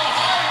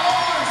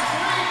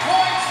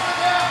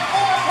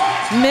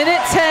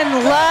 Minute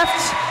 10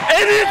 left.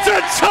 And it's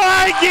a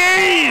tie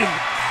game!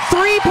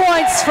 3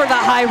 points for the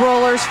High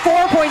Rollers,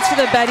 4 points for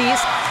the Betties.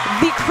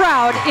 The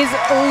crowd is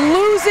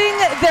losing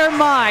their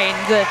mind.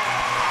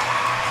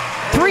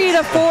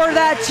 3-4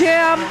 that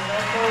jam.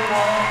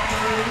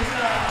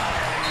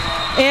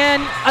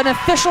 And an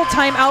official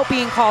timeout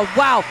being called.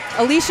 Wow,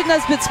 Alicia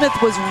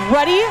Nesbitt-Smith was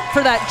ready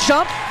for that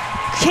jump,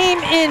 came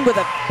in with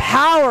a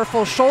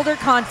powerful shoulder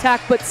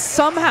contact, but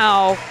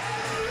somehow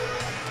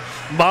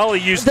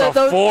Molly used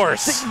the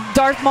force.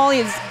 Darth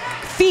Molly's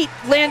feet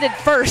landed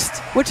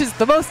first, which is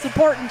the most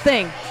important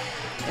thing.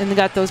 And they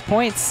got those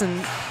points,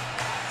 and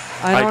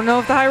I don't know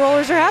if the High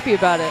Rollers are happy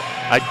about it.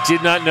 I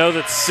did not know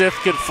that Sith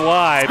could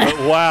fly, but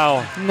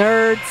wow.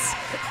 Nerds.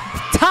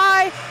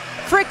 Tie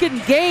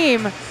frickin'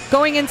 game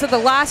going into the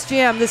last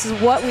jam. This is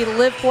what we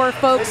live for,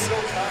 folks.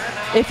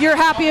 If you're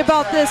happy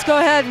about this, go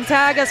ahead and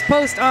tag us,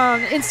 post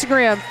on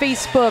Instagram,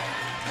 Facebook,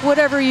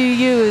 whatever you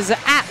use,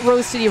 at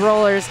Rose City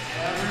Rollers.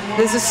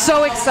 This is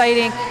so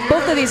exciting.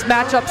 Both of these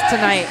matchups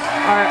tonight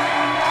are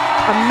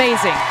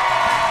amazing.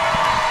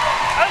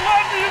 I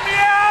love you,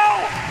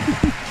 Meow!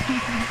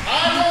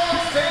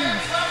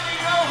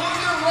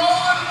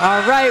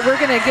 All right, we're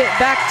going to get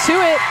back to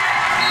it.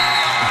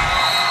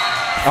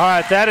 All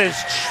right, that is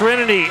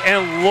Trinity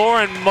and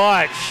Lauren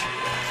Much.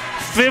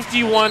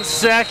 51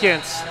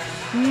 seconds.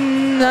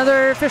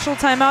 Another official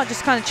timeout,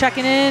 just kind of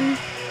checking in.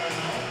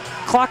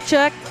 Clock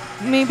check,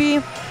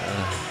 maybe.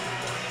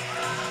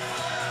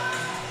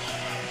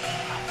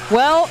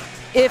 Well,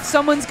 if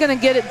someone's going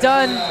to get it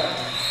done,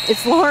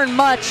 it's Lauren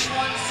Much.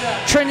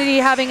 Trinity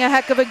having a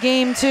heck of a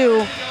game,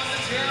 too.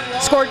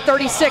 Scored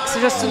 36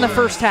 just in the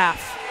first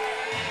half.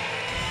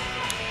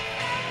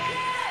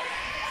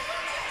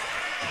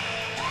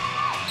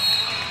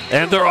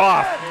 And they're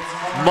off.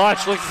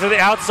 Much looking for the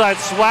outside.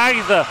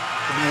 Swaggy the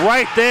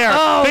right there.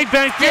 Oh, Big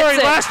Bang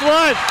Theory, last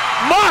one.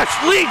 Much,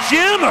 lead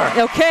jammer.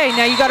 Okay,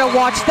 now you got to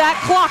watch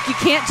that clock. You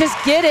can't just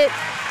get it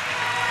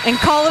and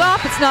call it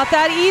off. It's not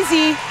that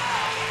easy.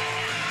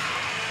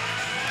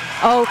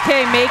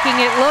 Okay, making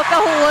it look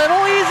a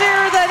little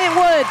easier than it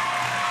would.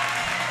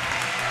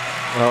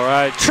 All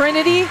right.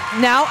 Trinity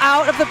now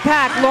out of the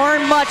pack.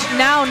 Lauren Much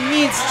now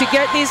needs to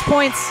get these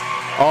points.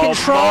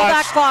 Control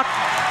that clock.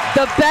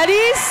 The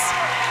Betties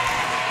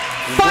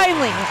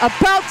finally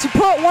about to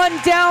put one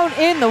down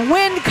in the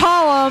win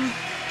column.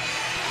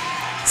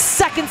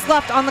 Seconds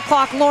left on the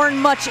clock. Lauren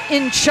Much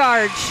in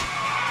charge.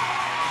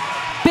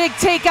 Big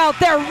takeout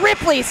there.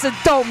 Ripley said,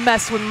 don't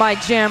mess with my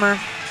jammer.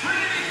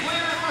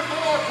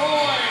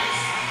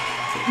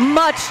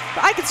 Much.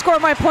 I can score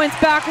my points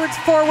backwards,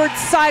 forwards,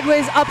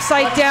 sideways,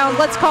 upside down.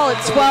 Let's call it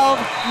 12.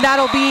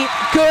 That'll be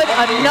good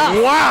enough.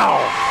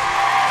 Wow.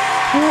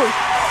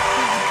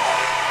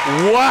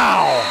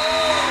 Wow.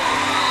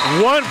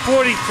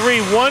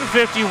 143,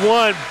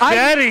 151.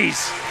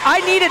 Betties.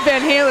 I needed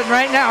Van Halen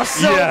right now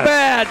so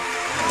bad.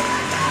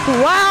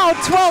 Wow,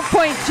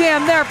 12-point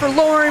jam there for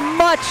Lauren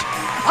Much.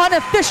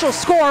 Unofficial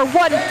score,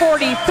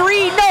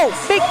 143. No,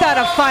 make that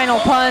a final,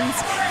 puns.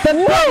 The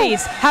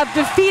Betties have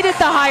defeated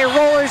the High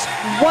Rollers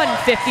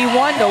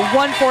 151 to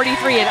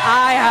 143, and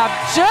I have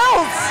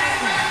chills.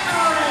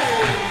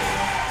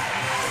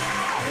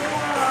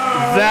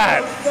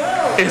 That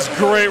is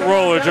great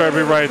roller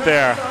derby right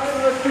there.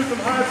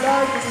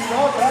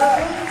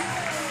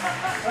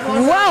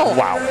 Well,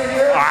 wow.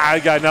 I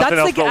got nothing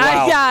else but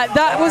wow. Yeah,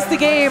 that was the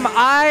game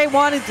I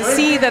wanted to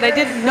see that I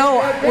didn't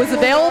know was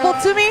available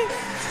to me.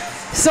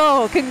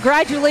 So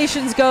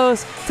congratulations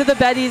goes to the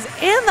Betties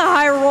and the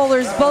High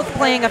Rollers, both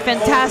playing a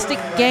fantastic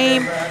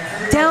game.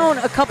 Down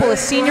a couple of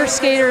senior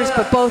skaters,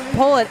 but both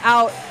pull it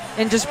out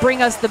and just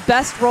bring us the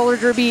best roller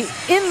derby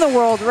in the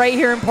world right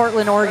here in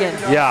Portland, Oregon.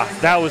 Yeah,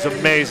 that was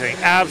amazing.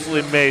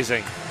 Absolutely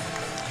amazing.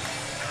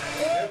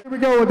 Here we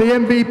go with the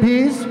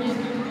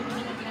MVPs.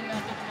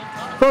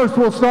 First,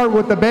 we'll start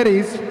with the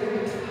Betties.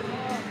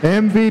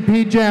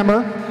 MVP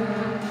jammer,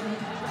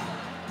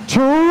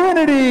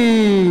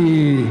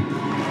 Trinity.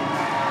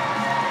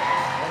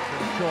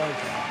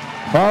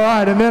 All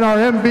right, and then our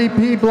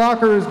MVP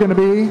blocker is going to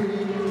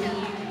be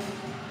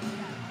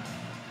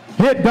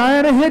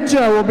Diana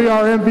Hitcha will be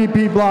our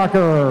MVP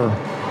blocker.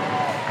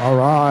 All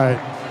right,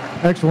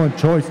 excellent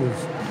choices.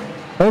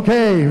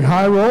 Okay,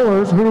 High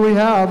Rollers, who do we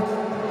have?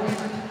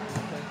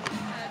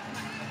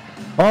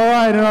 All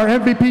right, and our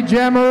MVP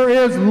jammer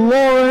is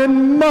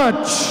Lauren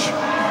Much.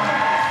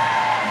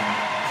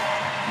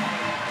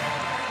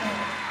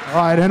 All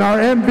right, and our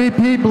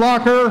MVP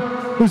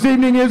blocker this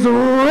evening is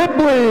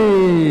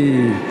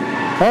Ripley.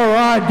 All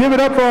right, give it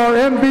up for our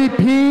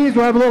MVPs.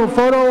 We'll have a little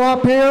photo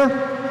up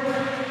here.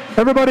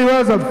 Everybody who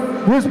has a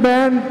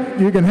wristband,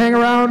 you can hang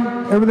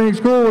around. Everything's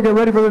cool. We'll get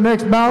ready for the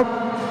next bout.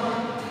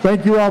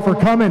 Thank you all for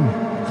coming.